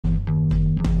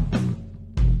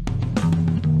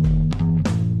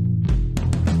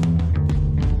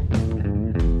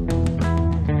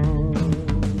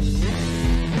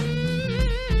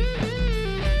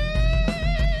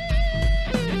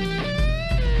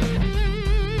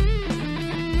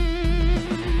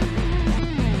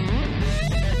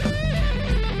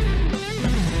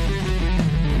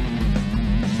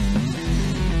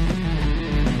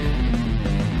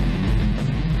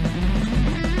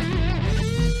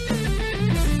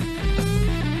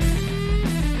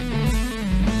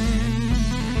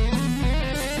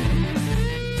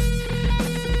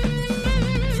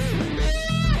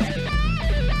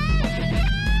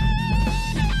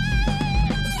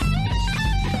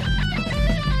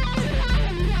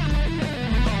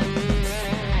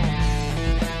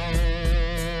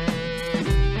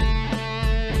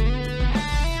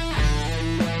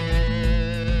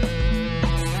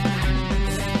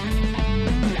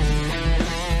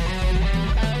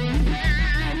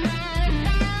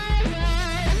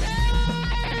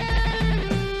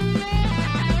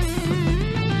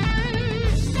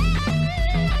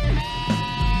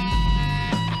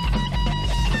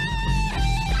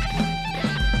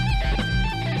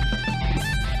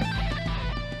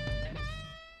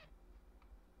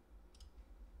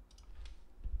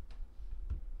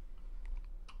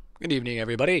Good evening,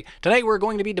 everybody. Tonight we're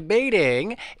going to be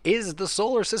debating, is the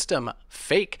solar system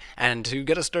fake? And to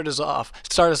get us start us off,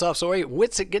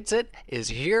 Witsit Gets It is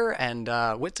here, and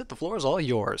Witsit, the floor is all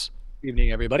yours. Good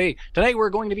evening, everybody. Tonight we're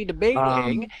going to be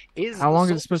debating, is How the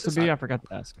long is it solar supposed to be? system... I forgot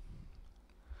to ask.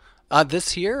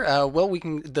 This here, well, we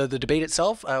can the debate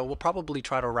itself. We'll probably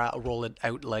try to roll it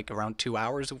out like around 2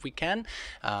 hours if we can.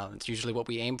 It's usually what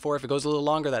we aim for. If it goes a little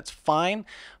longer, that's fine.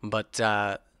 But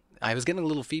I was getting a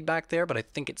little feedback there, but I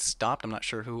think it stopped. I'm not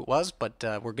sure who it was, but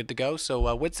we're good to go.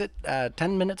 So what's it?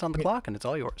 10 minutes on the Okay, clock, and it's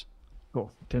all yours.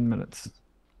 cool. 10 minutes.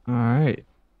 All right.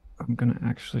 I'm going to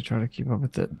actually try to keep up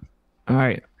with it. All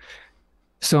right.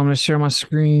 So I'm going to share my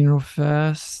screen real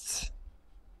fast.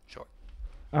 Sure.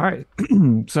 All right.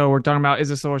 So we're talking about, is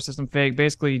the solar system fake?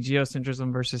 Basically,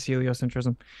 geocentrism versus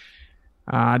heliocentrism.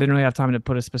 I didn't really have time to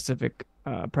put a specific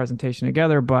presentation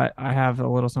together, but I have a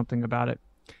little something about it.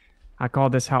 I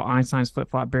call this how Einstein's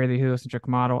flip-flop buried the heliocentric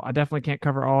model. I definitely can't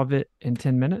cover all of it in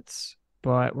 10 minutes,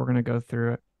 but we're going to go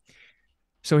through it.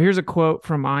 So here's a quote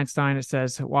from Einstein. It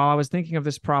says, while I was thinking of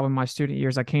this problem in my student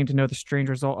years, I came to know the strange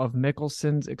result of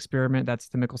Michelson's experiment. That's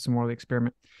the Michelson-Morley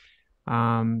experiment.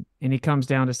 And he comes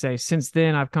down to say, since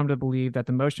then, I've come to believe that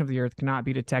the motion of the Earth cannot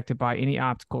be detected by any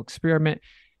optical experiment,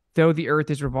 though the Earth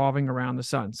is revolving around the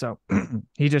sun. So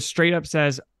he just straight up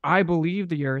says, I believe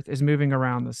the Earth is moving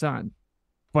around the sun,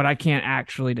 but I can't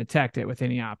actually detect it with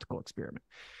any optical experiment.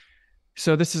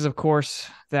 So this is, of course,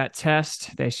 that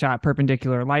test. They shot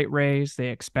perpendicular light rays. They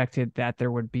expected that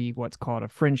there would be what's called a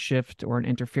fringe shift or an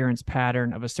interference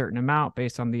pattern of a certain amount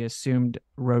based on the assumed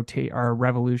rotate or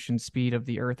revolution speed of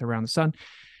the Earth around the sun.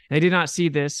 They did not see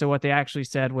this. So what they actually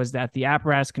said was that the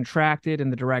apparatus contracted in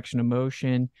the direction of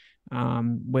motion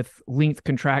with length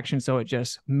contraction. So it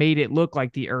just made it look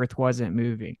like the Earth wasn't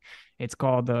moving. It's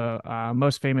called the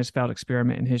most famous failed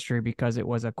experiment in history because it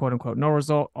was a quote unquote no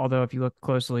result. Although if you look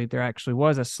closely, there actually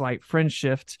was a slight fringe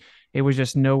shift. It was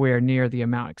just nowhere near the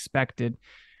amount expected.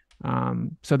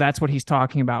 So that's what he's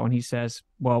talking about when he says,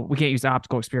 well, we can't use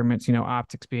optical experiments,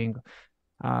 optics being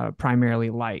primarily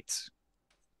light.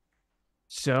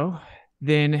 So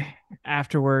then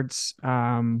afterwards,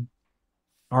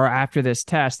 or after this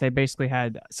test, they basically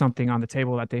had something on the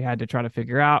table that they had to try to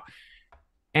figure out.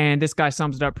 And this guy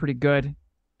sums it up pretty good.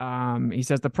 He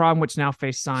says the problem which now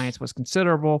faced science was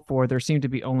considerable, for there seemed to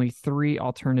be only three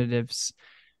alternatives.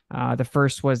 The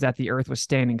first was that the Earth was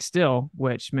standing still,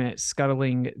 which meant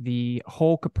scuttling the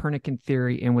whole Copernican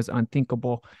theory and was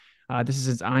unthinkable. This is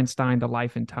his Einstein, The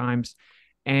Life and Times.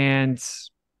 And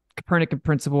Copernican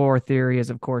principle or theory is,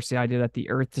 of course, the idea that the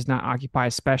Earth does not occupy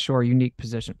a special or unique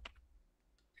position.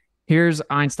 Here's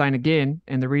Einstein again,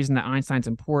 and the reason that Einstein's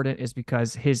important is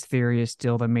because his theory is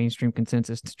still the mainstream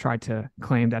consensus to try to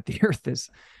claim that the Earth is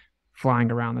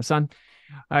flying around the sun.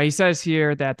 He says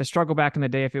here that the struggle back in the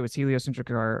day, if it was heliocentric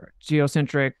or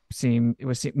geocentric, it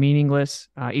was meaningless.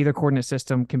 Either coordinate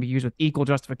system can be used with equal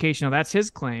justification. Now, that's his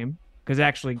claim, because it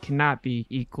actually cannot be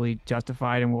equally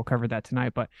justified, and we'll cover that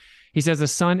tonight. But he says the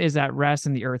sun is at rest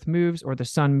and the Earth moves, or the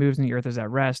sun moves and the Earth is at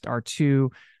rest, are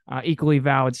two equally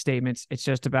valid statements. It's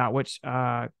just about which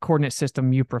coordinate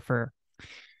system you prefer.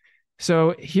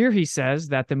 So here he says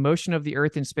that the motion of the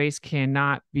Earth in space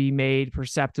cannot be made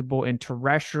perceptible in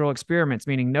terrestrial experiments,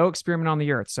 meaning no experiment on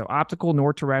the Earth, so optical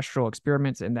nor terrestrial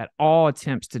experiments, and that all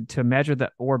attempts to measure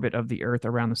the orbit of the Earth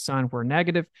around the sun were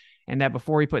negative, and that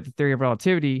before he put the theory of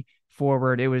relativity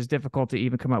forward, it was difficult to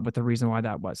even come up with the reason why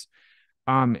that was.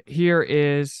 Here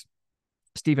is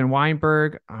Steven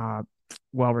Weinberg,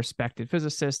 well-respected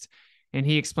physicist, and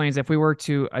he explains if we were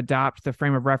to adopt the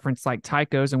frame of reference like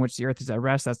Tycho's, in which the Earth is at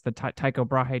rest, that's the Tycho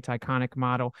Brahe Tychonic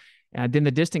model, then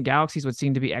the distant galaxies would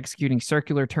seem to be executing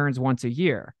circular turns once a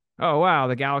year. Oh, wow,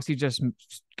 the galaxy just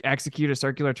execute a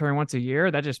circular turn once a year?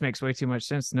 That just makes way too much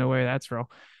sense. No way that's real.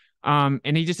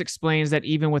 And he just explains that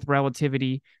even with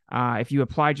relativity, if you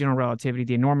apply general relativity,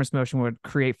 the enormous motion would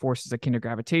create forces akin to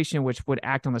gravitation, which would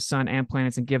act on the sun and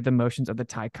planets and give the motions of the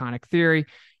Tychonic theory.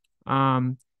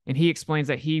 And he explains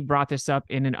that he brought this up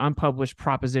in an unpublished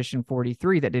Proposition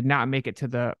 43 that did not make it to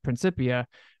the Principia.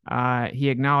 He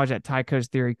acknowledged that Tycho's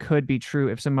theory could be true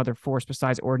if some other force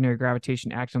besides ordinary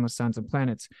gravitation acts on the suns and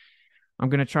planets.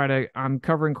 I'm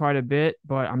covering quite a bit,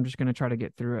 but I'm just going to try to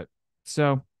get through it.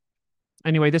 So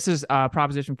anyway, this is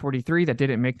Proposition 43 that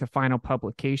didn't make the final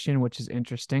publication, which is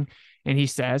interesting. And he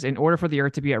says, in order for the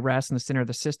Earth to be at rest in the center of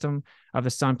the system of the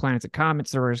sun, planets, and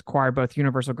comets, there is required both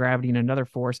universal gravity and another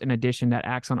force, in addition, that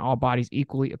acts on all bodies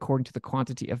equally according to the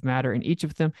quantity of matter in each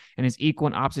of them, and is equal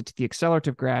and opposite to the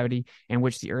accelerative gravity in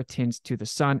which the Earth tends to the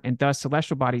sun. And thus,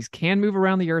 celestial bodies can move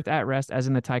around the Earth at rest, as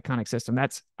in the Tychonic system.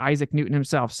 That's Isaac Newton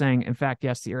himself saying, in fact,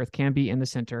 yes, the Earth can be in the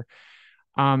center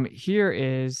Here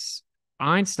is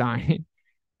Einstein,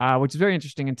 which is very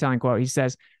interesting and telling quote. He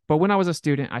says, "But when I was a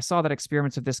student, I saw that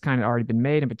experiments of this kind had already been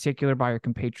made, in particular by our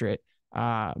compatriot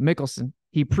Michelson.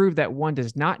 He proved that one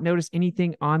does not notice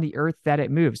anything on the Earth that it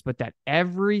moves, but that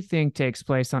everything takes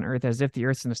place on Earth as if the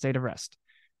Earth's in a state of rest."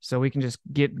 So we can just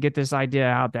get this idea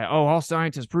out that, oh, all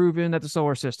science has proven that the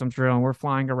solar system's real and we're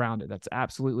flying around it. That's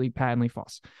absolutely patently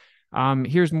false.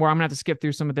 Here's more. I'm gonna have to skip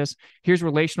through some of this. Here's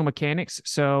relational mechanics.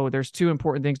 So there's two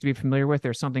important things to be familiar with.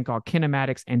 There's something called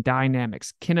kinematics and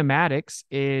dynamics. Kinematics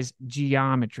is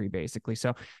geometry, basically.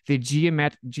 So the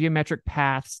geometric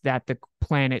paths that the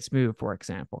planets move, for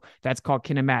example, that's called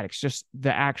kinematics, just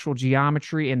the actual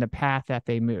geometry and the path that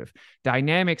they move.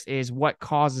 Dynamics is what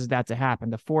causes that to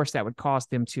happen, the force that would cause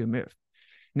them to move.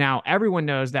 Now, everyone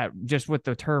knows that just with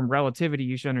the term relativity,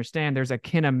 you should understand there's a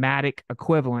kinematic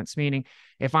equivalence, meaning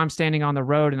if I'm standing on the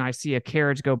road and I see a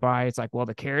carriage go by, it's like, well,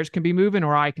 the carriage can be moving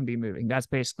or I can be moving. That's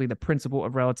basically the principle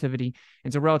of relativity.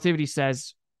 And so relativity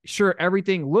says, sure,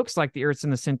 everything looks like the Earth's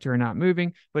in the center and not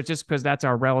moving, but just because that's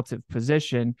our relative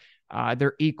position,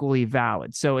 they're equally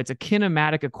valid. So it's a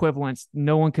kinematic equivalence.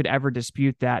 No one could ever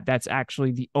dispute that. That's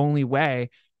actually the only way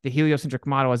the heliocentric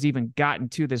model has even gotten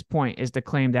to this point, is to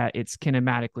claim that it's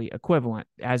kinematically equivalent,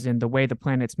 as in the way the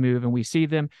planets move and we see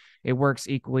them, it works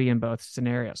equally in both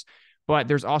scenarios. But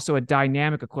there's also a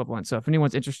dynamic equivalent. So if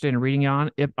anyone's interested in reading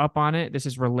up on it, this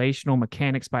is Relational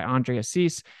Mechanics by Andre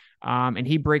Assis. And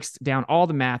he breaks down all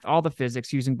the math, all the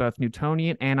physics using both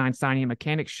Newtonian and Einsteinian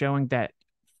mechanics, showing that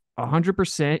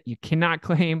 100% you cannot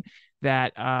claim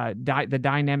that the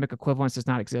dynamic equivalence does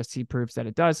not exist. He proves that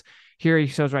it does. Here he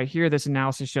shows right here, this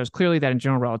analysis shows clearly that in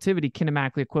general relativity,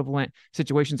 kinematically equivalent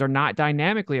situations are not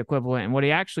dynamically equivalent. And what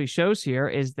he actually shows here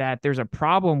is that there's a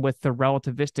problem with the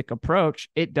relativistic approach.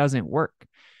 It doesn't work.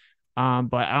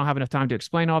 But I don't have enough time to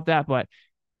explain all of that. But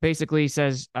basically, he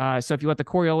says, so if you let the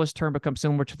Coriolis term become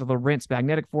similar to the Lorentz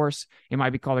magnetic force, it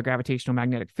might be called a gravitational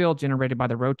magnetic field generated by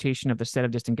the rotation of the set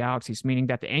of distant galaxies, meaning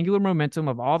that the angular momentum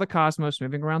of all the cosmos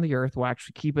moving around the Earth will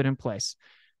actually keep it in place.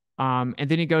 And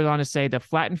then he goes on to say the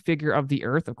flattened figure of the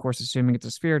Earth, of course, assuming it's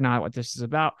a sphere, not what this is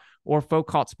about, or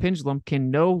Foucault's pendulum, can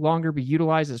no longer be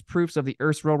utilized as proofs of the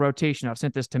Earth's real rotation. I've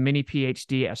sent this to many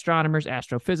PhD astronomers,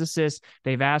 astrophysicists.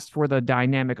 They've asked for the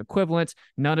dynamic equivalence.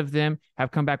 None of them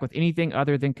have come back with anything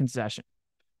other than concession.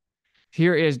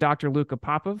 Here is Dr. Luka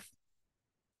Popov.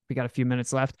 We got a few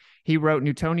minutes left. He wrote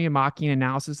Newtonian Machian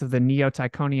analysis of the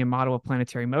Neo-Tychonian model of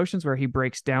planetary motions, where he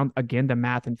breaks down, again, the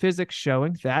math and physics,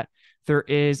 showing that there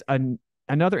is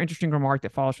another interesting remark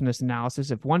that follows from this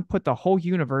analysis. If one put the whole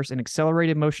universe in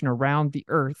accelerated motion around the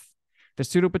Earth, the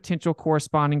pseudopotential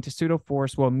corresponding to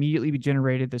pseudoforce will immediately be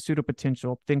generated. The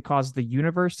pseudopotential then causes the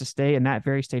universe to stay in that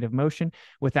very state of motion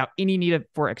without any need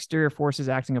for exterior forces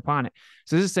acting upon it.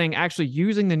 So this is saying actually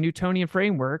using the Newtonian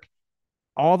framework,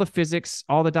 all the physics,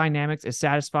 all the dynamics is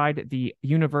satisfied. The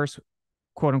universe,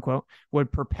 quote unquote,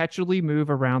 would perpetually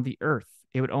move around the Earth.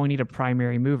 It would only need a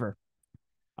primary mover.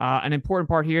 An important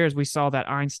part here is we saw that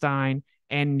Einstein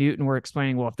and Newton were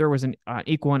explaining, well, if there was an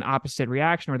equal and opposite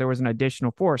reaction or there was an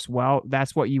additional force, well,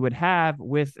 that's what you would have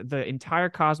with the entire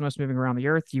cosmos moving around the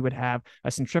Earth. You would have a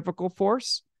centrifugal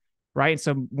force, right? And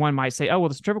so one might say, oh, well,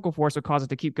 the centrifugal force would cause it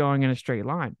to keep going in a straight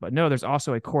line. But no, there's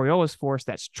also a Coriolis force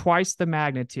that's twice the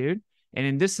magnitude. And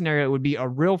in this scenario, it would be a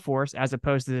real force as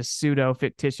opposed to this pseudo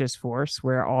fictitious force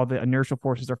where all the inertial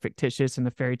forces are fictitious in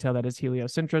the fairy tale that is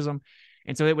heliocentrism.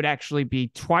 And so it would actually be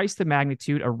twice the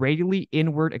magnitude, a radially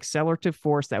inward accelerative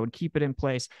force that would keep it in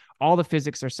place. All the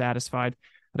physics are satisfied.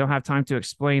 I don't have time to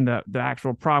explain the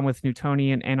actual problem with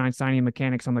Newtonian and Einsteinian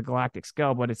mechanics on the galactic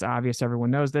scale, but it's obvious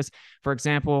everyone knows this. For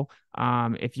example,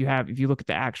 if you look at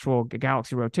the actual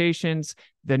galaxy rotations,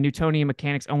 the Newtonian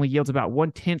mechanics only yields about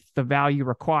 1/10 the value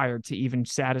required to even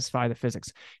satisfy the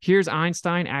physics. Here's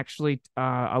Einstein, actually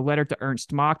a letter to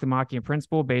Ernst Mach, the Machian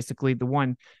principle, basically the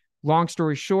one. Long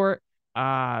story short,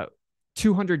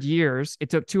 200 years. It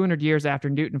took 200 years after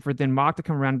Newton for then Mach to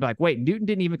come around and be like, wait, Newton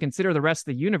didn't even consider the rest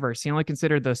of the universe. He only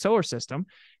considered the solar system.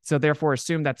 So therefore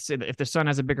assume that if the sun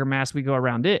has a bigger mass, we go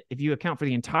around it. If you account for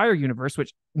the entire universe,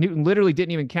 which Newton literally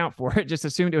didn't even count for, it just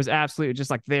assumed it was absolutely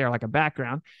just like there, like a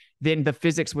background, then the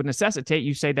physics would necessitate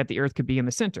you say that the Earth could be in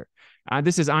the center.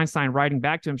 This is Einstein writing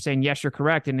back to him saying, yes, you're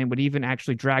correct. And it would even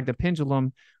actually drag the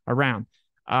pendulum around.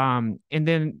 And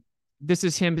then this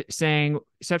is him saying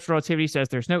special relativity says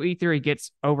there's no ether. He gets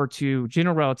over to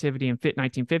general relativity in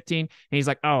 1915. And he's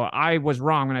like, oh, I was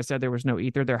wrong when I said there was no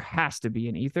ether. There has to be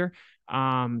an ether.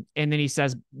 And then he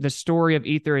says the story of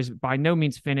ether is by no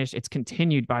means finished. It's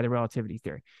continued by the relativity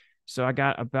theory. So I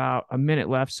got about a minute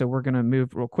left. So we're going to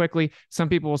move real quickly. Some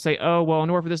people will say, oh, well, in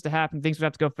order for this to happen, things would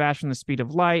have to go faster than the speed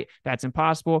of light. That's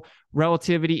impossible.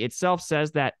 Relativity itself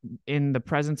says that in the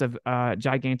presence of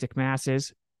gigantic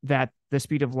masses, that the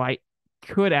speed of light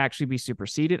could actually be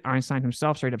superseded. Einstein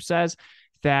himself straight up says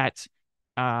that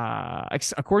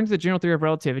according to the general theory of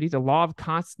relativity, the law of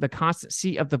the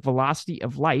constancy of the velocity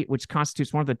of light, which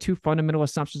constitutes one of the two fundamental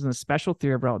assumptions in the special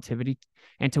theory of relativity,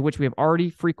 and to which we have already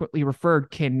frequently referred,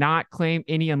 cannot claim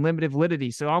any unlimited validity.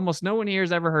 So almost no one here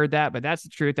has ever heard that, but that's the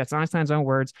truth. That's Einstein's own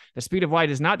words. The speed of light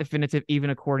is not definitive, even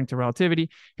according to relativity.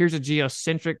 Here's a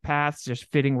geocentric path just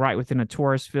fitting right within a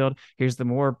torus field. Here's the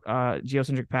more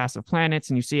geocentric paths of planets,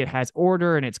 and you see it has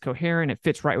order and it's coherent. It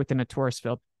fits right within a torus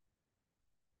field.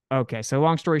 Okay, so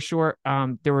long story short,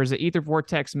 there was an ether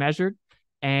vortex measured,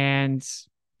 and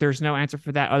there's no answer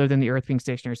for that other than the Earth being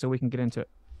stationary, so we can get into it.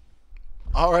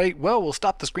 All right, well, we'll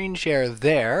stop the screen share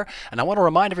there. And I want to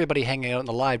remind everybody hanging out in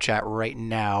the live chat right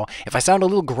now, if I sound a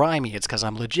little grimy, it's because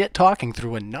I'm legit talking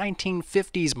through a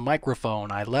 1950s microphone.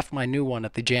 I left my new one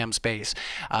at the Jam Space.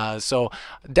 So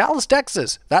Dallas,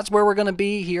 Texas, that's where we're going to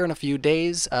be here in a few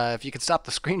days. If you could stop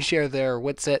the screen share there,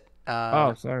 Witsit.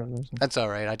 Oh, sorry. That's all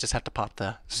right. I just have to pop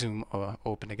the Zoom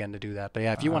open again to do that. But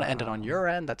yeah, if you want to end it on your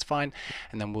end, that's fine.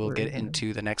 And then we'll get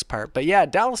into the next part. But yeah,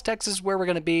 Dallas, Texas, where we're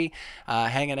going to be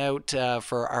hanging out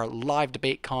for our live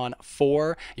DebateCon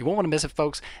 4. You won't want to miss it,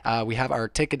 folks. We have our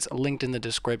tickets linked in the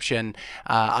description.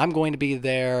 I'm going to be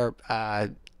there.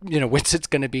 Witsit's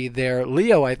going to be there.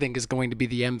 Leo, I think, is going to be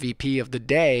the MVP of the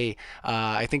day.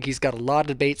 I think he's got a lot of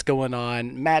debates going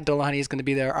on. Matt Dillahunty is going to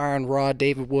be there. Aaron Raw,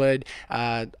 David Wood,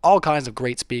 all kinds of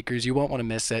great speakers. You won't want to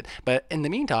miss it. But in the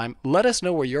meantime, let us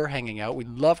know where you're hanging out. We'd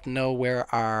love to know where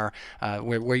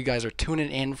where you guys are tuning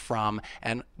in from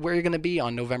and where you're going to be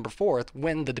on November 4th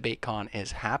when the DebateCon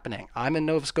is happening. I'm in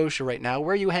Nova Scotia right now.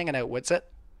 Where are you hanging out, Witsit?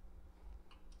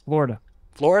 Florida.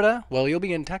 Florida? Well, you'll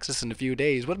be in Texas in a few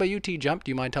days. What about you, TJump?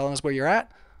 Do you mind telling us where you're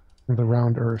at? The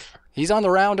round earth. He's on the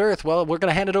round earth. Well, we're going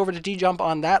to hand it over to TJump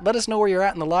on that. Let us know where you're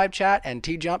at in the live chat, and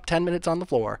TJump, 10 minutes on the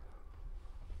floor.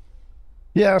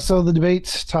 Yeah, so the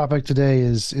debate topic today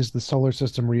is the solar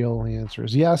system real? The answer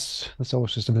is yes, the solar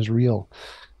system is real.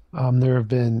 There have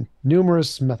been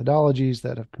numerous methodologies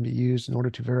that can be used in order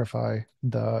to verify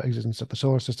the existence of the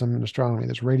solar system in astronomy.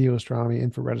 There's radio astronomy,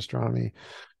 infrared astronomy,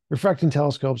 refracting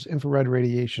telescopes, infrared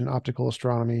radiation, optical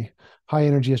astronomy, high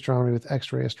energy astronomy with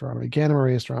X-ray astronomy, gamma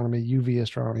ray astronomy, UV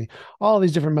astronomy. All of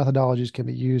these different methodologies can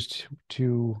be used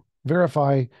to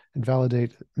verify and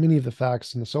validate many of the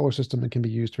facts in the solar system that can be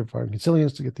used to provide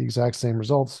consilience to get the exact same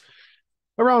results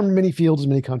around many fields,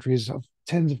 many countries, of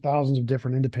tens of thousands of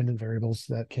different independent variables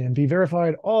that can be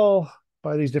verified all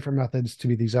by these different methods to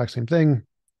be the exact same thing.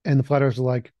 And the flat earthers are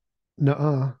like,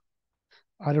 nuh-uh.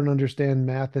 I don't understand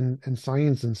math and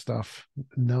science and stuff.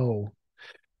 No.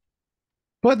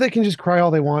 But they can just cry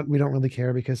all they want. We don't really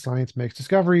care because science makes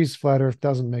discoveries. Flat Earth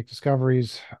doesn't make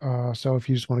discoveries. So if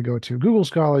you just want to go to Google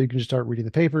Scholar, you can just start reading the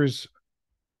papers.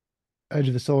 Edge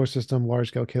of the solar system,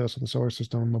 large-scale chaos in the solar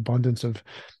system, abundance of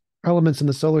elements in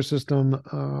the solar system,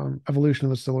 evolution of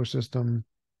the solar system,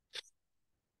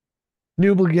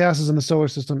 Nuclear gases in the solar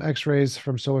system, X-rays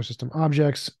from solar system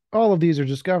objects. All of these are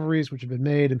discoveries which have been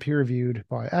made and peer-reviewed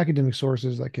by academic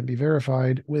sources that can be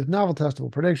verified with novel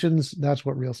testable predictions. That's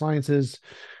what real science is.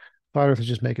 Flat Earth is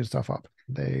just making stuff up.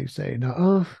 They say,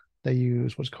 nuh-uh. They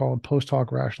use what's called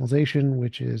post-hoc rationalization,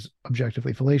 which is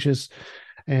objectively fallacious.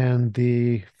 And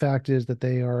the fact is that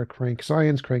they are crank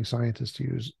science. Crank scientists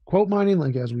use quote mining,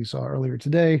 like as we saw earlier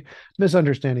today,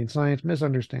 misunderstanding science,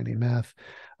 misunderstanding math.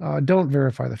 Don't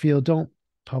verify the field. Don't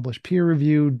publish peer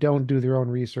review. Don't do their own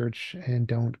research, and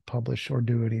don't publish or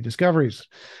do any discoveries.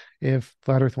 If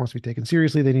Flat Earth wants to be taken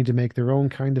seriously, they need to make their own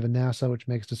kind of a NASA, which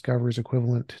makes discoveries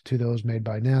equivalent to those made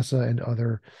by NASA and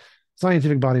other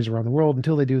scientific bodies around the world.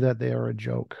 Until they do that, they are a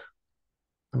joke.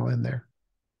 And I'll end there.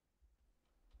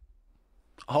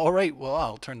 All right, well,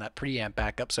 I'll turn that preamp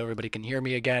back up so everybody can hear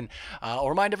me again. I'll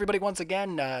remind everybody once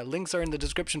again, links are in the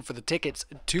description for the tickets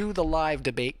to the live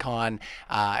DebateCon,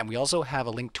 and we also have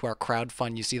a link to our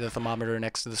crowdfund. You see the thermometer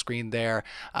next to the screen there.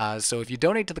 So if you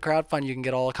donate to the crowdfund, you can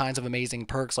get all kinds of amazing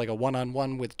perks, like a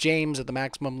one-on-one with James at the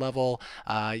maximum level.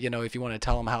 If you want to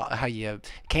tell him how you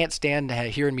can't stand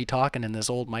hearing me talking in this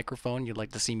old microphone, you'd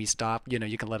like to see me stop,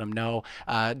 you can let him know.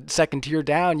 Second tier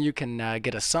down, you can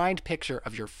get a signed picture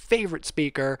of your favorite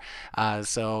speaker.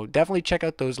 So definitely check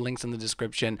out those links in the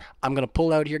description. I'm going to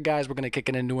pull out here, guys. We're going to kick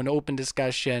it into an open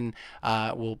discussion.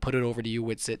 We'll put it over to you,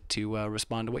 Witsit, to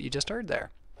respond to what you just heard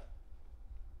there.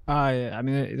 I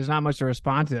mean, there's not much to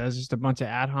respond to. It's just a bunch of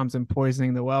ad homs and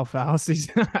poisoning the well fallacies,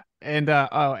 and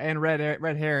and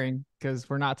red herring, because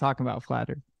we're not talking about flat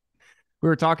Earth. We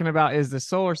were talking about, is the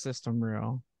solar system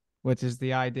real, which is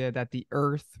the idea that the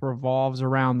Earth revolves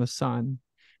around the sun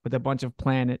with a bunch of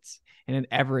planets in an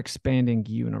ever expanding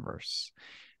universe.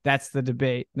 That's the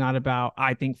debate, not about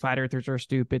I think flat earthers are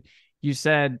stupid. You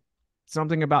said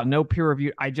something about no peer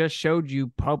reviewed. I just showed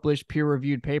you published peer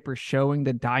reviewed papers showing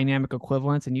the dynamic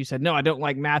equivalence, and you said, no, I don't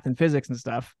like math and physics and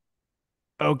stuff.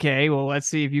 Okay, well, let's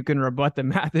see if you can rebut the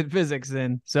math and physics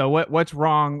then. So what's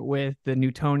wrong with the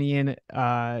Newtonian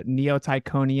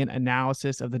neo-Tychonian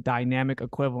analysis of the dynamic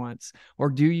equivalence?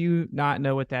 Or do you not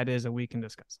know what that is, and we can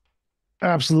discuss?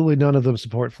 Absolutely none of them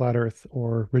support flat Earth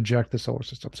or reject the solar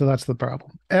system. So that's the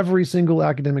problem. Every single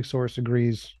academic source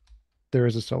agrees there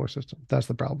is a solar system. That's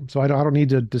the problem. So I don't need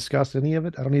to discuss any of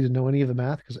it. I don't need to know any of the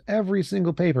math because every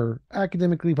single paper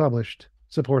academically published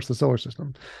supports the solar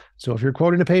system. So if you're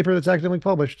quoting a paper that's academically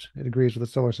published, it agrees with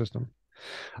the solar system.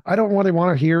 I don't really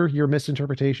want to hear your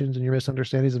misinterpretations and your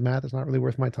misunderstandings of math. It's not really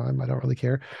worth my time. I don't really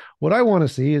care. What I want to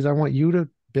see is I want you to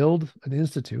build an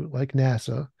institute like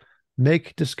NASA,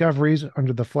 make discoveries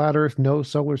under the flat Earth, no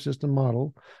solar system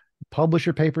model, publish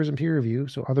your papers in peer review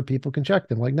so other people can check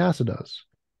them like NASA does.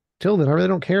 Till then, I really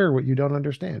don't care what you don't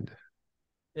understand.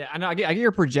 Yeah, I know. I get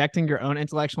you're projecting your own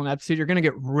intellectual ineptitude. You're gonna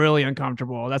get really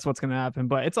uncomfortable. That's what's gonna happen.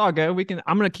 But it's all good.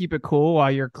 I'm gonna keep it cool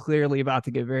while you're clearly about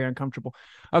to get very uncomfortable.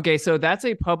 Okay, so that's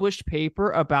a published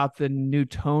paper about the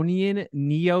Newtonian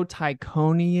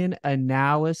neo-Tychonian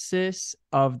analysis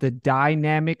of the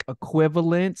dynamic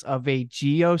equivalence of a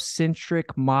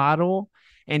geocentric model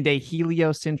and a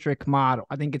heliocentric model.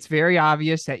 I think it's very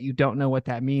obvious that you don't know what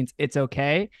that means. It's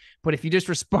okay. But if you just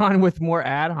respond with more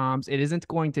ad homs, it isn't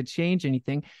going to change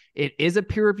anything. It is a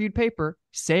peer-reviewed paper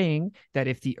saying that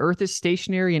if the Earth is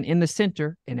stationary and in the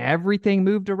center and everything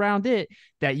moved around it,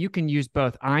 that you can use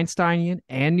both Einsteinian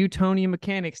and Newtonian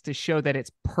mechanics to show that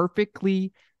it's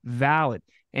perfectly valid.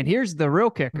 And here's the real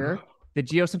kicker. The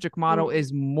geocentric model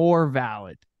is more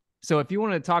valid. So if you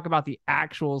want to talk about the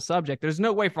actual subject, there's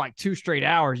no way for like 2 straight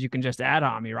hours you can just add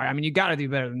on me, right? I mean, you got to do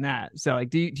better than that. So like,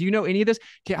 do you know any of this?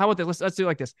 How about this? Let's do it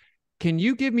like this. Can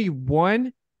you give me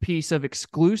one piece of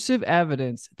exclusive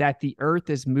evidence that the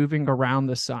Earth is moving around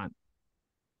the sun?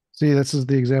 See, this is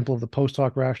the example of the post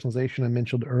hoc rationalization I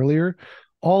mentioned earlier.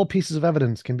 All pieces of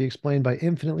evidence can be explained by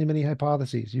infinitely many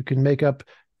hypotheses. You can make up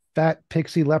fat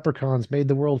pixie leprechauns made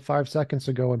the world 5 seconds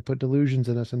ago and put delusions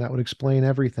in us, and that would explain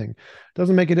everything.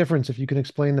 Doesn't make a difference if you can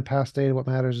explain the past data. What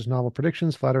matters is novel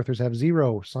predictions. Flat earthers have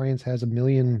 0. Science has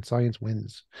 1,000,000. Science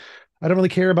wins. I don't really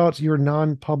care about your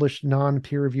non-published,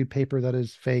 non-peer-reviewed paper that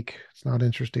is fake. It's not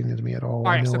interesting to me at all. All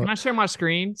right, so can I share my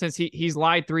screen since he's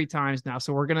lied 3 times now?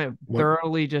 So we're gonna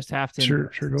thoroughly just have to. Sure,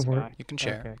 go for it. You can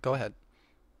share. Okay. Go ahead.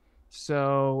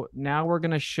 So now we're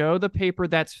gonna show the paper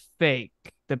that's fake.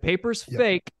 The paper's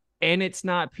fake. And it's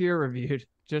not peer reviewed.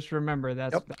 Just remember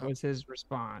that was his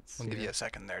response. I'll give you a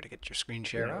second there to get your screen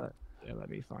share up. Yeah, let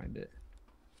me find it.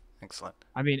 Excellent.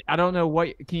 I mean, I don't know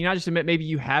what. Can you not just admit maybe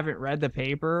you haven't read the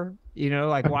paper? You know,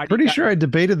 like why? I'm pretty sure I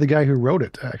debated the guy who wrote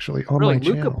it actually on my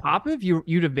channel. Luka Popov? You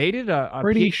debated a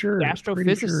PhD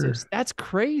astrophysicist? That's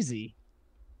crazy.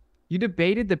 You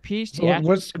debated the PhD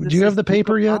astrophysicist. Do you have the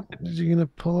paper yet? Are you gonna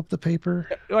pull up the paper?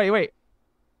 Wait.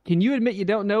 Can you admit you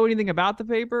don't know anything about the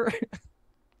paper?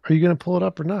 Are you going to pull it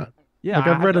up or not? Yeah. Like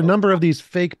I've read a number of these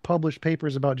fake published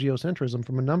papers about geocentrism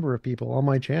from a number of people on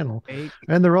my channel,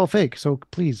 and they're all fake. So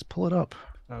please pull it up.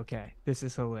 Okay. This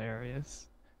is hilarious.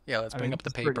 Yeah, let's bring up the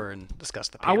paper and discuss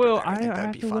the paper. I will. I think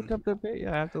that'd be fun. Look up the paper.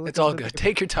 Yeah, I have to look it's all good.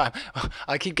 Take your time.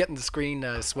 I keep getting the screen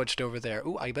switched over there.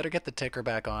 Ooh, I better get the ticker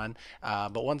back on.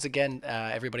 But once again,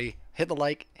 everybody hit the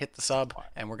like, hit the sub,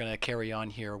 and we're going to carry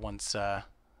on here once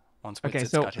okay,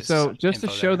 so just to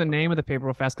show the name of the paper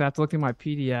real fast, because I have to look through my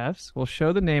PDFs. We'll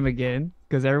show the name again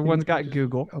because everyone's got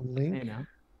Google. A link. You know,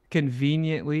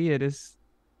 conveniently, it is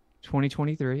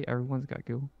 2023. Everyone's got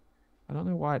Google. I don't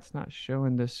know why it's not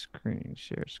showing the screen.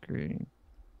 Share screen.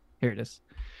 Here it is.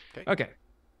 Okay.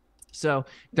 So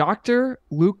Dr.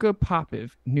 Luka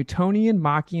Popov, Newtonian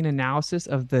Machian analysis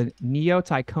of the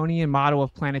neo-Tychonian model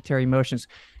of planetary motions.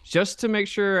 Just to make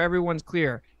sure everyone's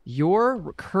clear,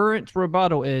 your current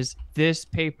rebuttal is this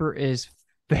paper is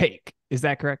fake. Is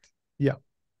that correct? Yeah.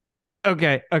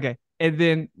 Okay. And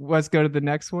then let's go to the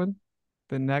next one.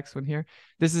 The next one here.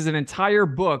 This is an entire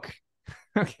book.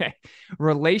 Okay.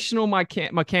 Relational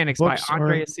Mechanics Books by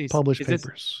Andre Assis. Published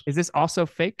papers. Is this also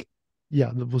fake?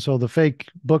 Yeah. So the fake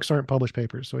books aren't published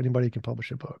papers. So anybody can publish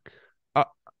a book.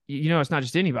 You know, it's not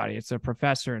just anybody. It's a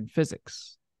professor in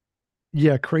physics.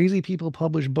 Yeah, crazy people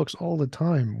publish books all the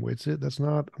time. Witsit. That's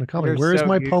not uncommon. You're Where is so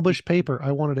my goofy. published paper?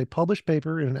 I wanted a published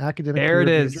paper in an academic There it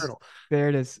peer-reviewed is. journal. There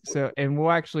it is. So, and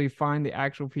we'll actually find the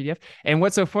actual PDF. And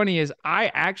what's so funny is I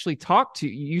actually talked to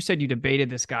you. Said you debated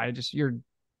this guy. You're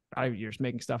just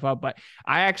making stuff up. But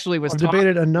I actually was I've talking.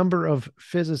 debated a number of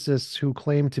physicists who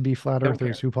claim to be flat Don't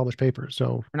earthers care. who publish papers.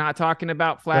 So We're not talking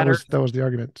about flat Earth. that was the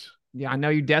argument. Yeah, I know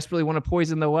you desperately want to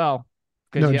poison the well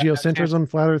because No, you have no chance. geocentrism,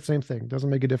 flat Earth, same thing. Doesn't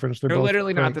make a difference. They're They're both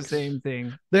literally not the cranks. same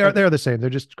thing. They're the same. They're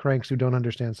just cranks who don't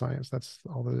understand science. That's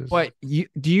all it is. But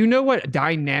do you know what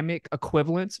dynamic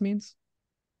equivalence means?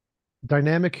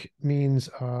 Dynamic means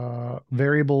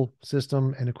variable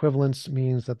system, and equivalence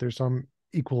means that there's some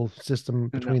equal system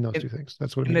between those two things.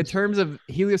 That's what it In the means. terms of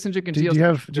heliocentric and do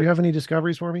geocentric, you have any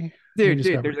discoveries for me? dude,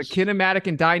 there's a kinematic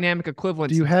and dynamic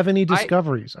equivalence. Do you have any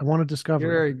discoveries? I want to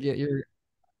discover. You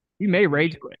may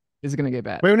rage quit. This is gonna get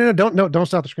bad. Wait, no, don't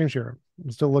stop the screen share. I'm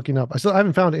still looking up. I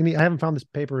haven't found this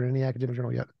paper in any academic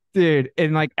journal yet. Dude,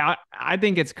 and like I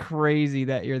think it's crazy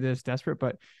that you're this desperate,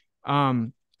 but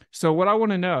so what I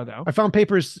want to know though. I found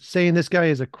papers saying this guy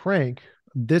is a crank.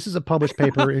 This is a published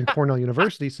paper in Cornell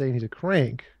University saying he's a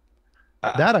crank.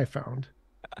 That I found.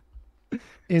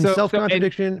 In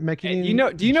self-contradiction,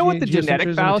 do you know what the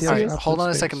genetic fallacy is? Hold on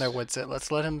a second there, Witsit.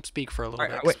 Let's let him speak for a little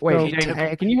bit. Wait,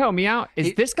 hey, can you help me out?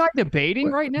 Is this guy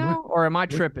debating right now, or am I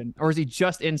tripping? Or is he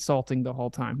just insulting the whole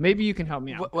time? Maybe you can help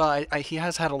me out. Well, he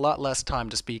has had a lot less time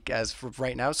to speak as for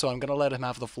right now, so I'm going to let him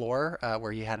have the floor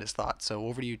where he had his thoughts. So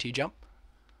over to you, TJump.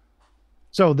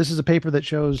 So this is a paper that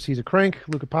shows he's a crank.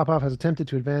 Luka Popov has attempted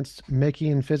to advance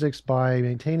Machian physics by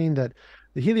maintaining that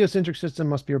the heliocentric system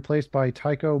must be replaced by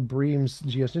Tycho Bream's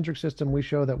geocentric system. We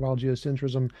show that while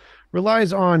geocentrism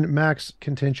relies on Mach's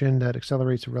contention that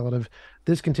accelerates a relative,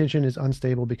 this contention is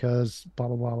unstable because blah,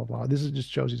 blah, blah, blah, blah. This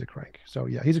just shows he's a crank. So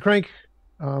yeah, he's a crank.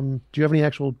 Do you have any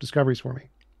actual discoveries for me?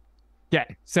 Yeah,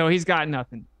 so he's got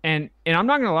nothing. And I'm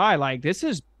not going to lie, like this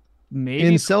is maybe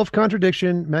in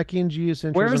self-contradiction, Machian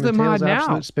geocentrism where's the mod now?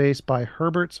 Absolute Space by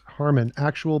Herbert Harmon,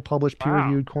 actual published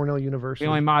peer-reviewed Cornell University. We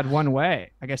only mod one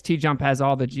way. I guess TJump has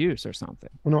all the juice or something.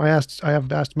 Well, no, I have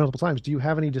asked multiple times. Do you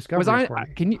have any discoveries for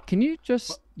me? Can you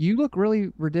just? You look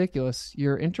really ridiculous.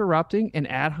 You're interrupting and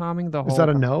ad homing the whole. Is that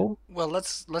a no? Well,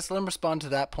 let's let him respond to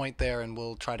that point there, and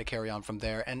we'll try to carry on from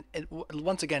there. And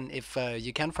once again, if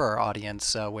you can, for our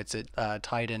audience, what's it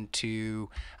tied into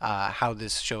how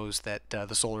this shows that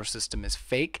the solar system is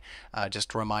fake? Just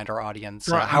to remind our audience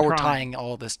how we're tying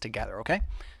all this together. Okay.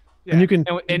 Yeah. And you can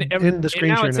in the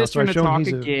screen share now. So I've shown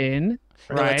he's again.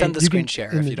 Right. No, it's on the screen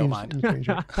share if you don't mind.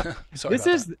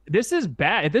 This is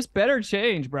bad. This better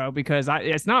change, bro, because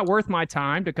it's not worth my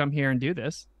time to come here and do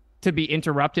this, to be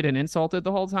interrupted and insulted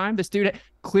the whole time. This dude,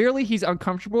 clearly he's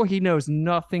uncomfortable. He knows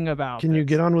nothing about Can you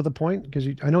get on with the point? Because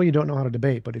I know you don't know how to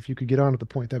debate, but if you could get on with the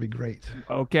point, that'd be great.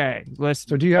 Okay.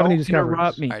 So do you have any discoveries?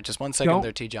 Interrupt me. All right, just 1 second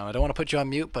there, TJump. I don't want to put you on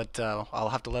mute, but I'll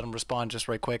have to let him respond just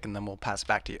right quick, and then we'll pass it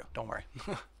back to you. Don't worry.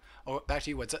 Back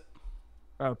to you. What's it?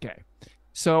 Okay.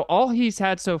 So all he's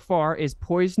had so far is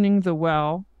poisoning the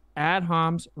well, ad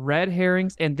homs, red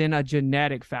herrings, and then a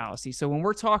genetic fallacy. So when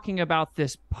we're talking about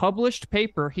this published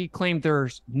paper, he claimed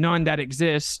there's none that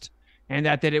exist and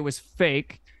that it was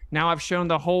fake. Now I've shown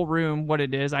the whole room what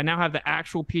it is. I now have the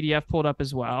actual PDF pulled up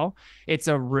as well. It's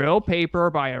a real paper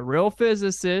by a real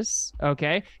physicist,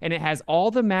 okay? And it has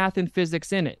all the math and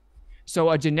physics in it.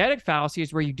 So a genetic fallacy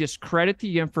is where you discredit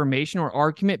the information or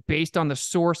argument based on the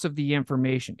source of the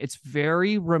information. It's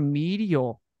very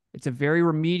remedial. It's a very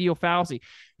remedial fallacy.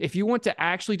 If you want to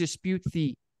actually dispute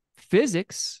the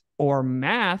physics or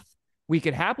math, we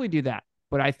could happily do that.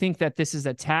 But I think that this is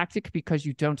a tactic because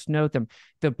you don't know them.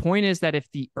 The point is that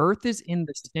if the Earth is in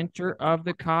the center of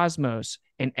the cosmos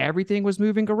and everything was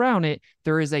moving around it,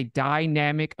 there is a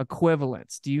dynamic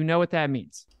equivalence. Do you know what that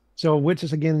means? So Witz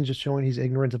is again just showing he's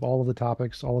ignorant of all of the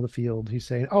topics, all of the field. He's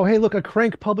saying, oh, hey, look, a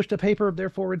crank published a paper,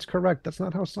 therefore it's correct. That's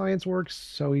not how science works.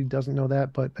 So he doesn't know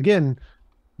that. But again,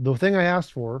 the thing I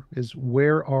asked for is,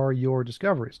 where are your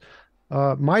discoveries?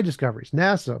 My discoveries.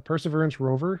 NASA Perseverance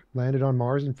rover landed on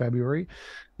Mars in February,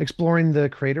 exploring the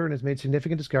crater, and has made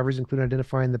significant discoveries, including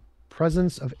identifying the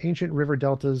presence of ancient river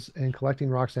deltas and collecting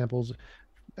rock samples,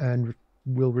 and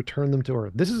will return them to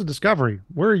Earth. This is a discovery.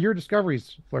 Where are your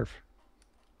discoveries, Flurf?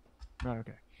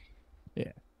 Okay.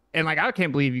 Yeah. And like, I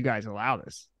can't believe you guys allow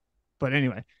this. But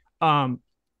anyway,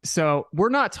 so we're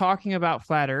not talking about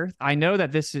flat Earth. I know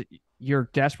that this is, you're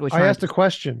desperately trying. I asked a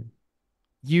question.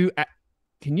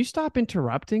 Can you stop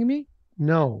interrupting me?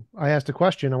 No, I asked a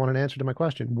question. I want an answer to my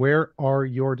question. Where are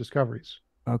your discoveries?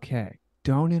 Okay.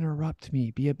 Don't interrupt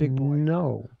me. Be a big boy.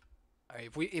 No. All right,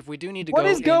 if we do need to What go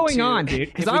is going into, on,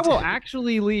 dude? Because I will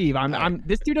actually leave.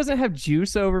 This dude doesn't have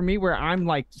juice over me where I'm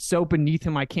like so beneath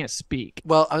him I can't speak.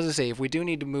 Well, I was gonna say, if we do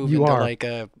need to move You into are. like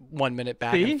a 1 minute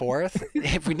back See? and forth,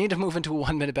 if we need to move into a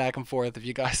 1 minute back and forth, if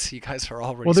you guys are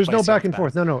already Well, there's no spicy back off the and bat.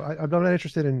 forth. No, I'm not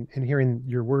interested in hearing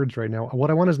your words right now. What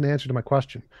I want is an answer to my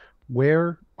question.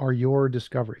 Where are your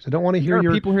discoveries? I don't want to hear There are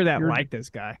your people here that your like this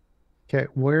guy. Okay,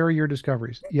 where are your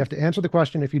discoveries? You have to answer the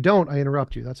question. If you don't, I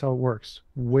interrupt you. That's how it works.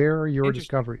 Where are your Interesting.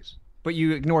 discoveries? But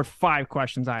you ignored 5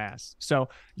 questions I asked. So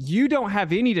you don't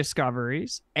have any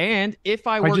discoveries. And if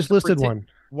I were I just to listed pretend- one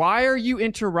why are you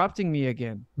interrupting me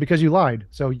again? because you lied.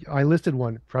 So I listed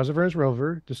one. Perseverance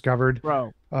rover discovered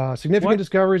Bro, significant What?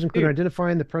 discoveries, including Dude.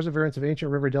 identifying the perseverance of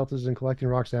ancient river deltas and collecting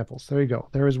rock samples. There you go.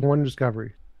 There is one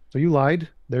discovery. So you lied.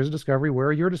 There's a discovery. Where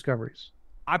are your discoveries?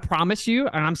 I promise you,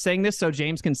 and I'm saying this so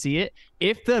James can see it,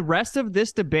 if the rest of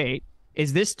this debate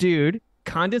is this dude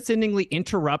condescendingly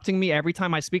interrupting me every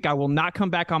time I speak, I will not come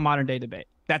back on modern day debate.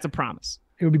 That's a promise.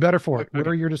 It would be better for it. Okay.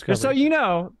 Where are your discoveries? Just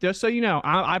so you know,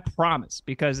 I promise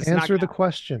because it's Answer not. the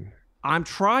question. I'm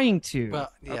trying to.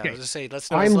 Well, yeah, Okay. I was just say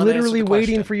let's. I'm let literally answer the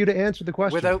waiting question. for you to answer the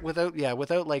question.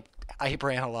 without like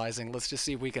hyper analyzing. Let's just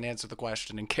see if we can answer the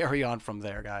question and carry on from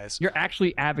there, guys. You're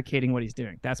actually advocating what he's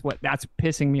doing. That's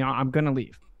pissing me off. I'm gonna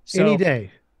leave. So, Any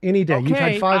day. You've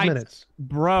Okay, had 5 minutes.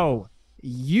 bro.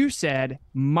 You said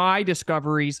my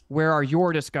discoveries. Where are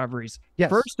your discoveries? Yes.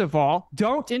 First of all,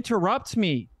 don't interrupt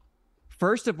me.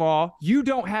 First of all, you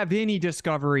don't have any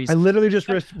discoveries. I literally just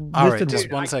All right, listed just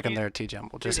one. one I second can't- there,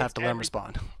 TJump. We'll just Dude, have to it's let him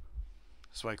respond.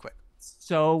 Just wait quick.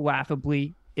 So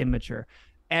laughably immature.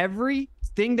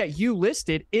 Everything that you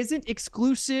listed isn't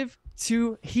exclusive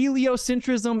to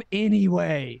heliocentrism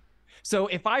anyway. So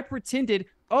if I pretended,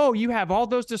 oh, you have all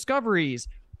those discoveries,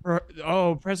 or,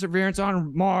 oh, perseverance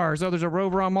on Mars, oh, there's a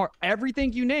rover on Mars,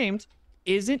 everything you named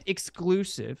isn't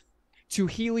exclusive to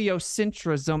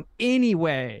heliocentrism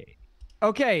anyway.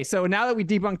 Okay, so now that we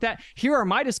debunked that, here are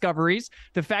my discoveries.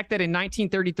 The fact that in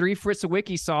 1933,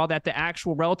 Fritzowicki saw that the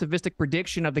actual relativistic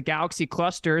prediction of the galaxy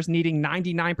clusters needing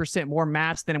 99% more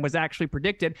mass than it was actually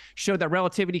predicted showed that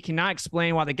relativity cannot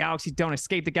explain why the galaxies don't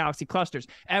escape the galaxy clusters.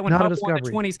 Edwin Not a Hubble in the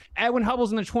discovery. 20s, Edwin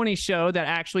Hubble's in the 20s showed that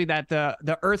actually that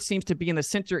the Earth seems to be in the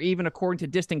center, even according to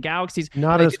distant galaxies.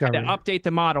 Not They a just had to discovery. update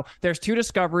the model. There's 2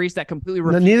 discoveries that completely No,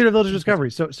 refute. neither of those are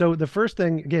discoveries. So the first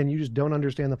thing, again, you just don't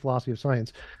understand the philosophy of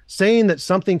science. Saying that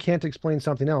something can't explain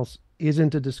something else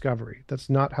isn't a discovery. That's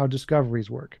not how discoveries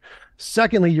work.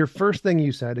 Secondly, your first thing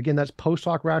you said, again, that's post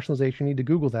hoc rationalization. You need to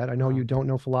Google that. I know you don't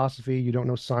know philosophy, you don't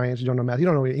know science, you don't know math, you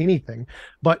don't know anything.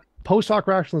 But post hoc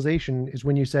rationalization is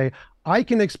when you say, I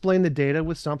can explain the data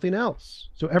with something else.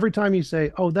 So every time you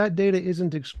say, oh, that data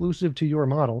isn't exclusive to your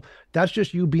model, that's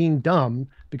just you being dumb,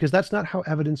 because that's not how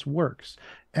evidence works.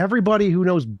 Everybody who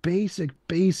knows basic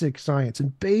science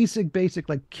and basic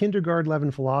like kindergarten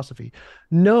level philosophy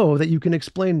know that you can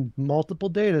explain multiple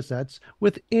data sets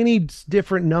with any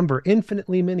different number,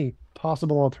 infinitely many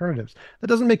possible alternatives. That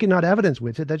doesn't make it not evidence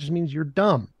with it. That just means you're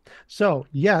dumb. So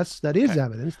yes, that is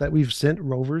evidence that we've sent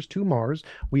rovers to Mars.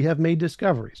 We have made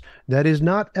discoveries. That is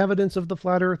not evidence of the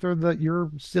flat earth or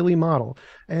your silly model.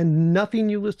 And nothing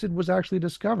you listed was actually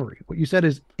discovery. What you said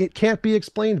is it can't be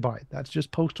explained by. That's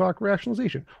just post hoc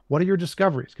rationalization. What are your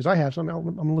discoveries? Because I have some. I'm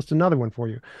going to list another one for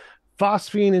you.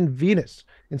 Phosphine in Venus.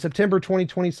 In September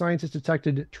 2020, scientists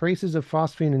detected traces of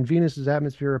phosphine in Venus's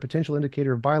atmosphere, a potential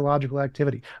indicator of biological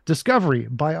activity. Discovery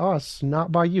by us,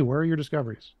 not by you. Where are your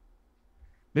discoveries?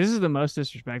 This is the most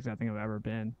disrespected I think I've ever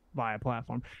been by a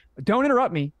platform. Don't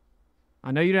interrupt me.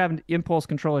 I know you have impulse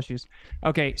control issues.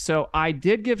 Okay, so I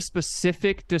did give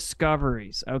specific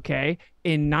discoveries, okay?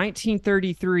 In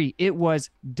 1933, it was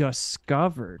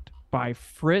discovered by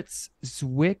Fritz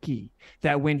Zwicky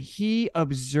that when he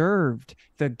observed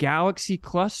the galaxy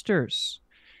clusters,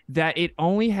 that it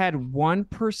only had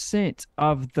 1%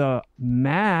 of the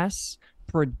mass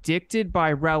predicted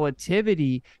by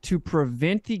relativity to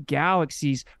prevent the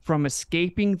galaxies from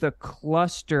escaping the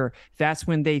cluster. That's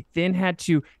when they then had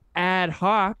to ad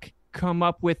hoc come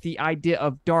up with the idea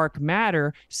of dark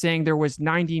matter, saying there was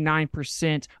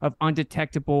 99% of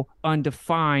undetectable,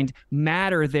 undefined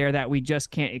matter there that we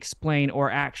just can't explain or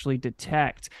actually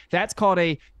detect. That's called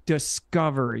a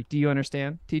discovery. Do you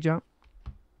understand, TJump?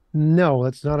 No,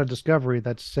 that's not a discovery.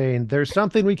 That's saying there's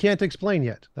something we can't explain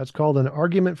yet. That's called an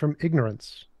argument from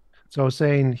ignorance. So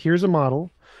saying, here's a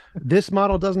model. This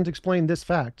model doesn't explain this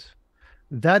fact.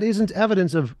 That isn't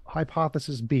evidence of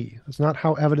hypothesis B. That's not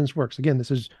how evidence works. Again,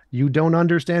 this is, you don't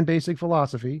understand basic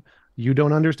philosophy. You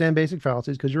don't understand basic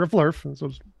fallacies because you're a flurf. So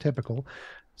it's typical.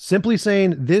 Simply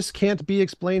saying this can't be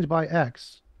explained by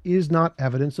X is not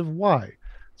evidence of Y.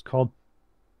 It's called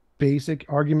basic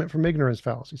argument from ignorance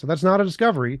fallacy. So that's not a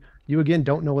discovery. You, again,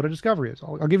 don't know what a discovery is.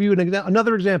 I'll give you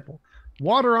another example.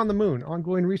 Water on the moon.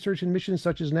 Ongoing research and missions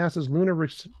such as NASA's Lunar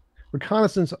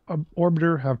Reconnaissance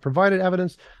Orbiter have provided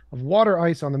evidence of water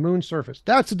ice on the moon's surface.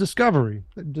 That's a discovery.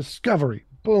 Discovery.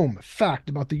 Boom. Fact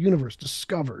about the universe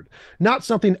discovered. Not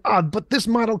something odd, but this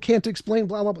model can't explain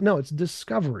blah, blah, blah. No, it's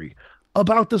discovery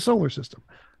about the solar system.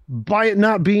 By it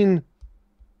not being...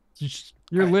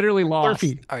 You're literally lost.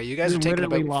 All right, you guys are taking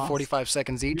about 45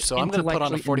 seconds each, so I'm going to put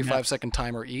on a 45-second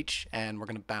timer each, and we're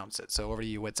going to bounce it. So over to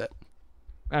you, Witsit.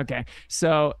 Okay,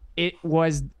 so it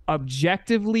was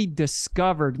objectively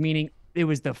discovered, meaning it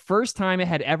was the first time it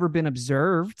had ever been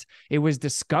observed. It was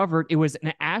discovered. It was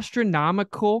an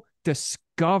astronomical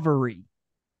discovery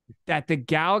that the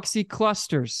galaxy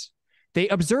clusters, they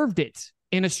observed it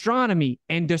in astronomy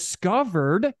and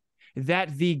discovered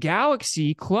that the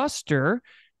galaxy cluster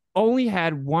only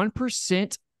had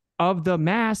 1% of the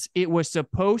mass it was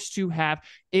supposed to have.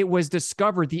 It was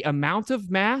discovered. The amount of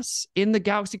mass in the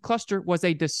galaxy cluster was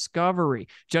a discovery,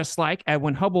 just like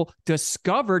Edwin Hubble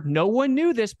discovered. No one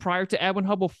knew this prior to Edwin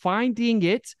Hubble finding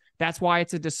it. That's why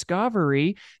it's a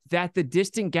discovery that the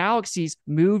distant galaxies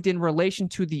moved in relation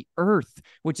to the Earth,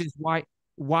 which is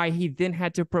why he then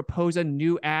had to propose a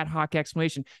new ad hoc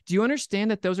explanation. Do you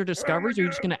understand that those are discoveries, or are you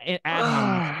just going to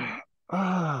ad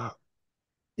hoc?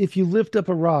 If you lift up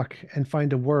a rock and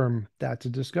find a worm, that's a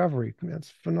discovery. That's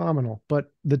phenomenal.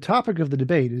 But the topic of the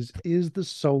debate is the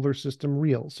solar system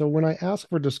real? So when I ask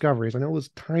for discoveries, I know this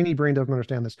tiny brain doesn't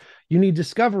understand this. You need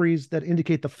discoveries that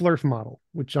indicate the FLIRF model,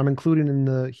 which I'm including in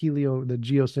the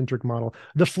geocentric model,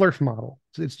 the FLIRF model.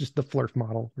 So it's just the FLIRF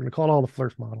model. We're going to call it all the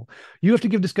FLIRF model. You have to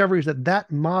give discoveries that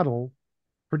model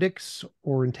predicts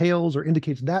or entails or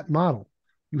indicates that model.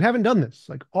 You haven't done this.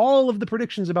 Like all of the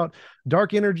predictions about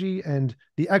dark energy and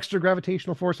the extra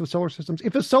gravitational force of solar systems.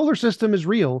 If a solar system is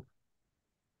real,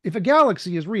 if a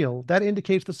galaxy is real, that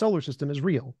indicates the solar system is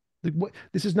real.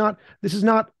 This is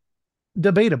not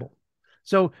debatable.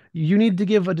 So you need to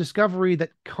give a discovery that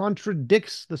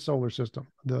contradicts the solar system,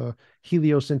 the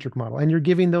heliocentric model, and you're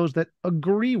giving those that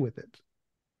agree with it.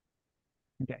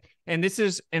 Okay. And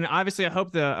obviously I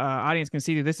hope the audience can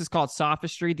see that this is called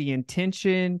sophistry, the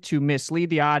intention to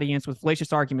mislead the audience with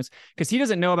fallacious arguments, because he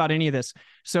doesn't know about any of this.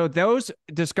 So those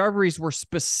discoveries were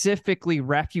specifically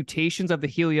refutations of the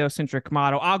heliocentric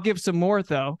model. I'll give some more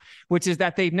though, which is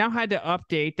that they've now had to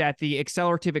update that the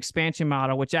accelerative expansion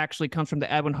model, which actually comes from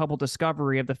the Edwin Hubble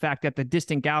discovery of the fact that the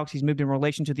distant galaxies moved in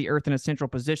relation to the Earth in a central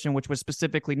position, which was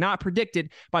specifically not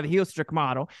predicted by the heliocentric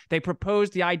model. They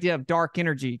proposed the idea of dark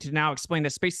energy to now explain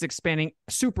that space is expanding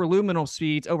superluminal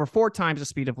speeds over 4 times the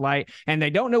speed of light, and they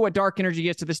don't know what dark energy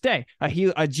is to this day.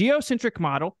 A geocentric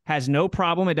model has no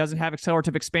problem. It doesn't have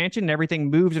accelerative expansion, and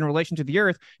everything moves in relation to the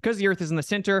Earth because the Earth is in the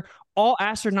center. All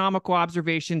astronomical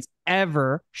observations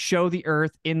ever show the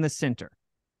Earth in the center.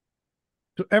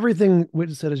 So everything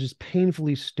Witsit said is just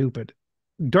painfully stupid.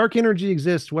 Dark energy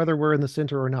exists whether we're in the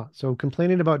center or not. So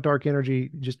complaining about dark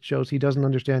energy just shows he doesn't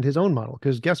understand his own model.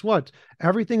 Because guess what?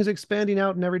 Everything's expanding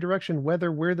out in every direction,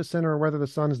 whether we're the center or whether the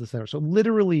sun is the center. So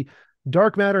literally,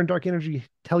 dark matter and dark energy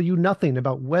tell you nothing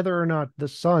about whether or not the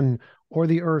sun or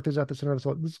the Earth is at the center of the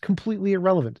solar. It's completely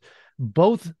irrelevant.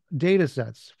 Both data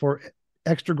sets for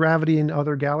extra gravity in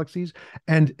other galaxies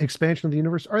and expansion of the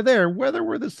universe are there, whether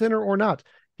we're the center or not.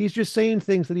 He's just saying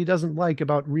things that he doesn't like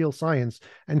about real science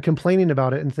and complaining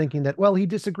about it and thinking that, well, he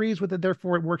disagrees with it,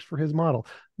 therefore it works for his model.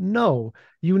 No,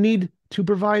 you need to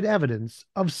provide evidence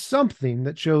of something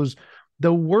that shows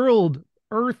the world,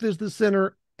 Earth is the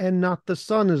center and not the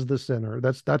sun is the center.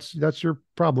 That's your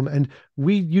problem. And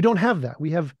you don't have that.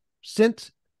 We have sent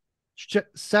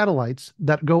satellites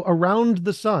that go around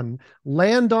the sun,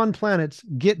 land on planets,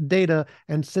 get data,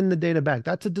 and send the data back.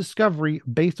 That's a discovery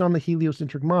based on the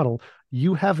heliocentric model.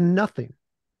 You have nothing.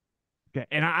 Okay.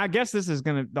 And I guess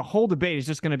the whole debate is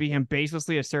just going to be him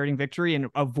baselessly asserting victory and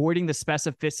avoiding the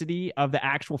specificity of the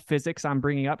actual physics I'm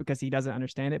bringing up because he doesn't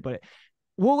understand it, but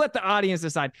we'll let the audience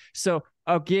decide. So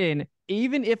again,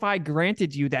 even if I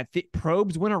granted you that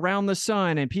probes went around the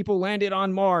sun and people landed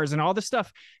on Mars and all this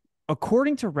stuff,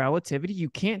 according to relativity, you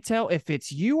can't tell if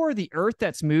it's you or the Earth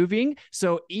that's moving.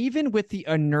 So even with the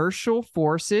inertial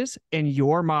forces in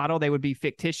your model, they would be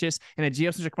fictitious. In a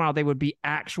geocentric model, they would be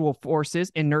actual forces,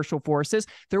 inertial forces.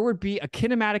 There would be a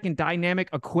kinematic and dynamic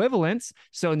equivalence.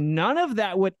 So none of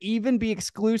that would even be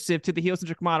exclusive to the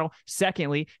heliocentric model.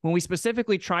 Secondly, when we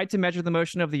specifically tried to measure the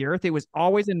motion of the Earth, it was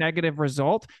always a negative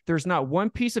result. There's not one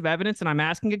piece of evidence, and I'm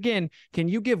asking again, can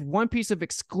you give one piece of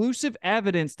exclusive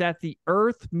evidence that the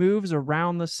Earth moves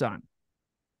around the sun?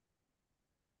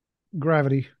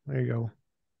 Gravity. There you go.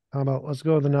 How about let's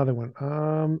go with another one.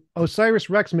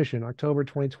 OSIRIS-REx mission, October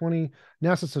 2020.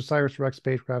 NASA's OSIRIS-REx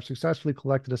spacecraft successfully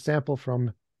collected a sample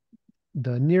from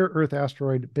the near-Earth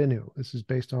asteroid Bennu. This is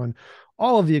based on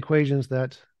all of the equations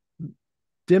that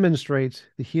demonstrate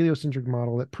the heliocentric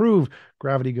model that prove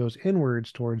gravity goes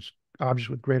inwards towards objects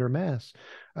with greater mass.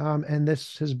 And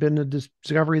this has been a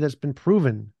discovery that's been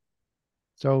proven.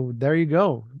 So there you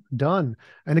go, done.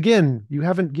 And again, you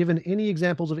haven't given any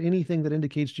examples of anything that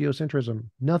indicates geocentrism.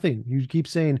 Nothing. You keep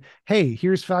saying, hey,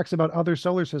 here's facts about other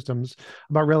solar systems,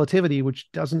 about relativity,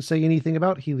 which doesn't say anything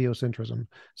about heliocentrism.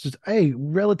 It's just, hey,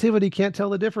 relativity can't tell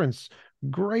the difference.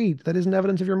 Great. That isn't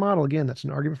evidence of your model. Again, that's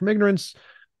an argument from ignorance.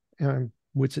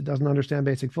 Witsit doesn't understand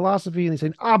basic philosophy, and he's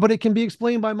saying, but it can be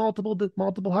explained by multiple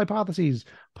hypotheses.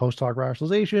 Post hoc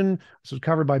rationalization. This was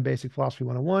covered by Basic Philosophy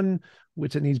 101.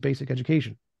 Witsit needs basic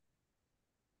education.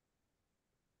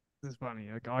 This is funny.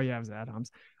 Like all you have is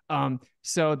atoms.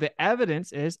 So the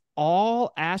evidence is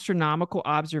all astronomical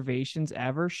observations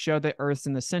ever show that Earth's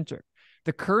in the center.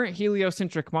 The current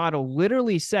heliocentric model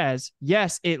literally says,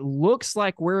 yes, it looks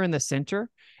like we're in the center,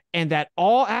 and that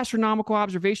all astronomical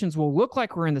observations will look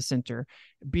like we're in the center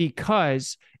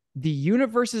because the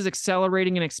universe is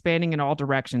accelerating and expanding in all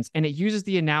directions. And it uses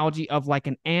the analogy of like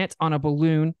an ant on a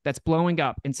balloon that's blowing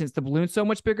up. And since the balloon's so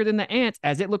much bigger than the ant,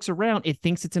 as it looks around, it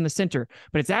thinks it's in the center,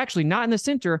 but it's actually not in the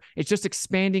center. It's just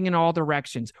expanding in all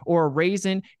directions, or a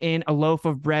raisin in a loaf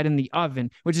of bread in the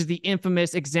oven, which is the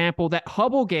infamous example that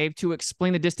Hubble gave to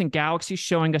explain the distant galaxies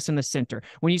showing us in the center.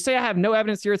 When you say I have no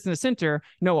evidence the Earth's in the center,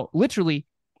 no, literally,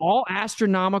 all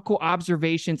astronomical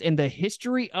observations in the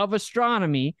history of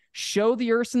astronomy show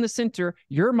the Earth's in the center.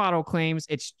 Your model claims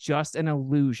it's just an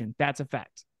illusion. That's a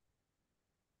fact.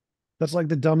 That's like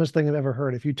the dumbest thing I've ever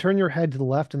heard. If you turn your head to the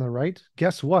left and the right,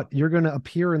 guess what? You're going to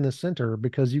appear in the center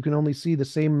because you can only see the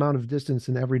same amount of distance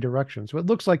in every direction. So it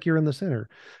looks like you're in the center.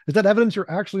 Is that evidence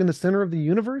you're actually in the center of the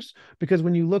universe? Because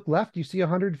when you look left, you see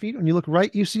 100 feet. When you look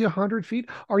right, you see 100 feet.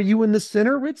 Are you in the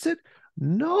center, Witsit?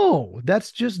 No,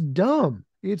 that's just dumb.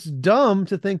 It's dumb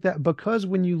to think that because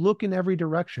when you look in every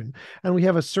direction and we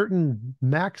have a certain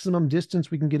maximum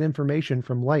distance we can get information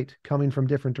from light coming from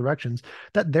different directions,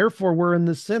 that therefore we're in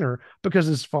the center, because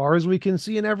as far as we can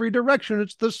see in every direction,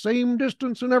 it's the same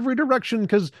distance in every direction,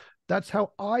 because that's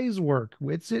how eyes work.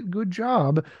 Witsit, good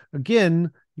job. Again,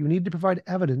 you need to provide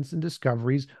evidence and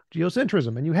discoveries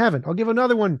geocentrism, and you haven't. I'll give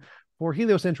another one for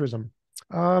heliocentrism.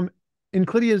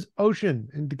 Euclidea's Ocean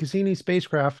and the Cassini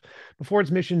spacecraft, before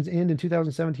its missions end in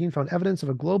 2017, found evidence of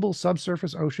a global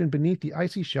subsurface ocean beneath the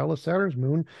icy shell of Saturn's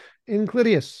moon,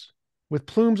 Euclideus, with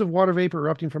plumes of water vapor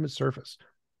erupting from its surface.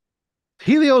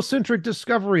 Heliocentric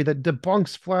discovery that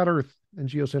debunks flat Earth and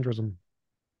geocentrism.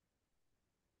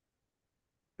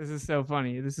 This is so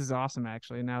funny. This is awesome,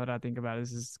 actually. Now that I think about it,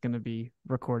 this is going to be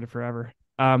recorded forever.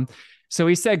 So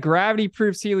he said gravity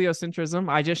proves heliocentrism.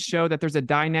 I just showed that there's a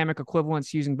dynamic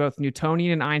equivalence using both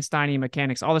Newtonian and Einsteinian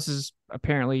mechanics. All this is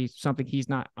apparently something he's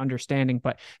not understanding,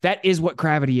 but that is what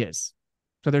gravity is.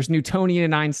 So there's Newtonian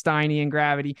and Einsteinian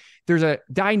gravity. There's a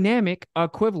dynamic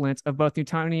equivalence of both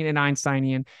Newtonian and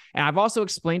Einsteinian. And I've also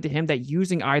explained to him that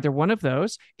using either one of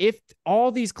those, if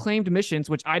all these claimed missions,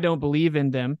 which I don't believe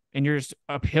in them, and you're just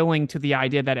appealing to the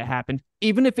idea that it happened,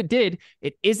 even if it did,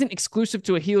 it isn't exclusive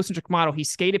to a heliocentric model. He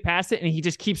skated past it and he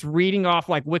just keeps reading off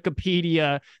like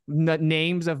Wikipedia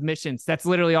names of missions. That's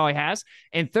literally all he has.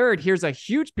 And third, here's a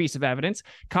huge piece of evidence.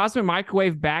 Cosmic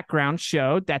microwave background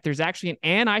showed that there's actually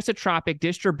an anisotropic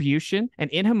distribution, an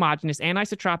inhomogeneous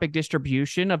anisotropic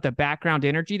distribution of the background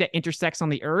energy that intersects on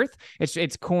the Earth.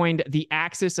 It's coined the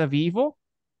axis of evil.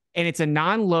 And it's a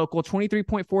non-local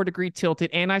 23.4 degree tilted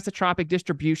anisotropic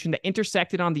distribution that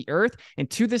intersected on the Earth. And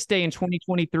to this day in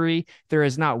 2023, there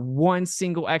is not one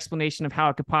single explanation of how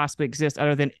it could possibly exist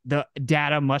other than the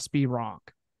data must be wrong.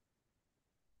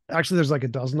 Actually, there's like a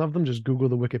dozen of them. Just Google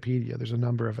the Wikipedia. There's a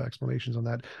number of explanations on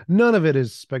that. None of it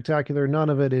is spectacular. None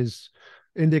of it is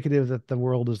indicative that the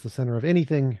world is the center of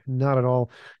anything. Not at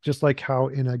all. Just like how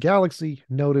in a galaxy,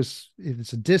 notice if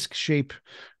it's a disc shape,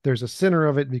 there's a center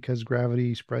of it because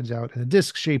gravity spreads out in a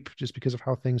disc shape just because of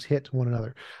how things hit one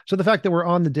another. So the fact that we're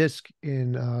on the disc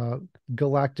in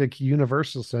galactic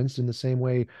universal sense, in the same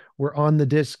way we're on the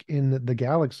disc in the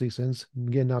galaxy sense,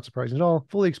 again, not surprising at all,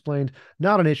 fully explained,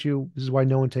 not an issue. This is why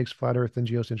no one takes flat Earth and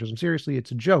geocentrism seriously.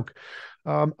 It's a joke.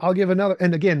 I'll give another,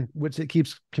 and again, which it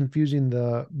keeps confusing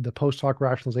the post hoc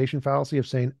rationalization fallacy of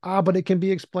saying, but it can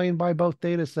be explained by both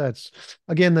data sets.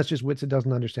 Again, that's just Witsit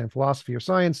doesn't understand philosophy or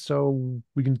science, so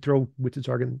we can throw Witsit's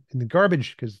argument in the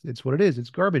garbage because it's what it is. It's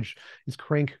garbage. It's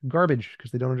crank garbage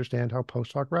because they don't understand how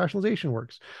post hoc rationalization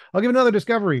works. I'll give another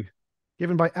discovery.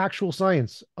 given by actual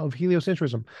science of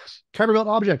heliocentrism. Kuiper Belt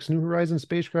objects. New Horizons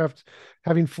spacecraft,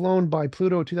 having flown by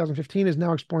Pluto in 2015, is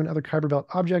now exploring other Kuiper Belt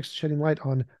objects, shedding light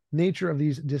on nature of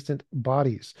these distant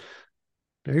bodies.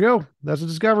 There you go. That's a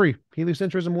discovery.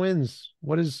 Heliocentrism wins.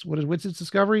 What is Witsit's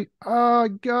discovery?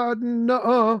 God,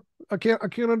 no. I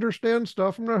can't understand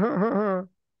stuff.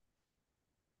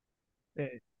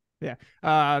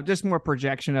 Yeah. Just more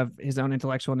projection of his own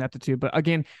intellectual ineptitude. But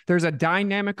again, there's a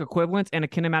dynamic equivalence and a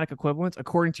kinematic equivalence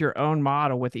according to your own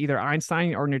model with either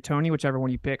Einstein or Newtonian, whichever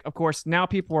one you pick. Of course, now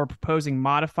people are proposing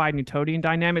modified Newtonian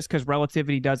dynamics because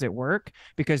relativity doesn't work,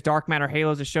 because dark matter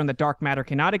halos have shown that dark matter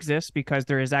cannot exist because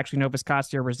there is actually no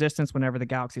viscosity or resistance whenever the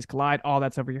galaxies collide. All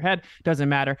that's over your head. Doesn't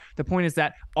matter. The point is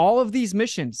that all of these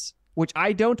missions, which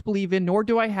I don't believe in, nor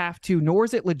do I have to, nor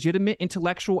is it legitimate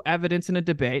intellectual evidence in a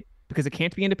debate, because it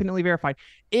can't be independently verified.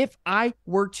 If I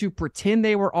were to pretend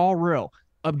they were all real,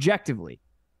 objectively,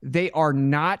 they are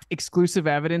not exclusive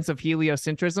evidence of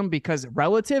heliocentrism, because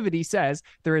relativity says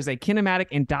there is a kinematic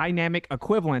and dynamic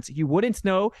equivalence. You wouldn't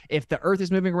know if the Earth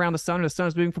is moving around the sun or the sun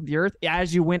is moving from the Earth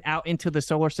as you went out into the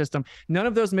solar system. None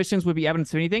of those missions would be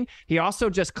evidence of anything. He also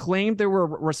just claimed there were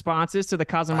responses to the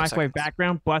cosmic microwave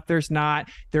background, but there's not.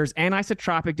 There's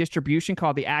anisotropic distribution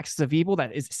called the axis of evil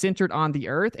that is centered on the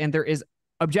Earth, and there is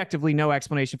objectively no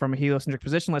explanation from a heliocentric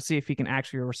position. Let's see if he can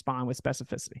actually respond with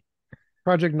specificity.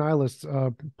 Project Nihilist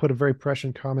put a very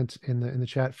prescient comment in the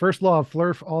chat. First law of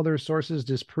Flurf: all their sources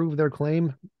disprove their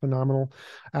claim. Phenomenal,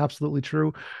 absolutely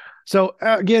true. So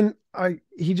again,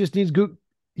 he just needs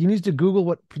to Google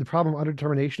what the problem of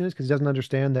underdetermination is, because he doesn't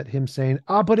understand that him saying,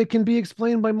 but it can be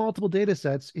explained by multiple data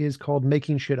sets, is called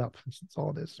making shit up. That's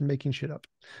all it is, making shit up,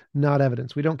 not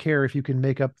evidence. We don't care if you can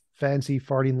make up fancy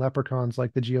farting leprechauns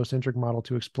like the geocentric model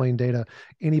to explain data.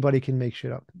 Anybody can make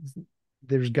shit up.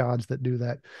 There's gods that do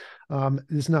that.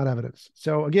 It's not evidence.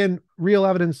 So again, real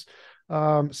evidence.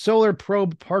 Solar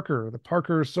probe Parker. The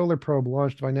Parker solar probe,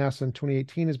 launched by NASA in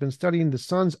 2018, has been studying the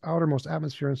sun's outermost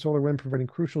atmosphere and solar wind, providing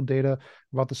crucial data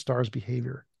about the star's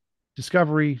behavior.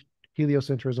 Discovery,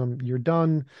 heliocentrism, you're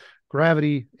done.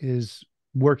 Gravity is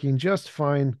working just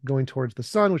fine going towards the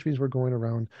sun, which means we're going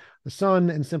around the sun,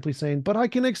 and simply saying, but I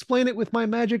can explain it with my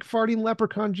magic farting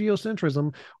leprechaun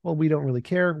geocentrism. Well, we don't really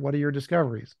care. What are your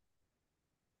discoveries?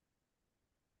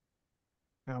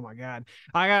 Oh my God.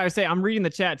 I gotta say, I'm reading the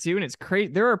chat too, and it's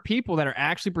crazy. There are people that are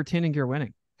actually pretending you're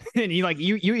winning. And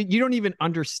you don't even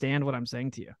understand what I'm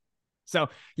saying to you. So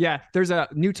yeah, there's a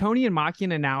Newtonian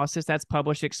Machian analysis that's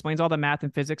published. It explains all the math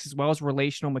and physics as well as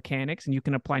relational mechanics. And you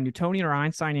can apply Newtonian or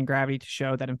Einsteinian gravity to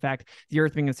show that, in fact, the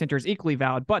Earth being in the center is equally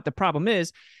valid. But the problem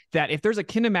is that if there's a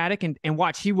kinematic, and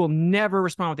watch, he will never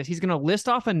respond with this. He's going to list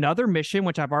off another mission,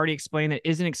 which I've already explained, that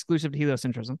isn't exclusive to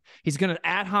heliocentrism. He's going to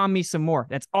ad hom me some more.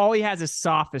 That's all he has is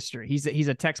sophistry. He's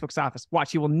a textbook sophist.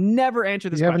 Watch, he will never answer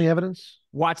this. Do you have any evidence?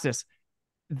 Watch this.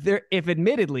 There, if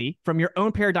admittedly, from your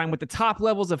own paradigm with the top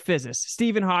levels of physics,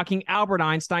 Stephen Hawking, Albert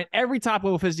Einstein, every top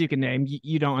level of physics you can name,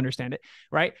 you don't understand it,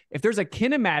 right? If there's a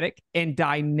kinematic and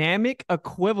dynamic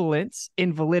equivalence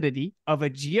in validity of a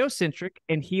geocentric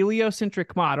and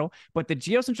heliocentric model, but the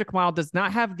geocentric model does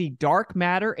not have the dark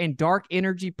matter and dark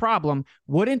energy problem,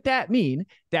 wouldn't that mean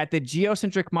that the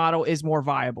geocentric model is more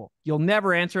viable? You'll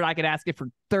never answer it. I could ask it for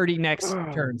 30 next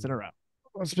turns in a row.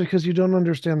 That's because you don't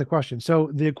understand the question.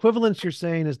 So the equivalence you're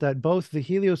saying is that both the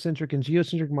heliocentric and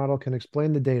geocentric model can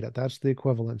explain the data. That's the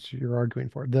equivalence you're arguing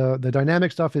for. The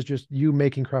dynamic stuff is just you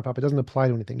making crap up. It doesn't apply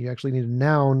to anything. You actually need a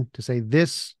noun to say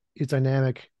this is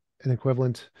dynamic and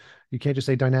equivalent. You can't just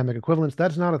say dynamic equivalence.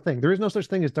 That's not a thing. There is no such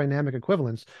thing as dynamic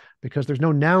equivalence, because there's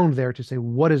no noun there to say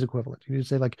what is equivalent. You need to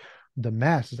say like the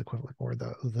mass is equivalent, or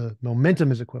the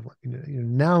momentum is equivalent. You know,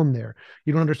 noun there.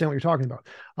 You don't understand what you're talking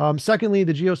about. Secondly,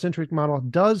 the geocentric model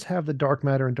does have the dark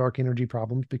matter and dark energy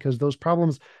problems, because those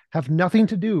problems have nothing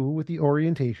to do with the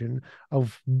orientation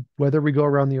of whether we go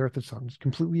around the Earth or sun. It's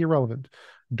completely irrelevant.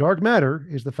 Dark matter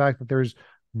is the fact that there's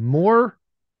more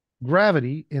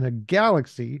gravity in a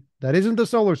galaxy that isn't the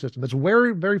solar system, that's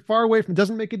very, very far away from. It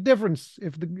doesn't make a difference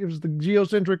if it's the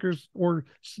geocentric or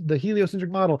the heliocentric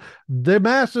model. The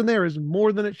mass in there is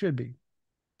more than it should be.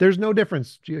 There's no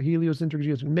difference. Heliocentric,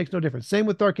 geocentric, makes no difference. Same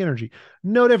with dark energy,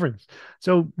 no difference.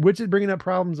 So Witsit, bringing up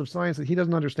problems of science that he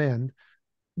doesn't understand,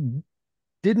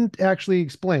 didn't actually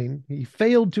explain. He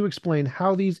failed to explain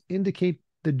how these indicate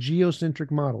the geocentric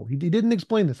model. He didn't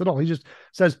explain this at all. He just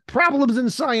says problems in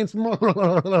science.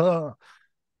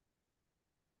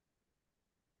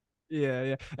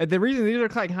 Yeah. And the reason these are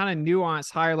like kind of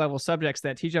nuanced, higher level subjects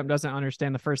that TJump doesn't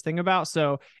understand the first thing about.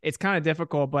 So it's kind of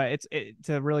difficult, but it's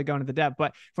to really go into the depth.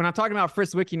 But when I'm talking about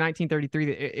Fritz Wiki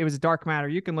 1933, it was dark matter.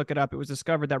 You can look it up. It was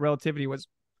discovered that relativity was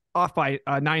off by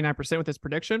 99% with his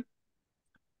prediction.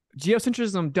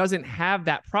 Geocentrism doesn't have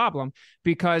that problem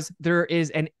because there is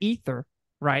an ether,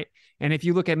 right? And if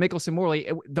you look at Michelson-Morley,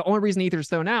 the only reason ether is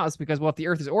thrown out is because, well, if the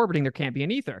Earth is orbiting, there can't be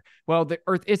an ether. Well, the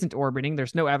Earth isn't orbiting.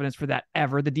 There's no evidence for that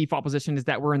ever. The default position is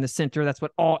that we're in the center. That's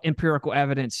what all empirical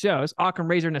evidence shows. Occam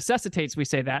razor necessitates we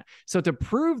say that. So to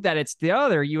prove that it's the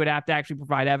other, you would have to actually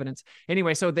provide evidence.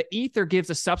 Anyway, so the ether gives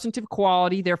a substantive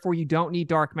quality. Therefore, you don't need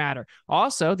dark matter.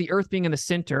 Also, the Earth being in the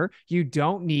center, you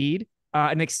don't need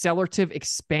an accelerative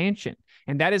expansion.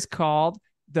 And that is called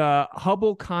the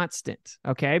Hubble constant,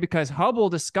 okay? Because Hubble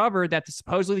discovered that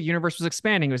supposedly the universe was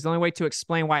expanding. It was the only way to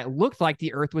explain why it looked like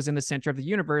the Earth was in the center of the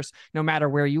universe, no matter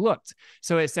where you looked.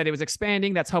 So it said it was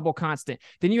expanding. That's Hubble constant.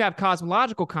 Then you have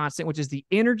cosmological constant, which is the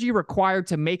energy required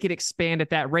to make it expand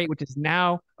at that rate, which is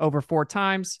now over 4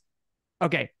 times.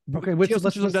 Okay.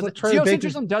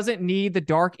 Geocentrism doesn't need the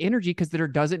dark energy because there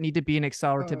doesn't need to be an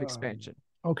accelerative expansion.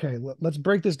 Okay, let's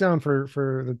break this down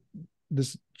for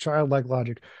this childlike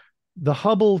logic. The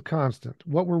Hubble constant,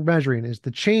 what we're measuring is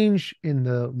the change in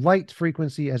the light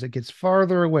frequency as it gets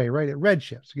farther away, right? It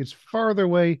redshifts. It gets farther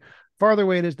away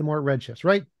it is, the more it redshifts,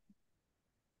 right?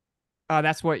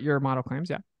 That's what your model claims,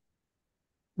 yeah.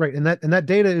 Right, and that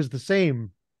data is the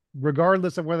same,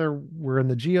 regardless of whether we're in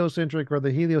the geocentric or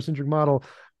the heliocentric model.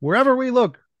 Wherever we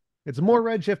look, it's more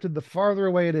redshifted the farther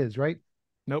away it is, right?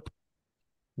 Nope.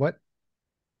 What?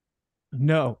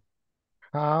 No.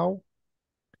 How?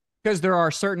 Because there are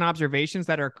certain observations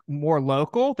that are more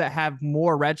local that have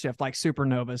more redshift, like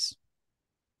supernovas.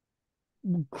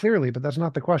 Clearly, but that's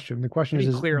not the question. The question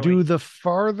is do the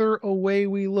farther away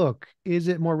we look, is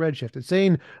it more redshift? It's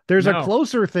saying there's a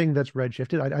closer thing that's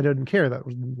redshifted. I didn't care. That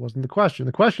wasn't the question.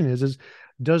 The question is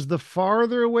does the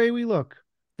farther away we look,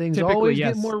 things always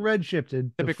get more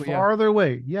redshifted the farther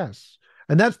away? Yes.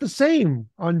 And that's the same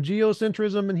on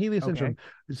geocentrism and heliocentrism. Okay.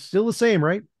 It's still the same,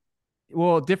 right?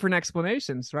 Well, different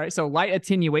explanations, right? So light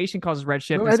attenuation causes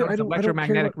redshift. No,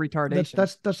 electromagnetic retardation.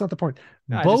 That's not the point.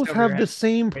 No, both have the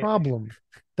same problem.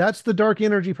 That's the dark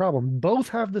energy problem. Both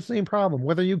have the same problem.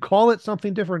 Whether you call it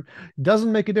something different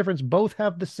doesn't make a difference. Both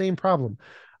have the same problem.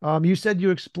 You said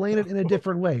you explain it in a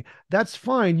different way. That's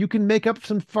fine. You can make up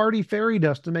some farty fairy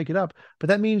dust to make it up, but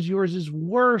that means yours is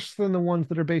worse than the ones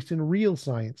that are based in real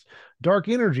science. Dark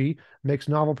energy makes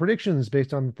novel predictions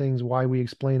based on things why we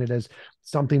explain it as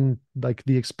something like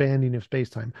the expanding of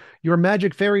space-time. Your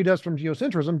magic fairy dust from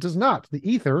geocentrism does not. The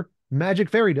ether, magic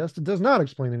fairy dust, does not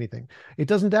explain anything. It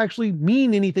doesn't actually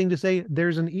mean anything to say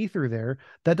there's an ether there.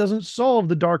 That doesn't solve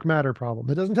the dark matter problem.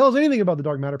 It doesn't tell us anything about the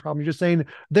dark matter problem. You're just saying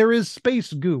there is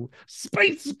space goo.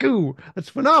 Space goo! That's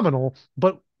phenomenal,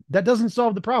 but that doesn't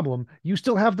solve the problem. You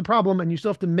still have the problem, and you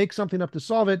still have to make something up to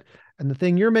solve it, and the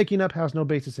thing you're making up has no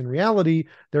basis in reality,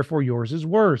 therefore yours is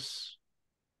worse.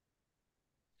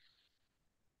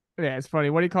 Yeah, it's funny.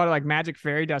 What do you call it? Like magic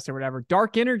fairy dust or whatever.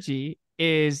 Dark energy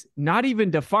is not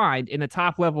even defined in the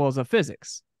top levels of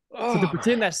physics. So to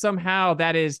pretend that somehow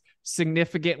that is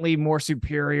significantly more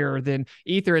superior than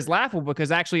ether is laughable,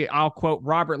 because actually I'll quote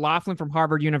Robert Laughlin from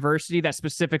Harvard University that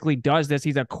specifically does this.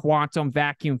 He's a quantum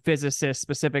vacuum physicist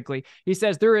specifically. He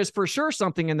says there is for sure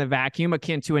something in the vacuum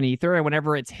akin to an ether, and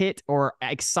whenever it's hit or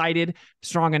excited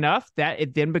strong enough, that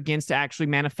it then begins to actually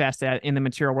manifest in the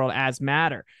material world as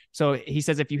matter. So he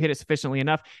says if you hit it sufficiently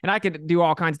enough, and I could do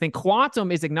all kinds of things.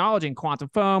 Quantum is acknowledging quantum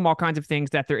foam, all kinds of things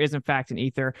that there is in fact an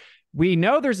ether. We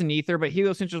know there's an ether, but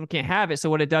heliocentrism can't have it. So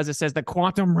what it does, it says the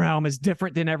quantum realm is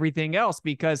different than everything else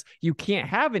because you can't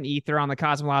have an ether on the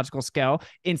cosmological scale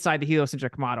inside the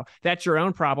heliocentric model. That's your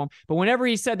own problem. But whenever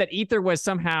he said that ether was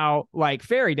somehow like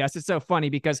fairy dust, it's so funny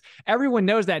because everyone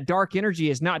knows that dark energy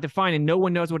is not defined and no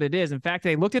one knows what it is. In fact,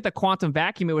 they looked at the quantum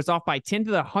vacuum. It was off by 10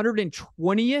 to the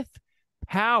 120th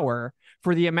power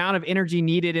for the amount of energy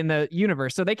needed in the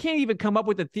universe. So they can't even come up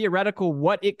with a theoretical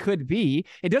what it could be.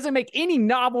 It doesn't make any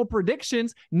novel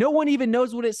predictions. No one even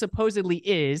knows what it supposedly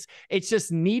is. It's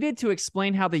just needed to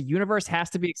explain how the universe has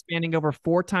to be expanding over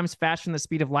 4 times faster than the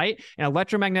speed of light. And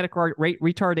electromagnetic rate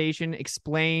retardation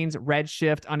explains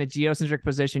redshift on a geocentric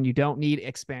position. You don't need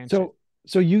expansion.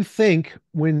 So you think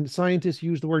when scientists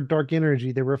use the word dark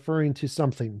energy, they're referring to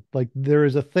something, like there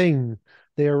is a thing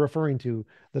they are referring to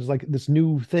that's like this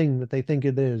new thing that they think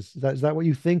it is. Is that what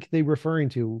you think they're referring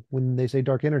to when they say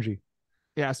dark energy?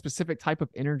 Yeah, a specific type of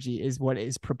energy is what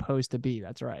is proposed to be.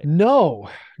 That's right. No.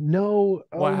 Wow.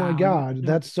 Oh my God,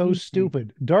 that's so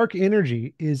stupid. Dark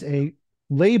energy is a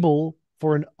label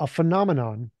for a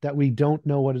phenomenon that we don't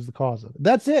know what is the cause of.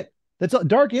 That's it. That's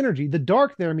dark energy. The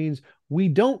dark there means We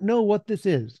don't know what this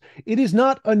is. It is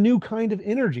not a new kind of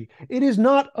energy. It is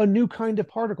not a new kind of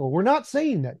particle. We're not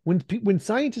saying that. When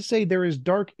scientists say there is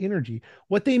dark energy,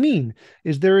 what they mean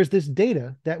is there is this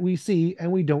data that we see and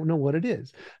we don't know what it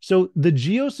is. So the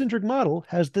geocentric model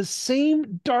has the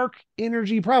same dark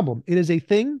energy problem. It is a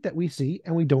thing that we see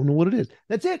and we don't know what it is.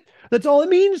 That's it. That's all it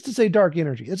means to say dark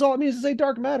energy. That's all it means to say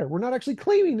dark matter. We're not actually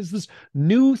claiming it's this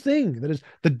new thing that is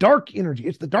the dark energy.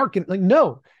 It's the dark, like,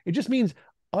 no, it just means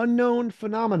unknown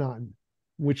phenomenon,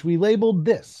 which we labeled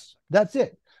this. That's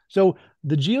it. So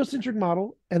the geocentric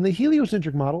model and the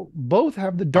heliocentric model both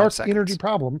have the dark energy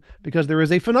problem because there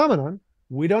is a phenomenon.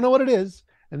 We don't know what it is.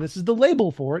 And this is the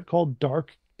label for it, called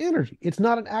dark energy. It's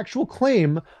not an actual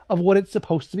claim of what it's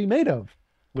supposed to be made of.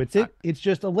 Witsit, it's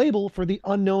just a label for the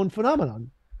unknown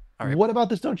phenomenon. All right. What about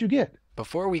this don't you get?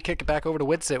 Before we kick it back over to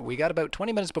Witsit, we got about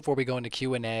 20 minutes before we go into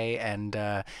Q&A, and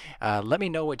let me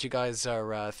know what you guys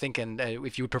are thinking.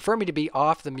 If you would prefer me to be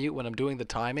off the mute when I'm doing the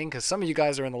timing, because some of you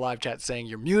guys are in the live chat saying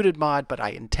you're muted, Mod, but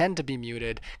I intend to be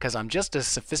muted because I'm just a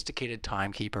sophisticated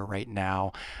timekeeper right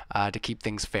now to keep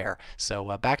things fair.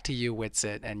 So back to you,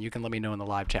 Witsit, and you can let me know in the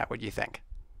live chat what you think.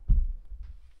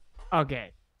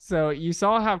 Okay. So you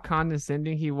saw how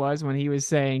condescending he was when he was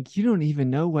saying, you don't even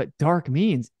know what dark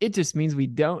means. It just means we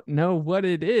don't know what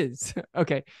it is.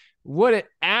 Okay. What it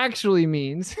actually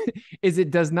means is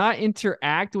it does not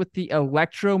interact with the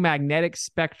electromagnetic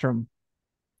spectrum.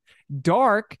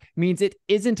 Dark means it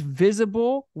isn't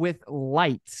visible with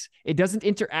light. It doesn't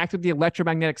interact with the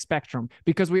electromagnetic spectrum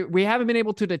because we haven't been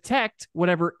able to detect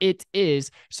whatever it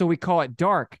is. So we call it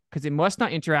dark because it must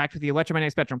not interact with the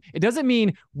electromagnetic spectrum. It doesn't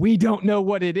mean we don't know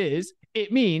what it is.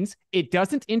 It means it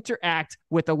doesn't interact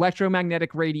with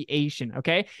electromagnetic radiation.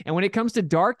 Okay. And when it comes to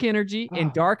dark energy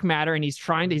and dark matter, and he's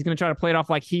going to try to play it off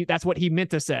like that's what he meant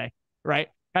to say, right?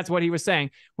 That's what he was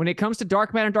saying. When it comes to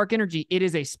dark matter and dark energy, it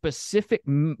is a specific,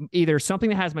 either something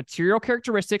that has material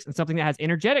characteristics and something that has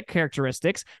energetic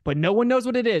characteristics, but no one knows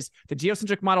what it is. The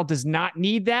geocentric model does not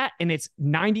need that, and it's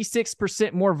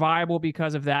 96% more viable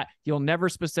because of that. You'll never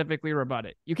specifically rebut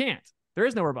it. You can't. There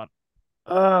is no rebuttal.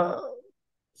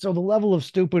 So the level of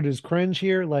stupid is cringe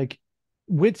here. Like,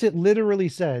 Witsit literally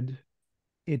said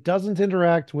it doesn't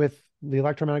interact with the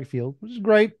electromagnetic field, which is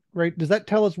great. Great. Does that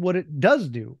tell us what it does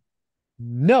do?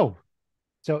 No.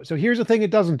 So here's the thing it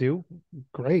doesn't do.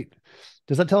 Great.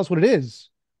 Does that tell us what it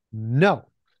is? No.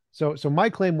 So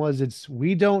my claim was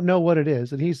we don't know what it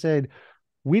is. And he said,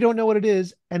 we don't know what it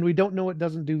is, and we don't know it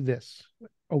doesn't do this.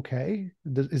 Okay.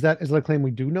 Is that a claim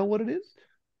we do know what it is?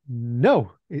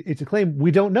 No. It's a claim we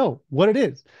don't know what it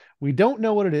is. We don't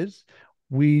know what it is.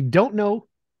 We don't know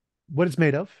what it's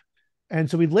made of. And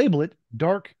so we label it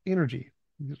dark energy.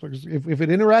 If it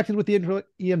interacted with the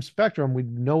EM spectrum,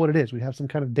 we'd know what it is. We'd have some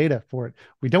kind of data for it.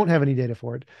 We don't have any data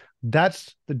for it.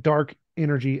 That's the dark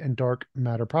energy and dark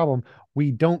matter problem.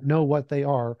 We don't know what they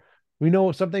are. We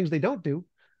know some things they don't do.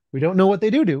 We don't know what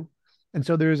they do. And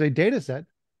so there is a data set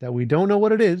that we don't know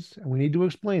what it is, and we need to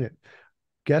explain it.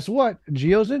 Guess what?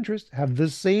 Geocentrists have the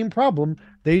same problem.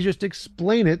 They just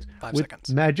explain it with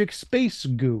magic space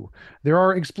goo. There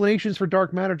are explanations for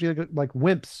dark matter, like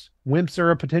WIMPs. WIMPs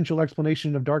are a potential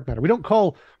explanation of dark matter. We don't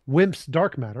call WIMPs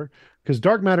dark matter because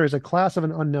dark matter is a class of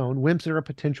an unknown. WIMPs are a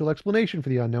potential explanation for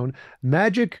the unknown.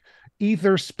 Magic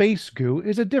ether space goo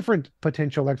is a different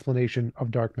potential explanation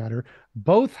of dark matter.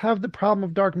 Both have the problem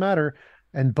of dark matter,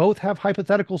 and both have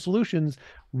hypothetical solutions.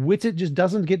 Witsit just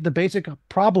doesn't get the basic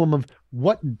problem of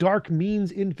what dark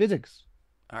means in physics.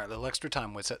 All right, a little extra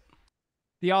time, Witsit.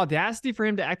 The audacity for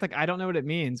him to act like I don't know what it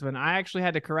means when I actually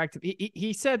had to correct him.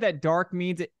 He said that dark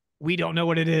means we don't know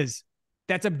what it is.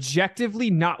 That's objectively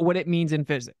not what it means in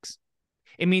physics.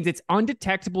 It means it's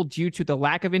undetectable due to the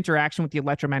lack of interaction with the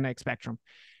electromagnetic spectrum.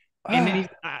 And then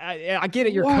I get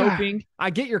it. You're coping. I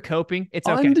get your coping. It's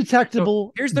okay. Undetectable.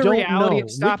 So here's the reality.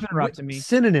 Stop interrupting me.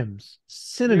 Synonyms.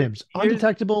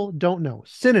 Undetectable. Don't know.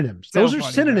 Synonyms. Those are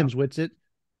synonyms, Witsit.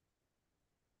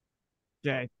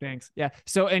 Okay, thanks. Yeah.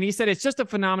 So, and he said it's just a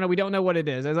phenomenon. We don't know what it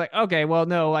is. I was like, okay, well,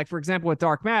 no. Like, for example, with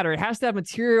dark matter, it has to have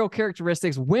material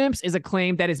characteristics. WIMPs is a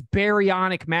claim that is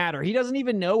baryonic matter. He doesn't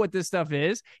even know what this stuff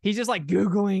is. He's just like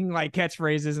Googling like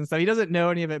catchphrases and stuff. He doesn't know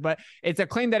any of it, but it's a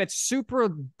claim that it's super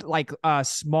like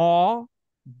small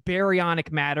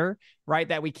baryonic matter. right?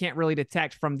 That we can't really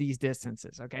detect from these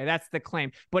distances. Okay, that's the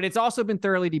claim, but it's also been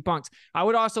thoroughly debunked. I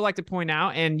would also like to point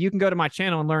out, and you can go to my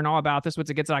channel and learn all about this.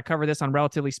 Witsit gets it. I cover this on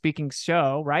Relatively Speaking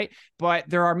show, right? But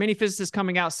there are many physicists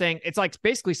coming out saying it's like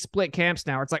basically split camps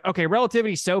now. It's like, okay,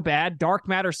 relativity is so bad, dark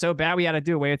matter so bad, we got to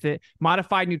do away with it.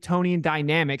 Modified Newtonian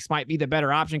dynamics might be the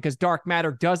better option because dark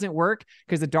matter doesn't work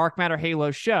because the dark matter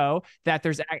halos show that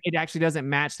it actually doesn't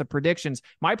match the predictions.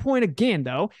 My point again,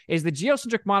 though, is the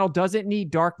geocentric model doesn't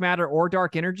need dark matter or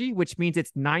dark energy, which means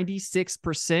it's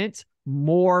 96%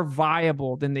 more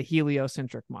viable than the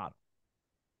heliocentric model.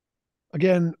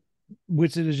 Again,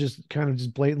 Witsit is just kind of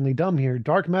just blatantly dumb here.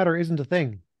 Dark matter isn't a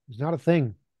thing. It's not a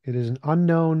thing. It is an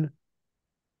unknown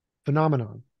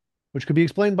phenomenon, which could be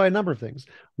explained by a number of things.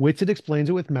 Witsit explains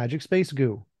it with magic space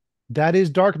goo. That is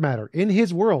dark matter. In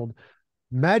his world,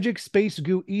 magic space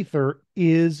goo ether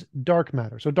is dark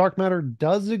matter. So dark matter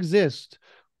does exist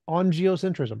on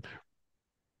geocentrism.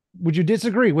 Would you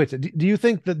disagree with it? Do you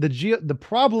think that the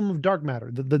problem of dark matter,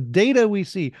 the data we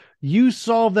see, you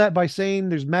solve that by saying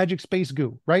there's magic space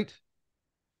goo, right?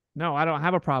 No, I don't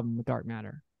have a problem with dark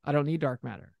matter. I don't need dark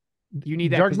matter. You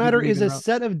need that. Dark matter is a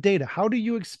set of data. How do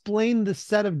you explain the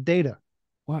set of data?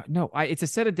 Well, no, it's a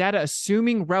set of data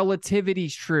assuming relativity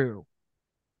is true.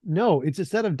 No, it's a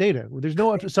set of data. There's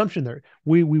no assumption there.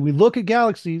 We look at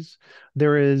galaxies.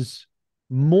 There is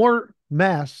more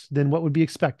mass than what would be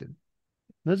expected.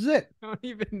 That's it. I don't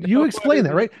even know. You explain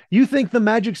that, right? You think the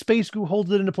magic space goo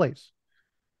holds it into place,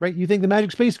 right? You think the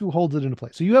magic space goo holds it into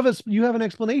place. So you have an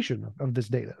explanation of this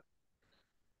data.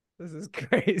 This is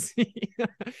crazy.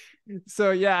 So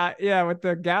yeah, with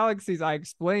the galaxies, I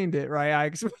explained it, right? I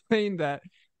explained that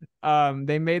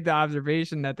they made the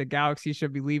observation that the galaxy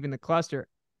should be leaving the cluster.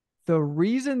 The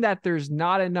reason that there's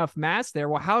not enough mass there,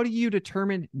 well, how do you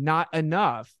determine not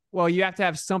enough? Well, you have to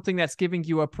have something that's giving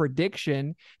you a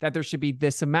prediction that there should be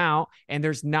this amount, and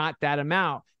there's not that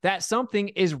amount. That something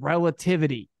is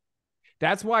relativity.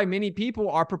 That's why many people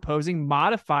are proposing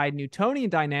modified Newtonian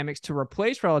dynamics to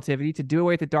replace relativity to do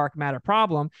away with the dark matter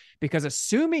problem, because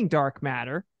assuming dark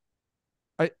matter,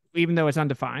 even though it's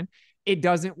undefined, it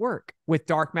doesn't work with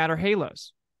dark matter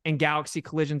halos and galaxy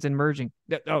collisions and merging.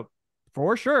 Oh,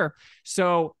 for sure.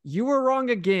 So you were wrong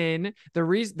again. The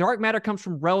reason dark matter comes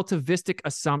from relativistic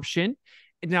assumption.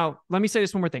 Now, let me say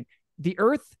this one more thing.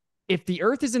 If the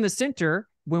Earth is in the center,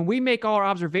 when we make all our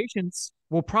observations,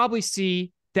 we'll probably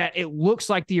see that it looks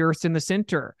like the Earth's in the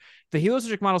center. The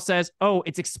heliocentric model says, oh,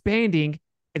 it's expanding.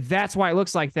 That's why it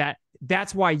looks like that.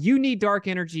 That's why you need dark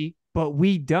energy, but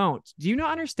we don't. Do you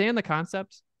not understand the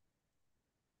concepts?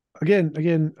 Again,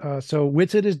 so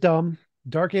Witsit is dumb.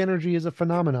 Dark energy is a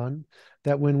phenomenon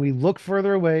that when we look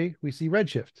further away, we see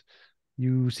redshift.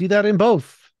 You see that in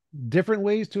both. Different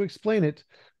ways to explain it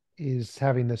is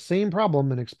having the same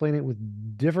problem and explain it with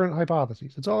different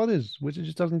hypotheses. That's all it is. Witsit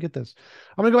just doesn't get this.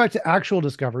 I'm going to go back to actual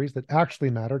discoveries that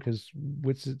actually matter, because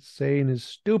Witsit's saying is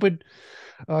stupid.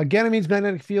 Ganymede's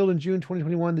magnetic field in June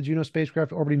 2021, the Juno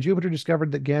spacecraft orbiting Jupiter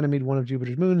discovered that Ganymede, one of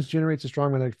Jupiter's moons, generates a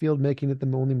strong magnetic field, making it the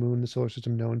only moon in the solar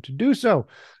system known to do so.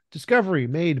 Discovery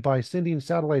made by sending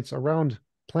satellites around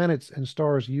planets and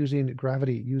stars using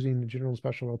gravity, using general and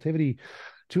special relativity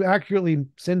to accurately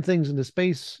send things into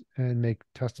space and make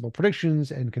testable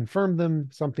predictions and confirm them,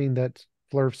 something that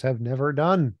flurfs have never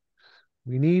done.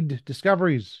 We need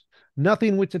discoveries.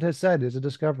 Nothing Witsit has said is a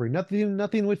discovery. Nothing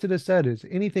Witsit has said is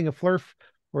anything a flurf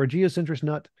or a geocentrist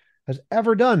nut has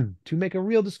ever done to make a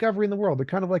real discovery in the world. They're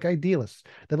kind of like idealists.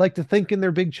 They like to think in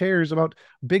their big chairs about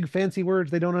big fancy words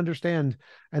they don't understand,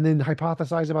 and then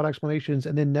hypothesize about explanations,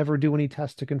 and then never do any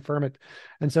tests to confirm it.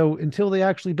 And so until they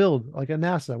actually build like a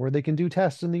NASA where they can do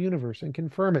tests in the universe and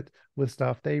confirm it with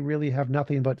stuff, they really have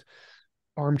nothing but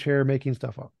armchair making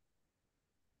stuff up.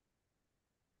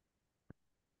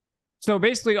 So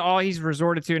basically all he's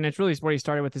resorted to, and it's really what he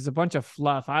started with, is a bunch of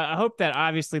fluff. I hope that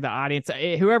obviously the audience,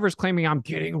 whoever's claiming I'm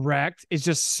getting wrecked, is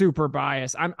just super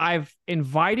biased. I've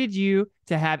invited you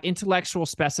to have intellectual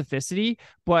specificity,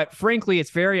 but frankly, it's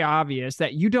very obvious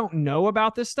that you don't know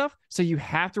about this stuff. So you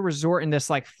have to resort in this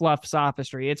like fluff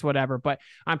sophistry. It's whatever. But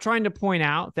I'm trying to point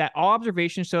out that all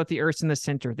observations show that the Earth's in the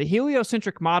center. The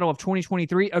heliocentric model of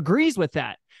 2023 agrees with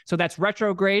that. So that's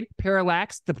retrograde,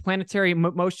 parallax, the planetary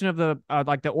motion of the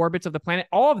like the orbits of the planet.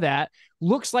 All of that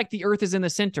looks like the Earth is in the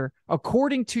center,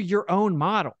 according to your own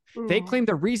model. They claim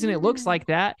the reason it looks like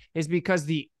that is because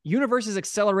the universe is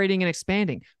accelerating and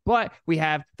expanding. But we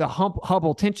have the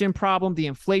Hubble tension problem, the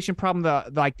inflation problem,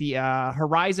 the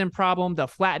horizon problem, the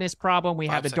flatness problem. We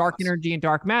have the dark energy and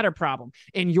dark matter problem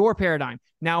in your paradigm.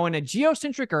 Now, in a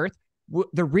geocentric Earth,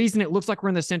 The reason it looks like we're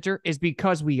in the center is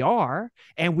because we are,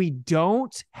 and we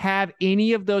don't have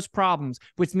any of those problems,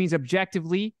 which means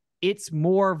objectively it's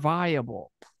more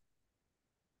viable.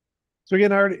 So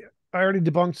again, I already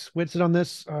debunked Witsit on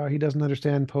this. He doesn't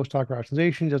understand post hoc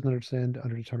rationalization. He doesn't understand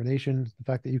underdetermination. The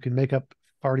fact that you can make up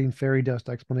farting fairy dust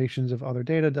explanations of other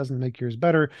data doesn't make yours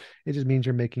better. It just means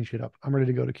you're making shit up. I'm ready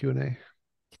to go to Q&A.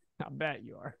 I bet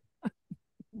you are.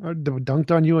 I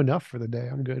dunked on you enough for the day.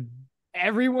 I'm good.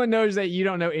 Everyone knows that you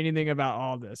don't know anything about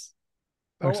all this.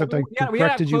 Except I we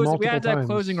corrected you multiple we had to have times.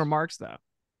 closing remarks, though.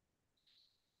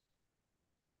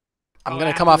 I'm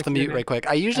going to come off the mute right quick.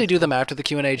 I usually do them after the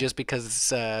Q&A just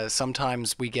because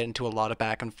sometimes we get into a lot of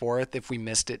back and forth if we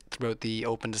missed it throughout the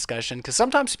open discussion. Because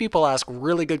sometimes people ask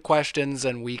really good questions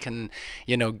and we can,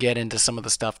 get into some of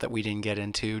the stuff that we didn't get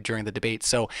into during the debate.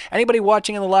 So anybody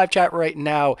watching in the live chat right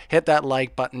now, hit that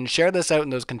like button. Share this out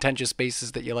in those contentious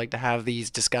spaces that you like to have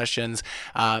these discussions.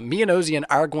 Me and Ozian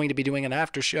are going to be doing an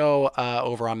after show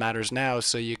over on Matters Now,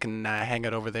 so you can hang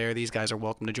out over there. These guys are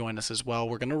welcome to join us as well.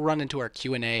 We're going to run into our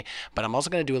Q&A. But I'm also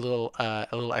going to do a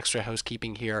little extra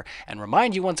housekeeping here and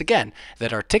remind you once again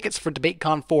that our tickets for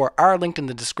DebateCon 4 are linked in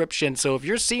the description. So if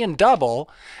you're seeing double,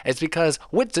 it's because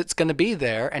Witsit's going to be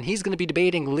there, and he's going to be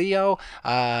debating Leo,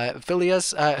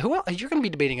 Phileas. Who else? You're going to be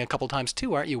debating a couple times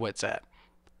too, aren't you, Witsit?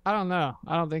 I don't know.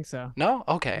 I don't think so. No?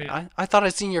 Okay. I thought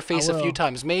I'd seen your face a few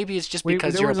times. Maybe it's just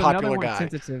because you're a popular guy.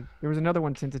 There was another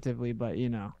one tentatively, but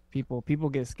people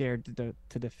get scared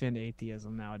to defend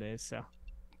atheism nowadays. So.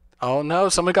 Oh no,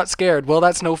 someone got scared. Well,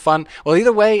 that's no fun. Well,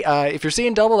 either way, if you're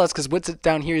seeing double, that's because Witsit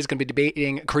down here is going to be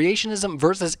debating creationism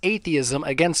versus atheism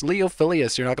against Leo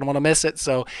Phileas. You're not going to want to miss it,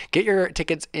 so get your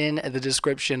tickets in the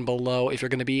description below if you're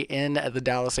going to be in the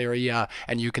Dallas area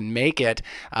and you can make it.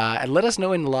 And let us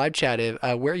know in the live chat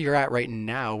where you're at right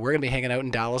now. We're going to be hanging out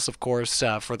in Dallas, of course,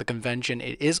 for the convention.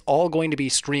 It is all going to be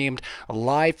streamed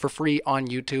live for free on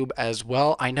YouTube as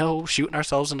well. I know, shooting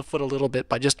ourselves in the foot a little bit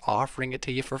by just offering it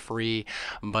to you for free,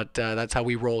 but that's how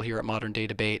we roll here at Modern Day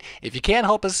Debate. If you can't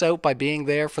help us out by being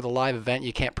there for the live event,